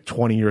damn it,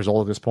 20 years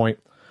old at this point.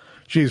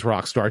 Geez,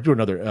 Rockstar, do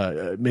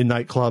another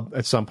Midnight Club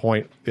at some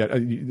point. Yeah,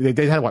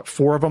 they had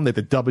 4 of them. They had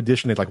the dub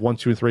edition. They had 1,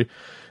 2, and 3.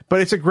 But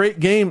it's a great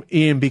game,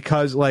 Ian,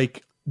 because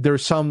like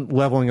there's some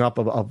leveling up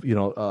of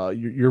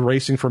you're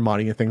racing for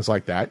money and things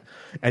like that,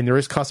 and there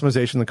is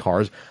customization in the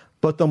cars.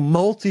 But the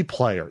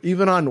multiplayer,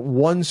 even on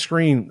one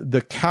screen,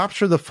 the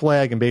capture the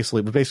flag and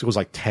basically was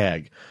like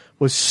tag,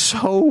 was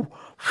so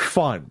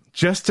fun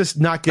just to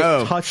not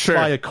get touched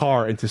by a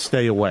car and to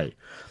stay away.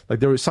 Like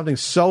there was something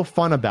so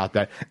fun about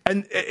that.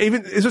 And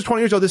even this was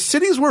 20 years ago. The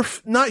cities were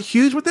not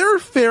huge, but they were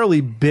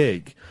fairly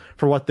big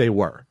for what they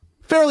were.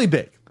 Fairly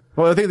big.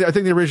 Well, I think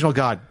the original,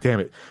 God damn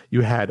it,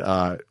 you had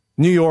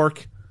New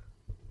York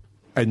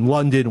and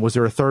London. Was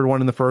there a third one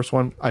in the first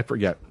one? I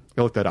forget.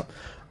 I looked that up.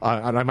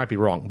 And I might be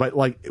wrong, but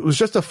like it was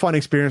just a fun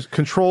experience.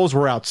 Controls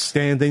were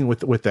outstanding with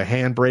the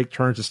handbrake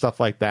turns and stuff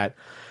like that.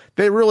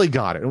 They really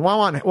got it. And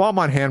while I'm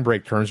on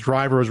handbrake turns,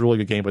 Driver was a really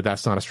good game, but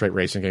that's not a straight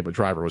racing game, but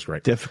Driver was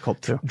great.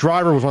 Difficult too.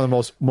 Driver was one of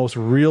the most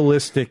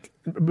realistic,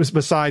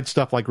 besides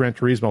stuff like Gran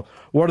Turismo,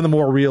 one of the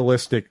more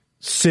realistic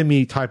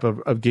simmy type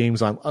of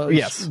games on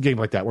game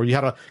like that, where you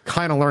had to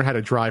kind of learn how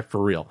to drive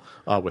for real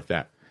with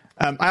that.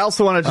 I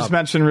also want to just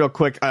mention real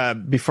quick,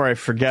 before I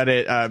forget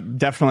it,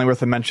 definitely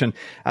worth a mention,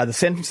 the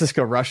San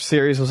Francisco Rush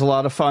series was a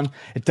lot of fun.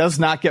 It does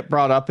not get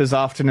brought up as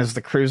often as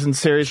the Cruis'n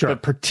series,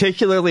 but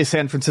particularly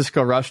San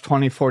Francisco Rush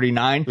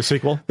 2049. The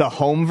sequel? The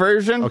home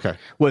version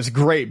was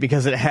great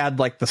because it had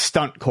like the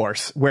stunt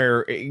course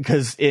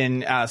because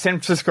in San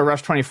Francisco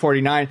Rush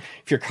 2049,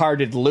 if your car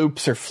did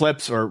loops or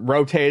flips or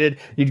rotated,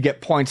 you'd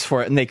get points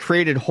for it. And they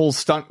created a whole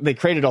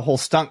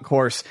stunt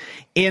course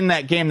in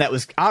that game that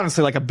was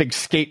honestly like a big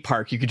skate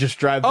park. You could just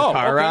drive the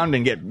car around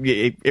and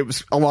it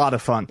was a lot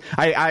of fun.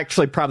 I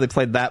actually probably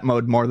played that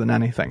mode more than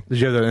anything. Did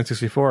you have the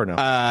N64 or no?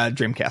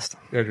 Dreamcast.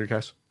 Yeah,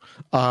 Dreamcast.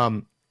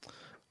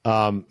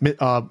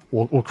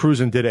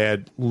 Cruis'n did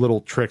add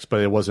little tricks,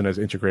 but it wasn't as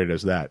integrated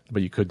as that.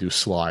 But you could do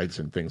slides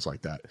and things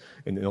like that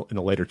in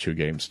the later 2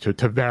 games to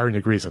varying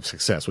degrees of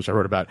success, which I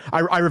wrote about.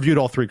 I reviewed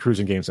all 3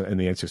 Cruis'n games in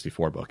the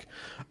N64 book.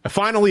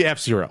 Finally,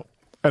 F-Zero.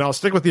 And I'll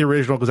stick with the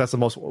original because that's the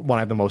one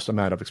I have the most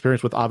amount of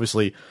experience with.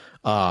 Obviously,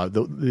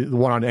 the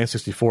one on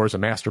N64 is a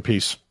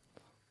masterpiece.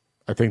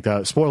 I think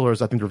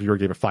spoilers. I think the reviewer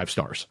gave it 5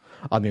 stars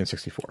on the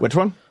N64. Which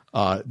one?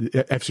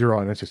 The F-Zero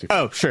on N64.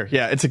 Oh, sure.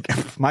 Yeah,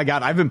 my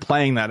God, I've been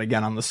playing that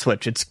again on the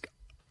Switch. It's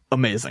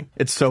amazing.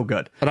 It's so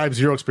good. And I have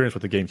zero experience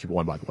with the GameCube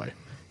one, by the way.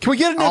 Can we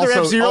get another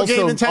F-Zero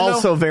game, Nintendo?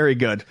 Also very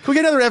good. Can we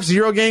get another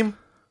F-Zero game?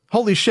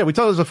 Holy shit, we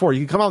told this before. You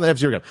can come out with an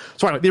F-Zero game.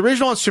 So anyway, the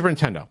original on Super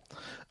Nintendo.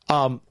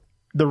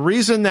 The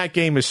reason that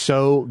game is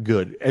so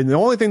good, and the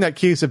only thing that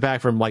keeps it back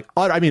from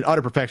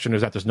utter perfection,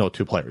 is that there's no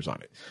 2 players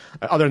on it.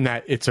 Other than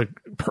that, it's a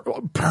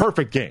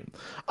perfect game.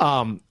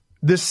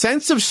 The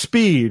sense of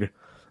speed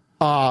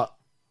on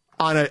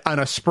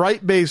a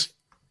sprite-based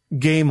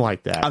game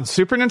like that on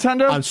Super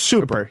Nintendo, on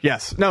Super,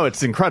 yes, no,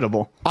 it's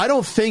incredible. I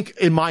don't think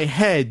in my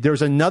head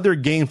there's another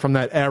game from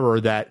that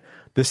era that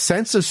the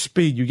sense of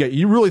speed you get,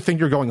 you really think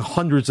you're going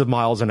hundreds of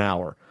miles an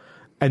hour,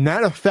 and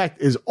that effect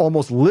is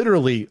almost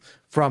literally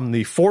from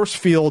the force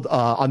field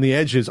on the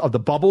edges of the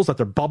bubbles, that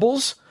they're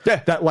bubbles,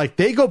 that like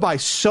they go by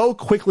so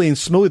quickly and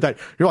smoothly that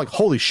you're like,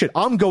 holy shit,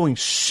 I'm going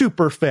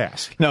super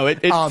fast. No, it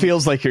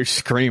feels like you're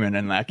screaming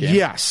in that game.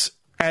 Yes.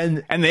 And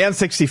the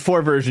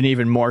N64 version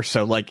even more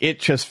so. Like it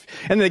just,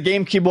 and the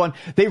GameCube one,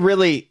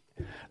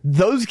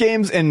 those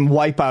games and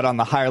Wipeout on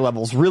the higher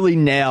levels really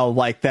nail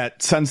like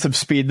that sense of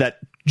speed that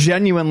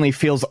genuinely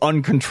feels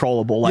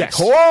uncontrollable. Like,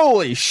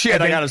 holy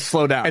shit, I gotta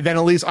slow down. And then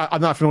at least, I'm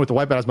not familiar with the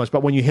Wipeout as much,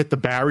 but when you hit the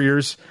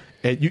barriers,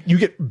 you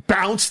get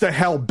bounced the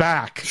hell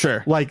back.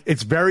 Sure. Like,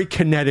 it's very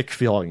kinetic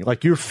feeling.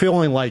 Like, you're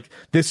feeling like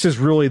this is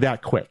really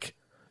that quick.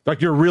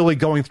 Like, you're really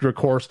going through a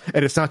course,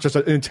 and it's not just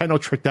a Nintendo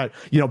trick that,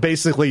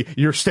 basically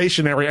you're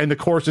stationary and the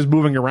course is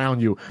moving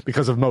around you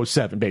because of Mode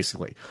 7,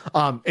 basically.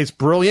 It's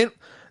brilliant.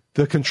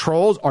 The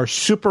controls are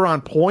super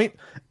on point.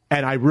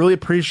 And I really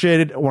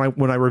appreciated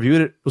when I reviewed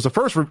it. It was the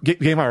first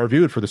game I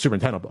reviewed for the Super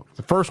Nintendo book.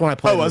 The first one I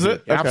played. Oh, was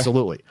it? Okay.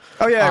 Absolutely.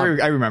 Oh, yeah,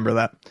 I remember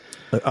that.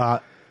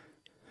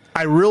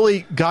 I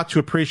really got to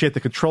appreciate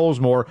the controls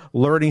more,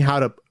 learning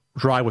how to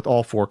drive with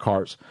all 4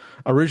 cars.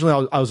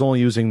 Originally, I was only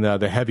using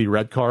the heavy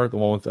red car, the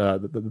one with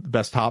the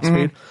best top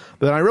speed.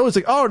 But then I realized,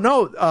 like, oh,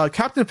 no,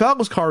 Captain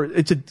Falcon's car,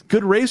 it's a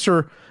good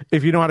racer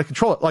if you know how to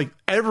control it. Like,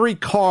 every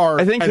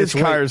car... I think his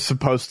car is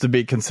supposed to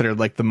be considered,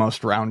 like, the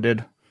most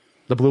rounded.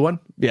 The blue one?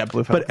 Yeah,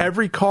 blue Falcon. But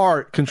every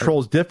car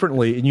controls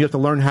differently, and you have to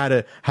learn how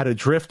to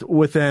drift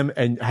with them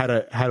and how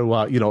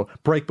to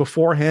brake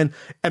beforehand.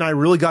 And I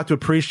really got to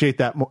appreciate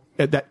that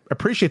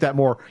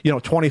more,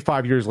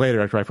 25 years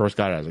later after I first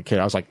got it as a kid.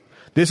 I was like,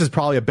 this is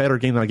probably a better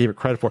game than I gave it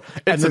credit for.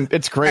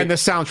 It's great. And the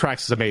soundtrack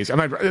is amazing.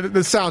 I mean, the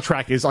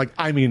soundtrack is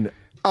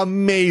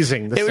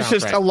amazing.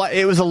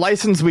 It was a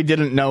license we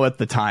didn't know at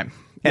the time.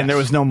 And there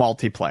was no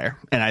multiplayer.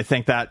 And I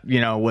think that,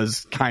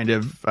 was kind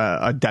of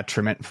a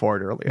detriment for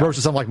it earlier.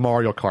 Versus something like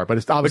Mario Kart. But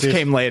it's obviously... Which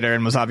came later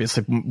and was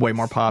obviously way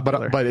more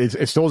popular. But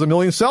it still was a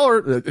million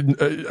seller.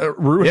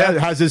 Rue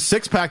has his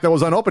 6-pack that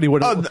was unopened. He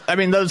would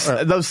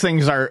those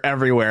things are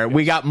everywhere.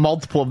 We got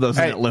multiple of those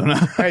in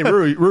Luna. Hey,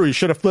 Rue, you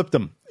should have flipped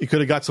them. You could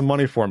have got some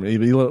money for him.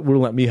 He wouldn't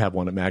let me have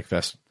one at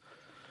MagFest.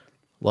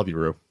 Love you,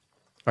 Rue.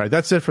 All right,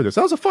 that's it for this.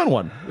 That was a fun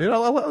one.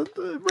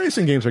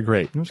 Racing games are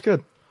great. It was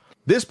good.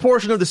 This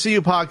portion of the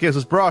CU podcast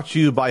is brought to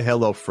you by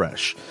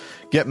HelloFresh.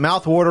 Get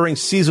mouth-watering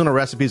seasonal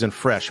recipes and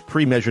fresh,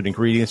 pre-measured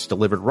ingredients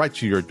delivered right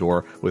to your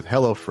door with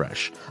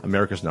HelloFresh,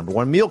 America's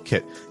 #1 meal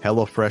kit.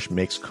 HelloFresh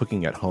makes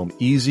cooking at home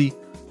easy,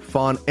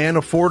 fun, and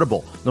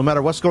affordable. No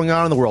matter what's going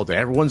on in the world,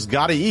 everyone's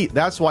got to eat.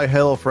 That's why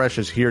HelloFresh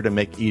is here to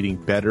make eating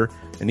better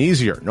and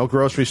easier. No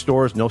grocery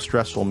stores, no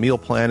stressful meal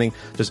planning,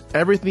 just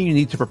everything you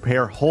need to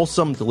prepare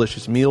wholesome,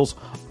 delicious meals,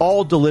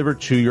 all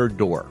delivered to your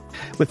door.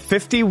 With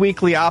 50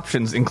 weekly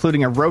options,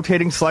 including a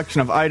rotating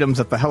selection of items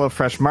at the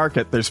HelloFresh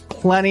market, there's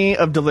plenty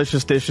of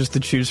delicious dishes to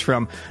choose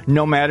from,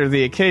 no matter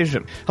the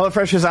occasion.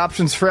 HelloFresh has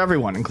options for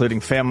everyone,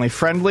 including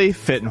family-friendly,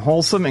 fit and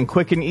wholesome, and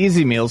quick and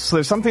easy meals, so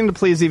there's something to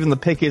please even the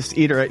pickiest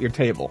eater at your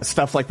table.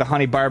 Stuff like the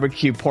honey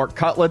barbecue pork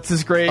cutlets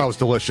is great. Oh, it's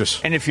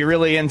delicious. And if you're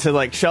really into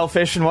like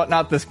shellfish and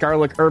whatnot, this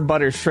garlic herb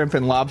butter shrimp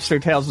and lobster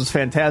tails was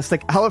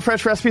fantastic.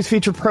 HelloFresh recipes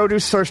feature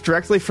produce sourced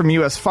directly from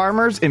U.S.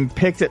 farmers and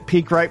picked at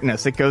peak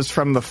ripeness. It goes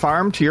from the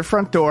farm to your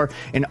front door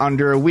in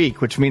under a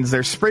week, which means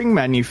their spring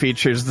menu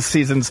features the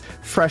season's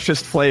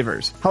freshest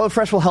flavors.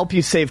 HelloFresh will help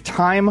you save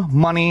time,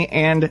 money,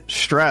 and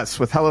stress.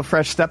 With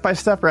HelloFresh,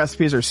 step-by-step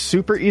recipes are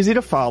super easy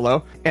to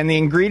follow, and the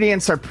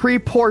ingredients are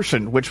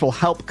pre-portioned, which will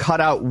help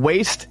cut out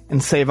waste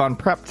and save on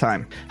prep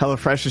time.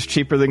 HelloFresh is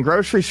cheaper than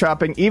grocery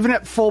shopping, even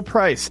at full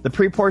price. The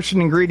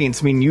pre-portioned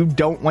ingredients mean you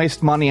don't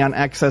waste money on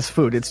excess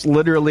food. It's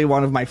literally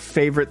one of my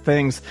favorite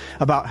things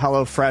about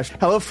HelloFresh.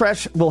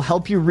 HelloFresh will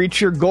help you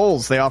reach your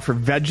goals. They offer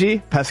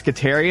veggie,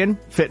 pescatarian,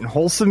 fit and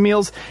wholesome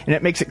meals, and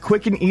it makes it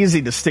quick and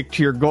easy to stick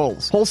to your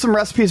goals. Wholesome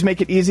recipes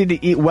make it easy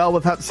to eat well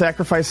without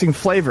sacrificing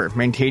flavor.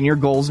 Maintain your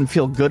goals and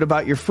feel good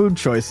about your food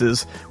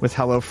choices with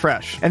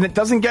HelloFresh. And it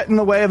doesn't get in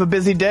the way of a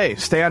busy day.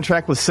 Stay on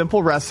track with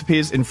simple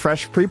recipes and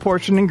fresh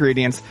pre-portioned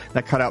ingredients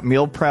that cut out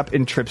meal prep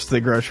and trips to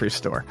the grocery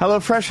store.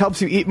 HelloFresh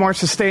helps you eat more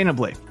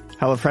sustainably.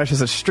 HelloFresh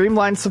has a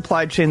streamlined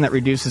supply chain that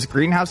reduces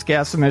greenhouse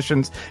gas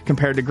emissions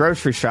compared to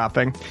grocery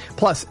shopping.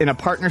 Plus, in a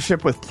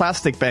partnership with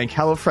Plastic Bank,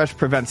 HelloFresh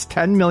prevents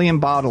 10 million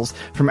bottles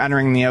from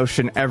entering the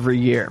ocean every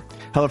year.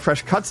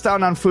 HelloFresh cuts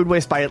down on food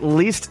waste by at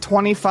least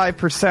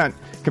 25%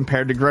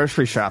 compared to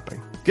grocery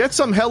shopping. Get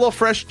some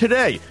HelloFresh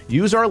today.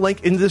 Use our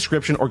link in the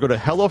description or go to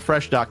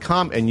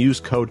HelloFresh.com and use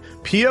code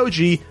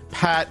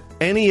POGPAT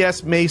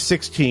NES May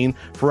 16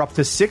 for up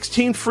to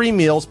 16 free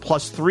meals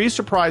plus 3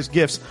 surprise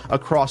gifts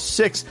across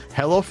 6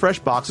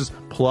 HelloFresh boxes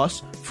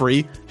plus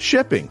free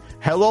shipping.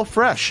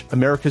 HelloFresh,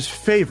 America's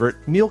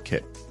favorite meal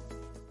kit.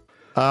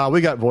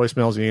 We got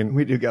voicemails, Ian.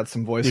 We do got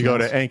some voicemails. You go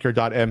to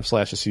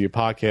anchor.m/the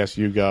podcast.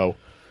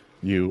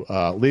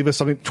 You leave us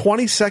something.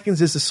 20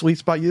 seconds is the sweet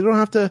spot. You don't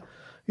have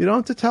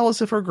to tell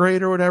us if we're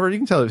great or whatever. You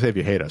can tell us if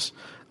you hate us.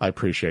 I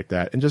appreciate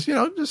that. And just say,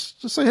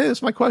 hey, this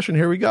is my question.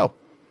 Here we go.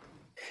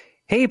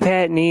 Hey,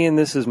 Pat and Ian,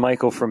 this is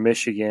Michael from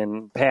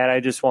Michigan. Pat, I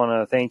just want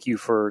to thank you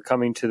for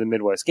coming to the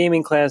Midwest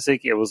Gaming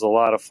Classic. It was a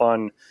lot of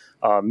fun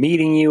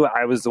meeting you.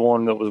 I was the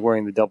one that was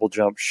wearing the double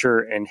jump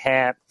shirt and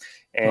hat.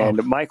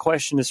 And my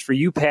question is for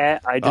you,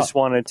 Pat. I just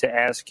wanted to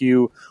ask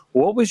you,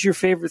 what was your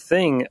favorite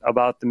thing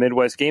about the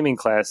Midwest Gaming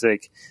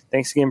Classic?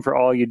 Thanks again for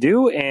all you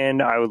do,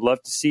 and I would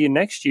love to see you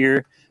next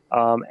year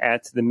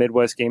at the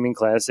Midwest Gaming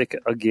Classic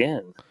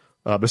again.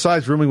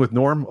 Besides rooming with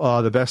Norm,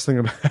 the best thing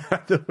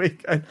about the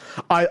weekend,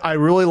 I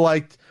really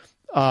liked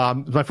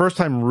my first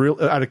time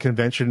at a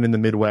convention in the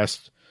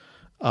Midwest,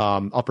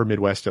 upper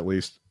Midwest at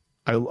least.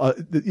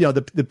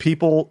 The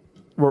people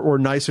were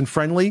nice and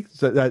friendly.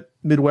 That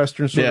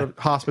Midwestern sort of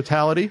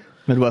hospitality,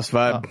 Midwest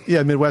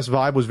vibe. Midwest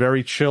vibe was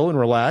very chill and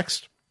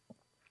relaxed.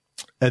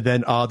 And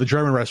then the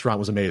German restaurant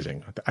was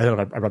amazing. I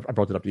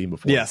brought it up to Ian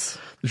before. Yes,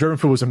 the German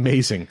food was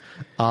amazing.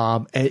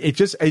 And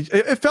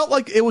it felt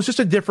like it was just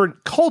a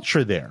different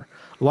culture there.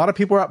 A lot of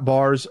people were at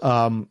bars.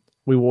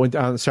 We went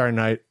down Saturday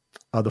night.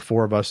 The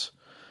four of us,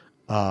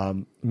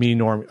 me,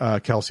 Norm,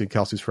 Kelsey, and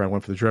Kelsey's friend,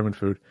 went for the German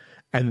food.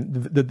 And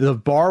the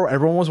bar,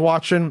 everyone was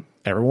watching.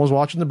 Everyone was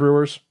watching the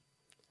Brewers.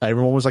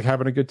 Everyone was like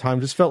having a good time.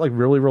 Just felt like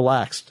really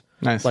relaxed.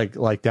 Nice,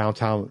 like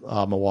downtown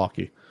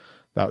Milwaukee.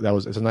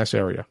 It's a nice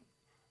area.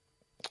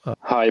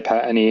 Hi,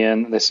 Pat and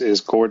Ian. This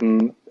is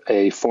Gordon,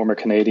 a former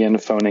Canadian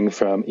phoning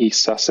from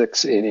East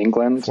Sussex in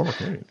England.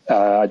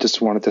 I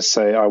just wanted to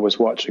say I was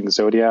watching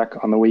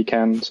Zodiac on the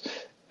weekend,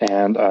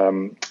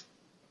 and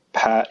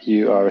Pat,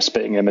 you are a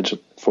spitting image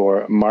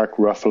for Mark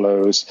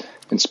Ruffalo's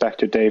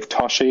Inspector Dave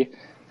Toschi.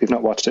 If you've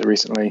not watched it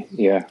recently,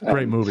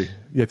 great movie.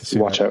 You have to see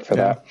watch out for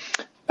that.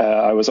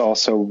 I was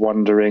also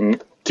wondering,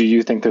 do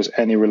you think there's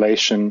any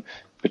relation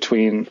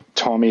between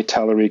Tommy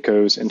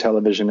Tallarico's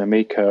Intellivision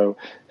Amico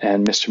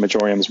and Mr.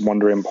 Majorium's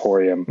Wonder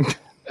Emporium?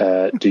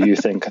 Do you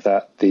think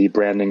that the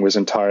branding was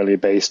entirely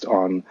based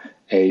on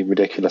a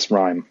ridiculous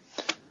rhyme?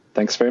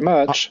 Thanks very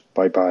much.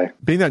 Bye-bye.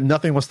 Being that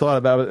nothing was thought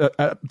about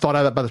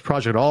this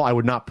project at all, I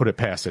would not put it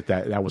past it.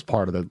 That was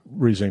part of the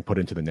reasoning put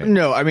into the name.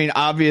 No, I mean,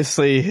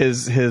 obviously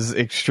his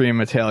extreme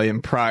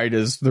Italian pride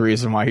is the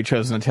reason why he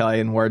chose an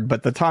Italian word.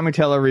 But the Tommy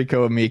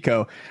Tallarico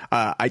Amico,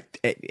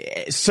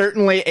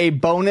 certainly a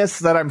bonus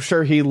that I'm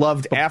sure he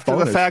loved after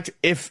the fact,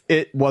 if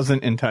it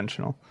wasn't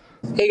intentional.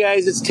 Hey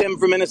guys, it's Tim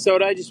from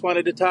Minnesota. I just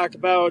wanted to talk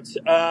about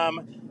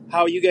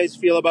how you guys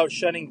feel about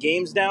shutting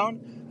games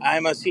down.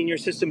 I'm a senior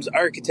systems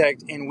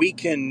architect, and we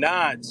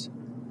cannot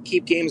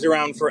keep games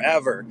around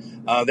forever.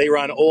 They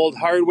run old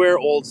hardware,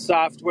 old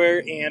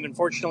software, and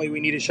unfortunately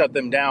we need to shut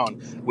them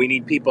down. We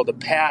need people to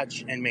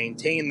patch and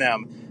maintain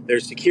them.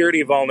 There's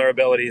security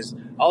vulnerabilities,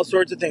 all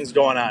sorts of things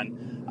going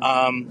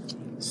on.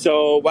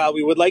 So while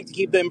we would like to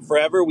keep them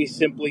forever, we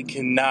simply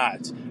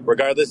cannot.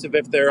 Regardless of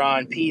if they're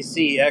on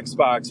PC,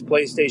 Xbox,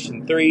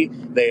 PlayStation 3,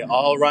 they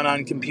all run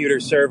on computer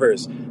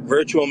servers,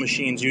 virtual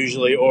machines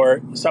usually, or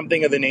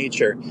something of the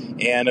nature.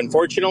 And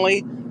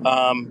unfortunately,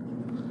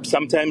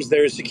 sometimes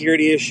there's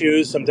security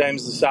issues,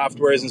 sometimes the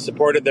software isn't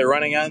supported they're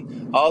running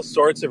on, all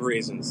sorts of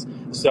reasons.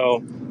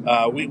 So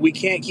we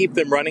can't keep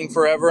them running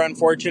forever,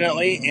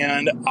 unfortunately,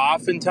 and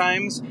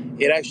oftentimes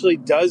it actually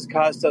does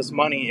cost us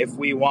money if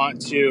we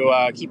want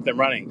to keep them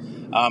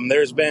running.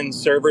 There's been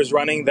servers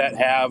running that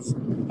have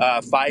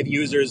 5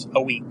 users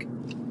a week.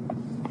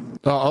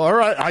 All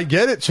right, I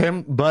get it,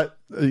 Tim, but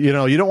you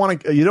don't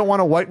want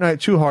to white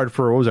knight too hard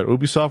for, what was that,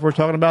 Ubisoft we're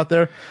talking about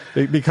there?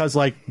 Because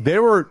like they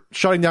were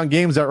shutting down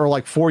games that were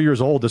like 4 years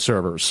old, the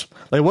servers.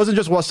 Like, it wasn't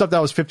just stuff that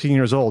was 15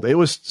 years old. It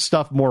was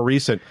stuff more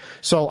recent.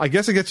 So I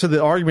guess it gets to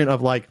the argument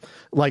of like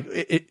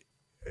it.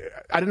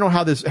 I don't know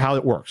how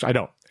it works. I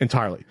don't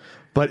entirely.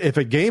 But if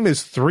a game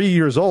is 3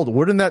 years old,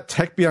 wouldn't that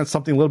tech be on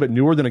something a little bit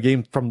newer than a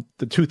game from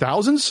the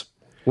 2000s?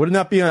 Wouldn't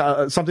that be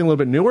something a little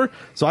bit newer?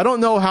 So I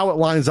don't know how it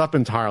lines up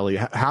entirely,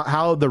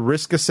 how the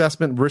risk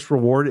assessment, risk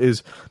reward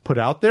is put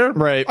out there.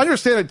 Right. I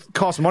understand it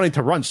costs money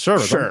to run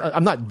servers. Sure.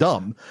 I'm not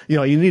dumb.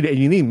 You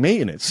need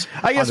maintenance.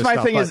 I guess my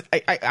thing is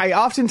I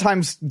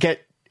oftentimes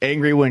get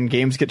angry when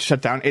games get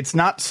shut down. It's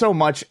not so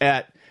much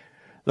at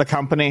the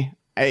company,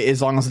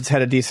 as long as it's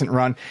had a decent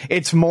run.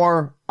 It's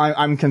more,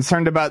 I'm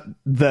concerned about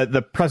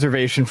the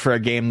preservation for a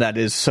game that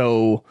is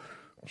so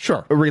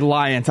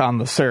reliant on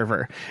the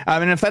server.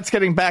 And if that's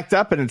getting backed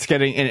up and it's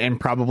getting, and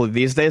probably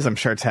these days, I'm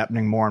sure it's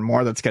happening more and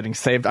more, that's getting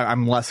saved,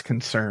 I'm less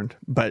concerned.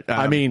 But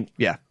I mean,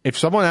 yeah, if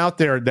someone out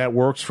there that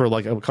works for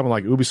like a company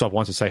like Ubisoft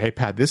wants to say, hey,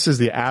 Pat, this is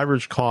the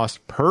average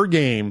cost per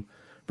game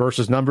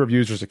versus number of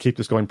users to keep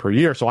this going per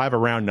year, so I have a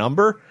round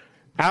number,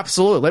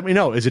 absolutely, let me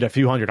know. Is it a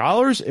few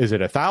 $100s? Is it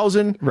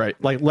 $1,000? Right.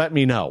 Like, let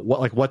me know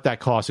what that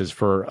cost is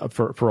for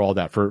all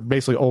that, for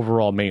basically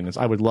overall maintenance.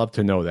 I would love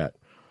to know that.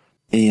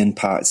 Ian,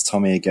 Pat, it's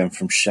Tommy again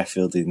from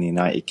Sheffield in the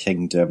United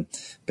Kingdom.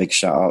 Big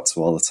shout out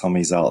to all the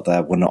Tommies out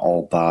there. We're not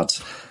all bad.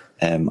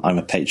 I'm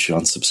a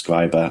Patreon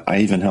subscriber. I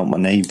even helped my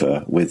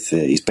neighbour with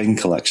his bin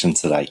collection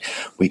today.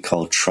 We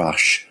call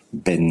trash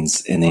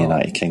bins in the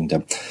United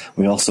Kingdom.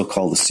 We also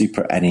call the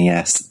Super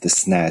NES the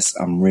SNES.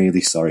 I'm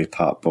really sorry,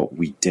 Pat, but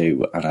we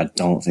do, and I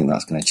don't think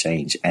that's going to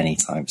change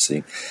anytime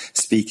soon.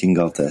 Speaking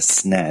of the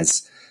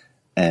SNES,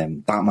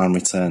 Batman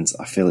Returns,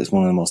 I feel it's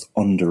one of the most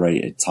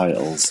underrated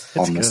titles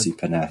on the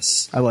Super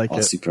NES. I like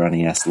it. Super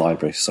NES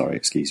library,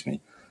 excuse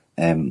me.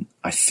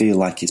 I feel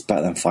like it's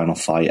better than Final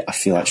Fight. I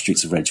feel like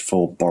Streets of Rage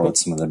 4 borrowed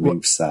some of the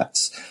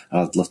movesets.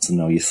 I'd love to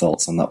know your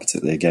thoughts on that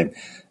particular game.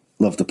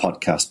 Love the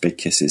podcast. Big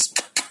kisses.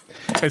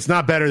 It's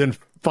not better than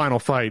Final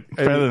Fight.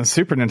 Better than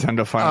Super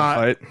Nintendo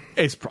Final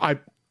Fight.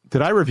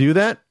 Did I review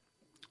that?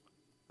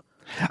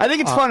 I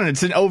think it's fun and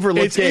it's an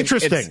overlooked it's game.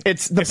 Interesting.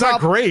 It's not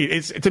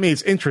great. To me,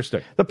 it's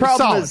interesting. The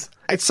problem is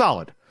it's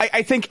solid.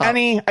 I think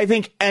any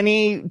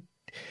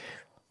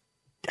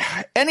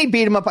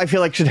beat 'em up I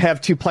feel like should have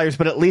 2 players,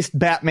 but at least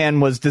Batman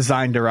was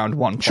designed around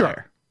 1 player.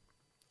 Sure.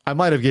 I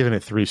might have given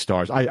it 3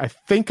 stars. I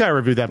think I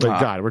reviewed that, but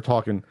God, we're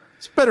talking.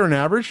 It's better than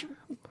average.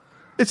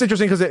 It's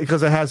interesting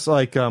because it has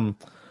like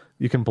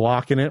you can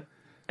block in it,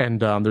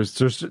 and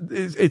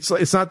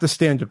it's not the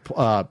standard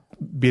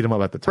beat 'em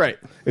up at the time. Right.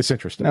 It's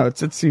interesting. No,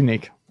 it's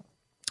unique.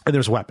 And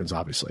there's weapons,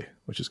 obviously,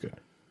 which is good.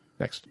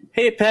 Next.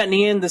 Hey, Pat and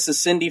Ian, this is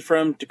Cindy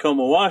from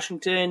Tacoma,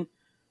 Washington.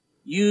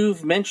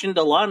 You've mentioned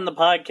a lot in the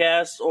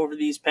podcast over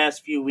these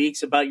past few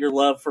weeks about your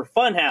love for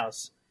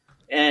Funhouse.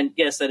 And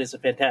yes, that is a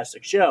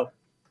fantastic show.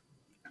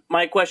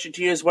 My question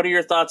to you is, what are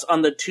your thoughts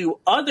on the 2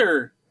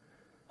 other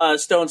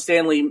Stone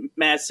Stanley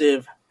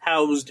massive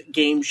housed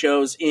game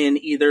shows in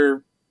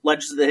either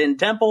Legends of the Hidden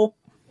Temple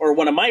or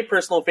one of my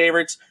personal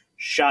favorites,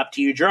 Shop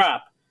Till You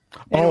Drop?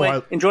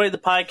 Anyway, enjoy the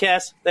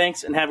podcast.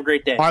 Thanks, and have a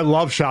great day. I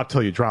love Shop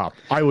Till You Drop.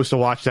 I used to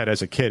watch that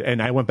as a kid,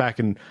 and I went back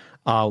and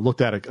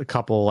looked at a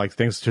couple like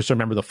things just to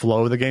remember the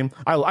flow of the game.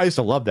 I used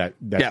to love that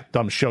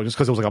dumb show just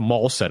because it was like a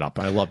mall setup.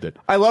 I loved it.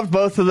 I loved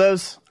both of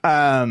those.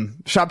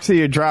 Shop Till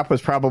You Drop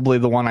was probably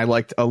the one I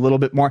liked a little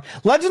bit more.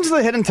 Legends of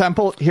the Hidden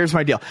Temple, here's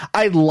my deal.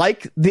 I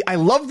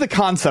love the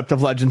concept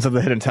of Legends of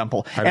the Hidden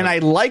Temple, and I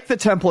like the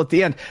temple at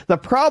the end. The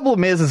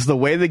problem is the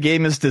way the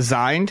game is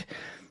designed,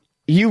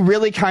 you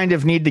really kind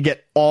of need to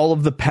get all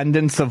of the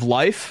pendants of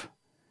life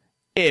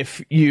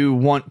if you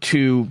want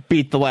to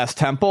beat the last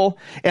temple.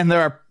 And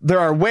there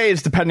are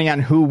ways, depending on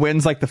who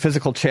wins, like the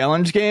physical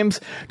challenge games,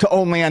 to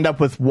only end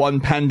up with 1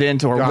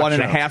 pendant or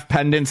 1.5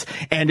 pendants,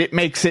 and it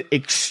makes it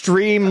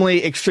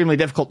extremely, extremely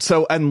difficult.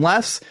 So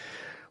unless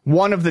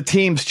one of the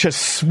teams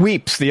just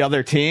sweeps the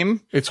other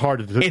team, it's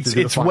hard to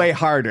it's way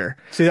harder.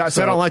 See,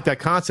 so I don't like that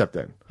concept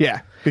then.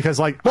 Yeah.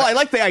 Because I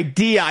like the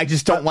idea, I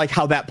just don't like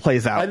how that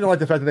plays out. I didn't like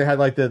the fact that they had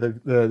like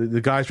the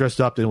guys dressed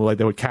up and like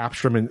they would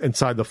capture them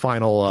inside the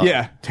final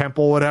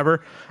temple,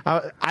 whatever.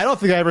 I don't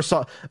think I ever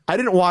saw. I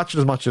didn't watch it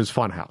as much as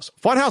Funhouse.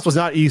 Funhouse was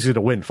not easy to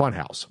win.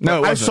 Funhouse.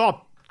 No, I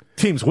saw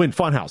teams win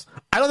Funhouse.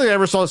 I don't think I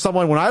ever saw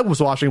someone when I was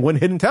watching win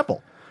Hidden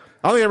Temple.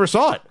 I don't think I ever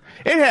saw it.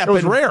 It happened. It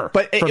was rare,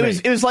 but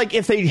it was like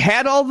if they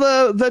had all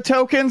the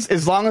tokens,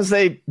 as long as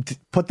they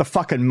put the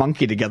fucking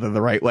monkey together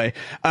the right way,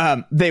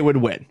 they would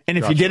win. And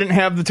if you didn't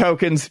have the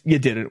tokens, you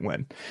didn't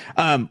win.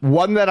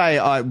 One that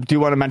I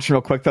do want to mention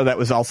real quick though, that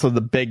was also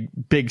the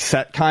big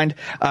set kind,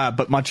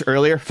 but much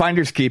earlier,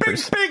 Finders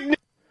Keepers.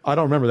 I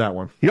don't remember that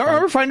one. You don't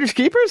remember Finders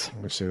Keepers?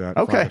 Let me see that.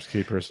 Okay. Finders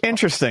Keepers.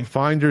 Interesting.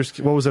 Finders.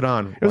 What was it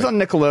on? It was on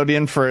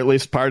Nickelodeon for at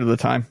least part of the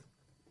time.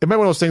 It might be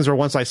one of those things where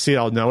once I see it,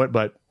 I'll know it,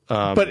 but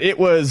it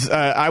was,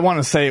 I want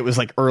to say it was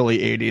like early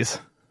 80s.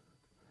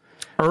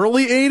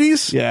 Early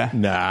 80s? Yeah.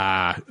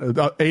 Nah.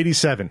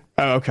 87.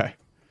 Oh, okay.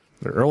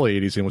 The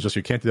early 80s, and it was just,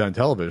 you can't do that on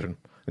television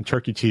and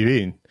turkey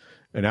TV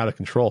and out of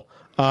control.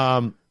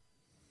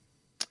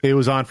 It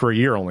was on for a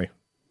year only.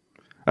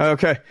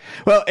 Okay.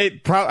 Well,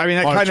 that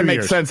kind of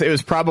makes years. sense. It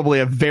was probably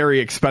a very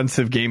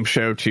expensive game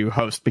show to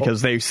host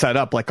because they set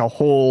up like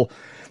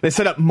they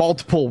set up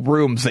multiple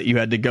rooms that you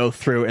had to go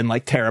through and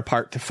like tear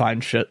apart to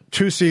find shit.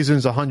 2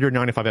 seasons,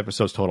 195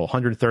 episodes total,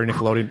 130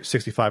 Nickelodeon,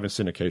 65 in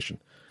syndication.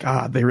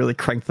 God, they really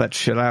cranked that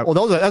shit out.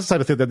 Well, that's the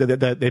type of thing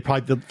that they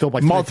probably film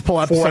like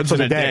multiple episodes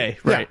in a day.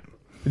 Right. Yeah.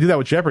 They do that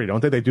with Jeopardy,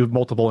 don't they? They do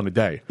multiple in a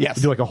day. Yes.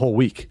 They do like a whole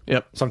week.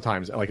 Yep.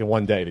 Sometimes, like in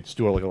one day, they just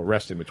do like a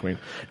rest in between.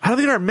 I don't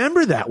think I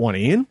remember that one,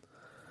 Ian.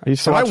 I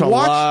used to watch a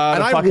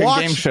lot of fucking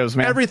game shows,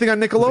 man. Everything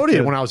on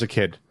Nickelodeon when I was a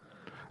kid.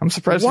 I'm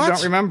surprised you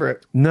don't remember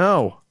it.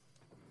 No.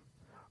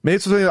 Maybe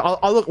it's something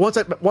I'll look once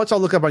I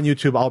look up on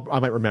YouTube. I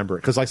might remember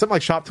it because like something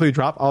like Shop Till You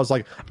Drop. I was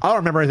like, I don't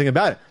remember anything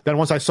about it. Then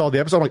once I saw the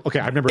episode, I'm like, okay,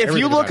 I remember. If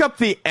you look up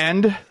the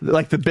end,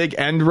 like the big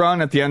end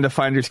run at the end of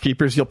Finders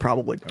Keepers, you'll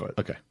probably know it.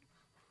 Okay.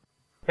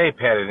 Hey,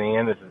 Pat and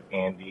Ian. This is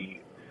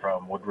Andy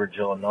from Woodridge,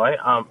 Illinois.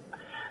 I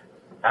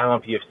don't know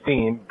if you've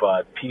seen,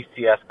 but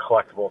PCS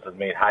Collectibles has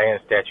made high-end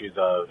statues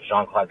of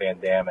Jean-Claude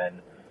Van Damme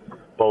and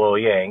Bolo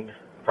Yang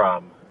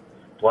from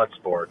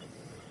Bloodsport.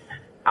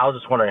 I was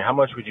just wondering, how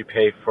much would you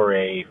pay for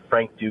a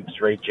Frank Dukes,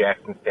 Ray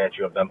Jackson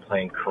statue of them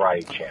playing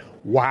Karate Channel?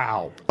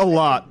 Wow. A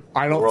lot.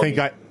 I don't think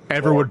I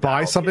ever would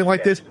buy something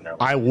like this.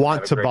 I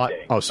want to buy.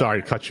 Day. Oh,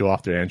 sorry to cut you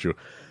off there, Andrew.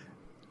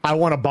 I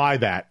want to buy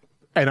that,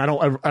 and I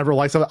don't ever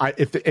like something.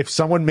 If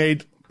someone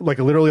made like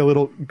literally a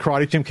little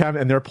karate gym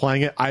cabinet and they're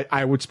playing it,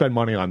 I would spend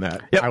money on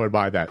that. Yep. I would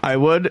buy that. I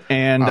would,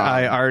 and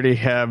I already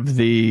have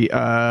the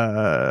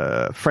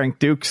Frank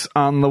Dukes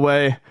on the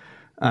way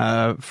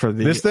for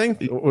the This thing?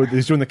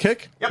 He's doing the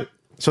kick? Yep.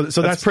 So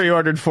that's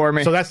pre-ordered for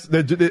me. So that's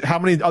how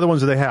many other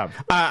ones do they have?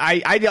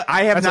 I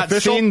have That's not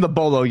official? seen the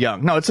Bolo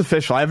Young. No, it's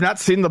official. I have not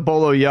seen the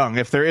Bolo Young.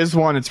 If there is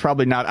one, it's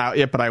probably not out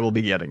yet, but I will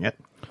be getting it.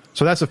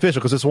 So that's official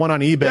because this one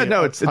on eBay Yeah,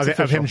 no, it's of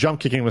official. him jump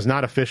kicking was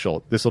not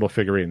official. This little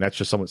figurine, that's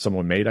just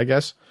someone made, I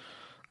guess.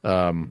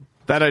 That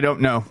I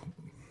don't know.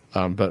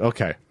 But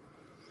okay.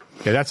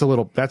 Yeah, that's a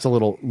little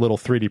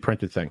 3D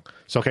printed thing.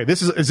 So okay,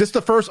 is this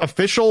the first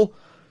official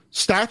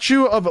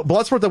statue of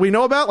Bloodsport that we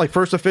know about? Like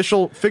first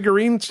official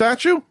figurine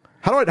statue?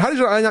 How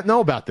did I not know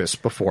about this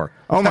before?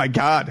 Oh my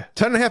God.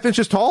 10.5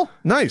 inches tall?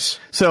 Nice.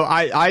 So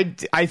I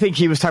think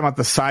he was talking about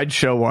the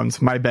sideshow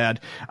ones. My bad.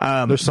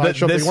 The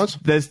sideshow big ones?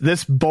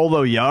 This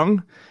Bolo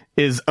Young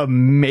is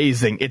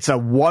amazing. It's a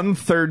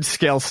 1/3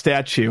 scale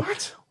statue.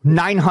 What?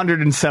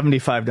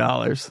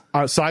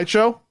 $975.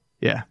 Sideshow?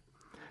 Yeah.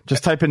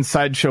 Just type in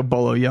sideshow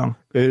Bolo Young.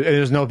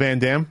 There's no Van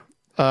Damme.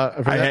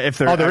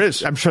 There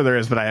is. I'm sure there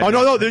is, but I. Oh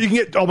no, you can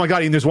get. Oh my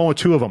God, there's one with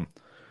two of them.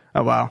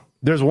 Oh wow.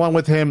 There's one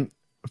with him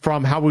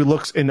from how he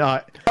looks in. Oh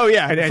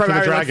yeah, and from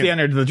Enter the Dragon. The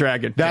Enter the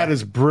Dragon. That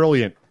is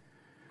brilliant.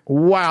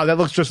 Wow, that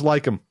looks just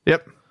like him.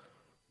 Yep.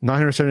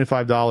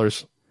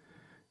 $975.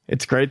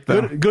 It's great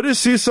though. Good to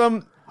see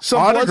some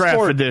autograph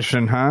Bloodsport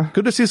edition, huh?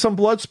 Good to see some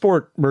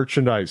Bloodsport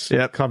merchandise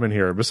come in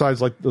here.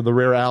 Besides like the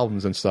rare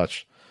albums and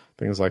such,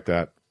 things like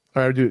that.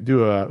 All right,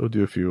 we'll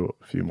do a few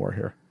more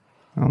here.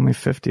 Only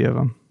 50 of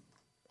them.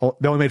 Oh,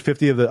 they only made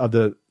 50 of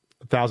the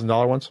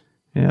 $1,000 ones.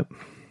 Yep.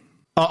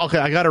 Okay,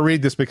 I got to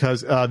read this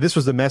because this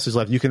was the message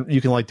left. You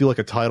can like do like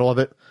a title of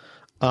it.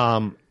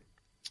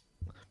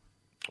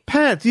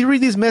 Pat, do you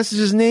read these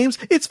messages' names?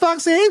 It's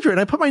Voxandra, and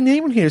I put my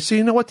name in here so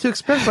you know what to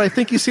expect, but I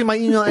think you see my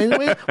email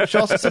anyway, which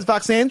also says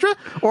Voxandra.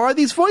 Or are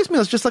these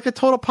voicemails just like a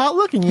total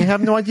potluck and you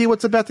have no idea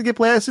what's about to get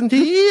blasted into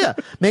your ear?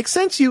 Makes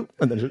sense, you...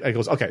 And then it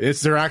goes, okay,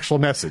 it's their actual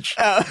message.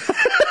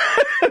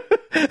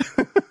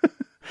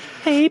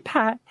 Hey,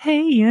 Pat.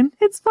 Hey, Ian.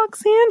 It's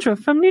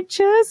Voxandra from New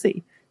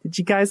Jersey. Did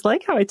you guys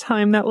like how I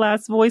timed that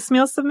last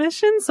voicemail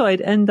submission so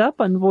I'd end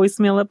up on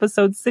voicemail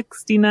episode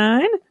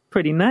 69?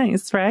 Pretty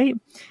nice, right?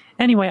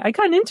 Anyway, I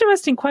got an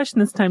interesting question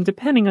this time,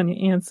 depending on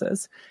your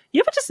answers.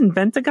 You ever just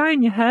invent a guy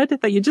in your head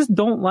that you just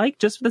don't like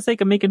just for the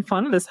sake of making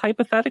fun of this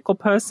hypothetical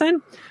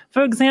person?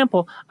 For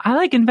example, I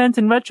like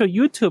inventing retro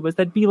YouTubers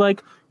that'd be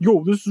like,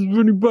 yo, this is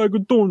Vinny Bag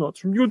of Donuts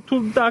from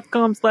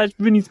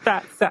youtube.com/Vinny's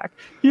Fat Sack.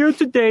 Here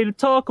today to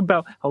talk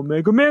about how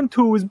Mega Man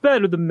 2 is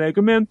better than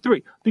Mega Man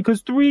 3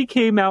 because 3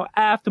 came out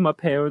after my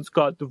parents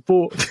got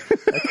divorced.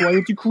 That's why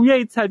Inti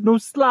Creates had no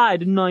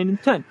slide in 9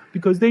 and 10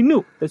 because they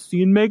knew that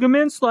seeing Mega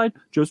Man slide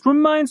just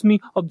reminds me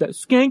of that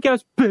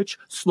skank-ass bitch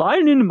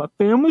sliding into my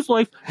family's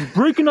life and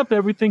breaking up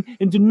everything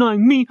and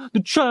denying me the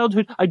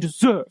childhood I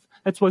deserve.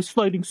 That's why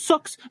sliding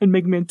sucks and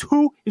Mega Man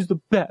 2 is the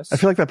best. I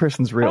feel like that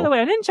person's real. By the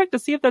way, I didn't check to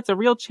see if that's a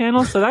real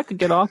channel, so that could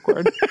get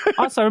awkward.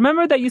 Also,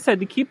 remember that you said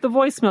to keep the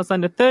voicemails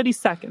under 30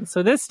 seconds.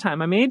 So this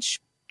time I made...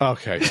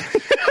 Okay.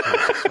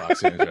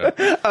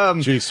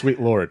 Geez, sweet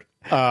Lord.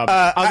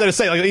 I was going to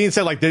say, like Ian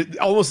said, like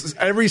almost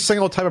every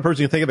single type of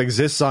person you think of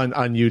exists on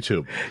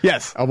YouTube.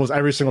 Yes. Almost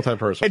every single type of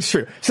person. It's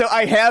true. So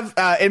I have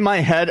in my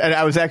head, and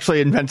I was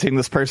actually inventing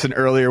this person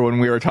earlier when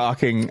we were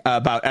talking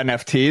about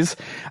NFTs.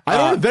 I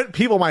don't invent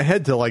people in my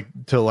head to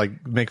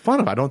make fun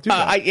of. I don't do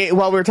that.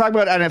 While we were talking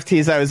about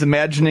NFTs, I was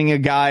imagining a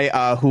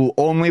guy who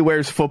only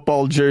wears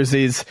football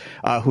jerseys,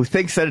 who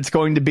thinks that it's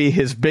going to be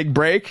his big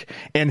break,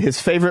 and his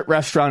favorite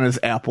restaurant is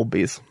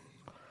Applebee's.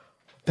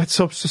 That's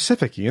so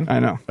specific, Ian. I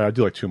know. I'll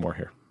do like two more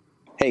here.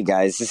 Hey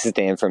guys, this is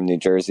Dan from New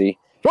Jersey.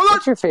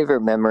 What's your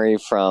favorite memory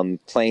from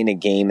playing a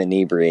game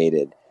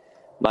inebriated?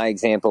 My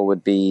example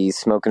would be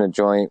smoking a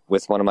joint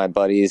with one of my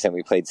buddies, and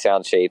we played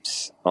Sound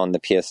Shapes on the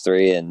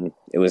PS3, and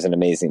it was an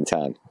amazing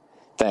time.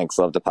 Thanks.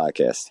 Love the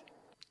podcast.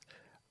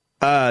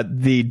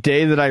 The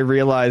day that I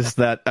realized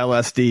that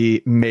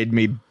LSD made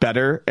me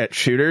better at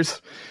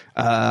shooters,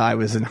 I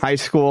was in high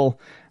school.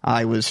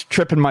 I was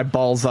tripping my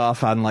balls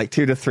off on like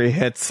 2 to 3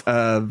 hits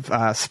of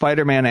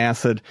Spider-Man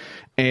acid.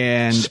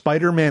 And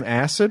Spider-Man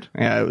acid?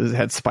 Yeah, it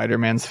had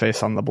Spider-Man's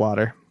face on the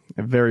blotter.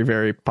 Very,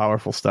 very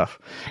powerful stuff.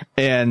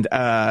 And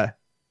I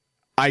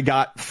I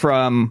got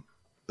from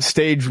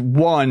stage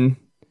 1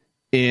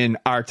 in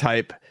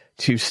R-Type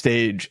to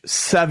stage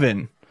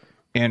 7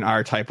 in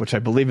R-Type, which I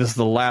believe is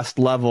the last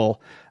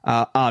level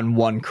on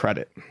 1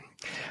 credit.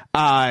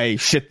 I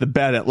shit the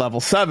bed at level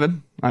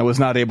 7. I was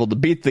not able to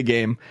beat the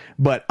game,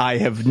 but I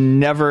have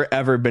never,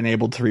 ever been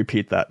able to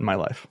repeat that in my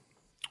life.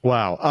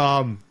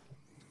 Wow.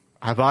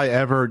 Have I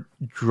ever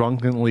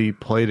drunkenly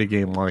played a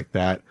game like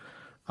that?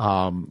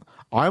 I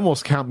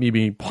almost count me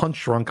being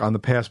punch drunk on the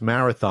past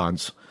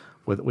marathons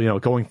with,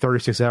 going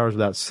 36 hours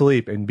without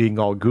sleep and being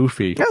all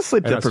goofy. Yeah,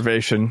 sleep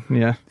deprivation.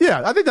 Yeah.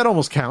 Yeah, I think that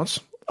almost counts.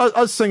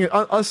 Us singing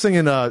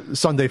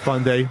Sunday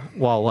Fun Day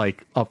while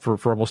up for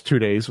almost 2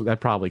 days,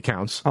 that probably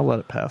counts. I'll let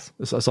it pass.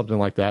 Something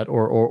like that.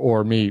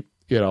 Or me,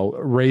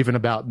 raving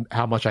about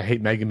how much I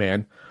hate Mega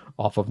Man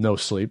off of no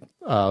sleep.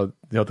 The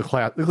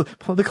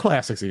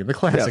classics, even the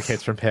classic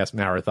hits from past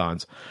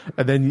marathons,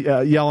 and then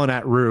yelling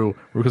at Rue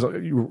because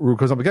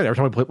I'm again every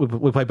time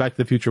we play Back to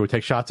the Future, we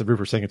take shots of Rue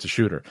for saying it's a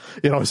shooter,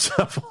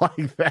 stuff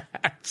like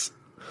that.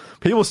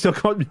 People still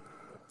come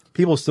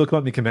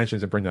at me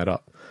conventions and bring that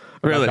up.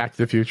 Really? Back to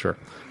the Future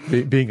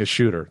being a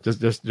shooter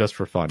just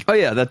for fun. Oh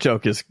yeah, that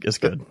joke is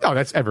good. Oh,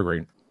 that's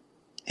evergreen.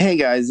 Hey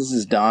guys, this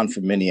is Don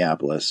from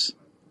Minneapolis.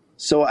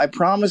 So I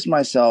promised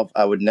myself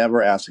I would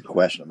never ask a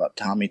question about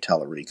Tommy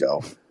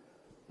Tallarico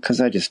because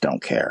I just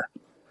don't care.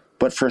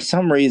 But for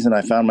some reason,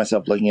 I found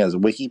myself looking at his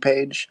wiki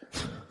page,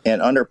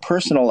 and under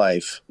personal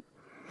life,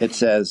 it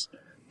says,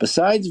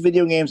 besides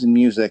video games and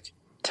music,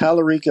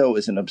 Tallarico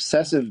is an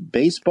obsessive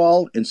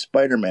baseball and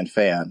Spider-Man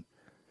fan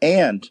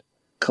and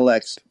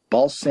collects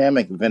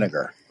balsamic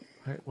vinegar.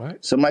 Wait,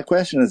 what? So my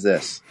question is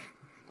this.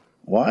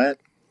 What?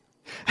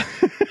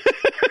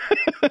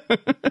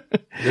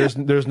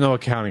 There's no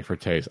accounting for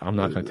taste. I'm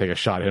not going to take a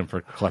shot at him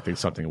for collecting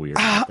something weird.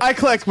 I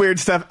collect weird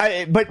stuff.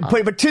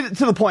 But to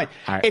the point,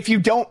 if you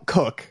don't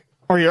cook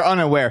or you're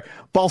unaware,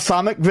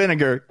 balsamic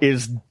vinegar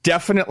is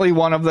definitely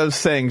one of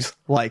those things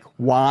like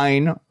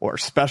wine or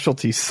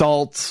specialty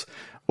salts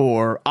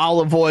or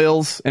olive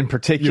oils in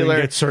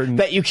particular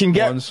that you can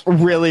get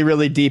really,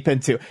 really deep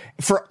into.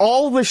 For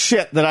all the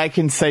shit that I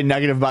can say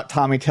negative about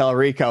Tommy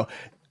Tallarico,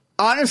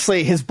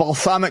 honestly, his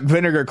balsamic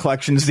vinegar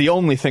collection is the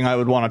only thing I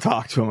would want to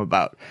talk to him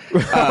about.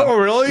 Oh,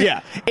 really?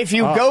 Yeah. If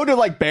you go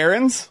to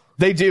Barron's,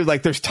 they do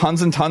there's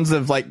tons and tons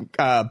of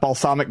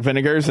balsamic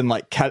vinegars and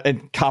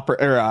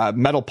copper or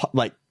metal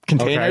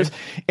containers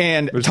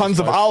and tons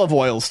of olive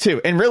oils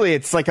too. And really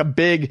it's like a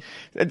big,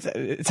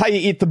 it's how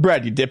you eat the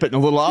bread. You dip it in a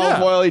little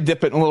olive oil, you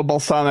dip it in a little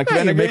balsamic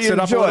vinegar, you mix it up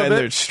a enjoy. little And bit.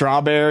 there's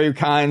strawberry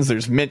kinds,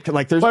 there's mint,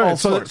 there's all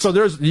sorts. So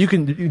you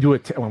can do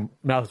it.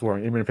 Mouth is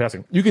watering. Even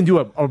fasting. You can do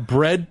a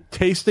bread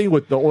tasting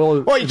with the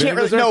oil. Well, you can't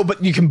really know,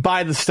 but you can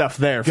buy the stuff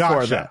there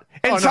for that.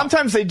 And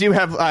sometimes they do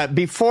have,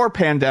 before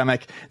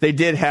pandemic, they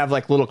did have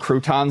little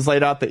croutons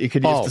laid out that you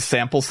could use to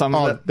sample some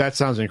of it. That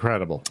sounds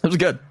incredible. It was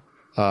good.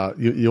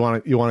 You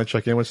want to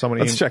check in with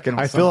somebody? Let's check in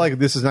with I feel like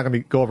this is not going to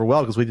go over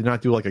well because we did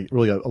not do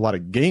a lot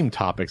of game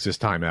topics this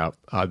time out.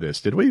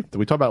 Did we? Did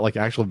we talk about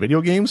actual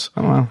video games?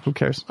 I don't know. Who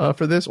cares?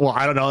 For this? Well,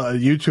 I don't know. A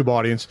YouTube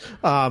audience.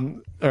 All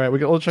right,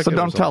 we'll check. So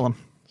don't tell them.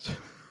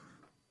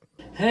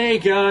 Hey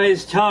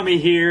guys, Tommy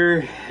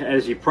here.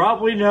 As you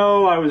probably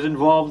know, I was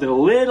involved in a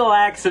little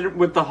accident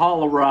with the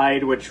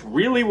Holoride, which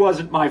really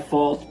wasn't my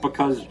fault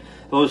because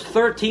those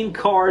 13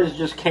 cars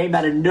just came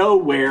out of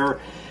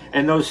nowhere.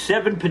 And those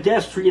 7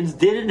 pedestrians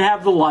didn't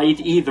have the light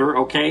either,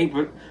 okay?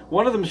 But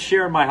one of them's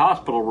sharing my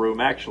hospital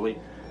room, actually.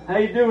 How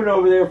you doing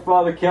over there,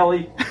 Father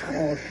Kelly?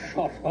 Oh,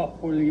 shut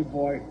up, will you,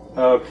 boy?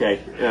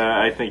 Okay,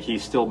 I think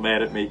he's still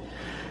mad at me.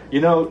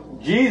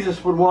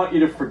 Jesus would want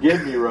you to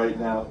forgive me right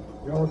now.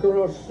 You're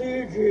gonna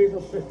see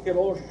Jesus if you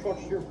don't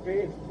shut your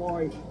face,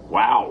 boy.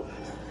 Wow.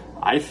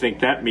 I think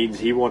that means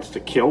he wants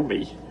to kill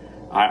me.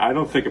 I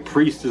don't think a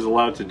priest is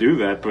allowed to do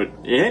that, but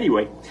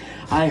anyway.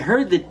 I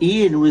heard that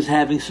Ian was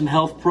having some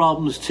health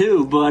problems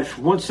too, but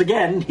once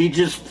again, he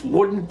just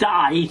wouldn't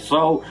die,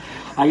 so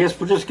I guess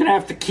we're just gonna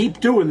have to keep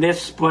doing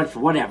this, but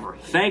whatever.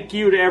 Thank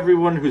you to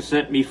everyone who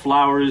sent me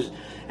flowers,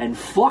 and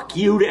fuck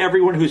you to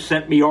everyone who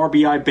sent me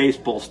RBI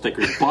baseball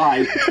stickers.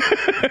 Bye.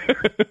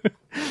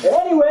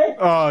 Anyway.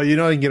 You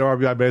can get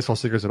RBI baseball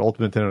stickers at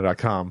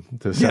ultimatenintendo.com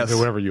to send to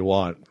whatever you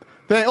want.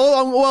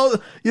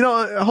 Well,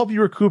 I hope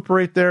you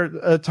recuperate there,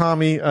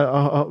 Tommy. He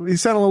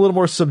sounded a little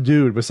more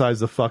subdued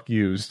besides the fuck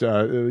used.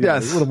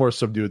 Yes. A little more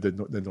subdued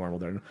than normal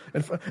there.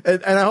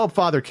 And I hope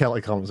Father Kelly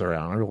comes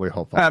around. I really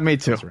hope Father me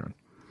too. comes around.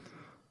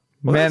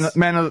 Man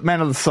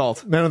of the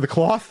salt. Man of the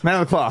cloth?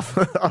 Man of the cloth.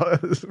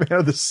 Man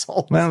of the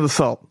salt. Man of the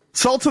salt.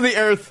 Salt of the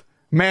earth,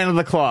 man of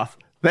the cloth.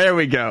 There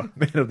we go.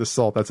 Man of the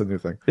salt. That's a new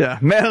thing. Yeah,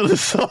 man of the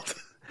salt.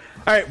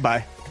 All right,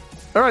 bye.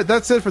 All right,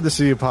 that's it for the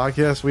CU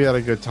podcast. We had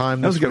a good time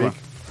this week. That was a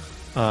good one.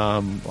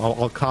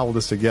 I'll cobble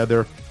this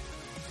together.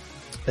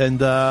 And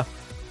it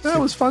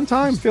was a fun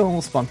time. Feeling a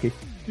little spunky.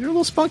 You're a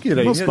little spunky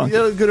today. You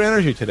had good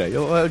energy today.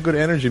 You had good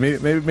energy.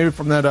 Maybe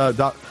from that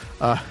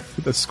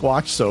the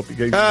Squatch soap.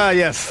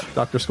 Yes.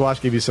 Dr.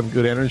 Squatch gave you some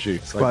good energy.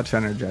 Squatch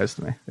energized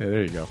me. Yeah,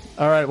 there you go.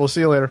 All right, we'll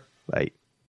see you later. Bye.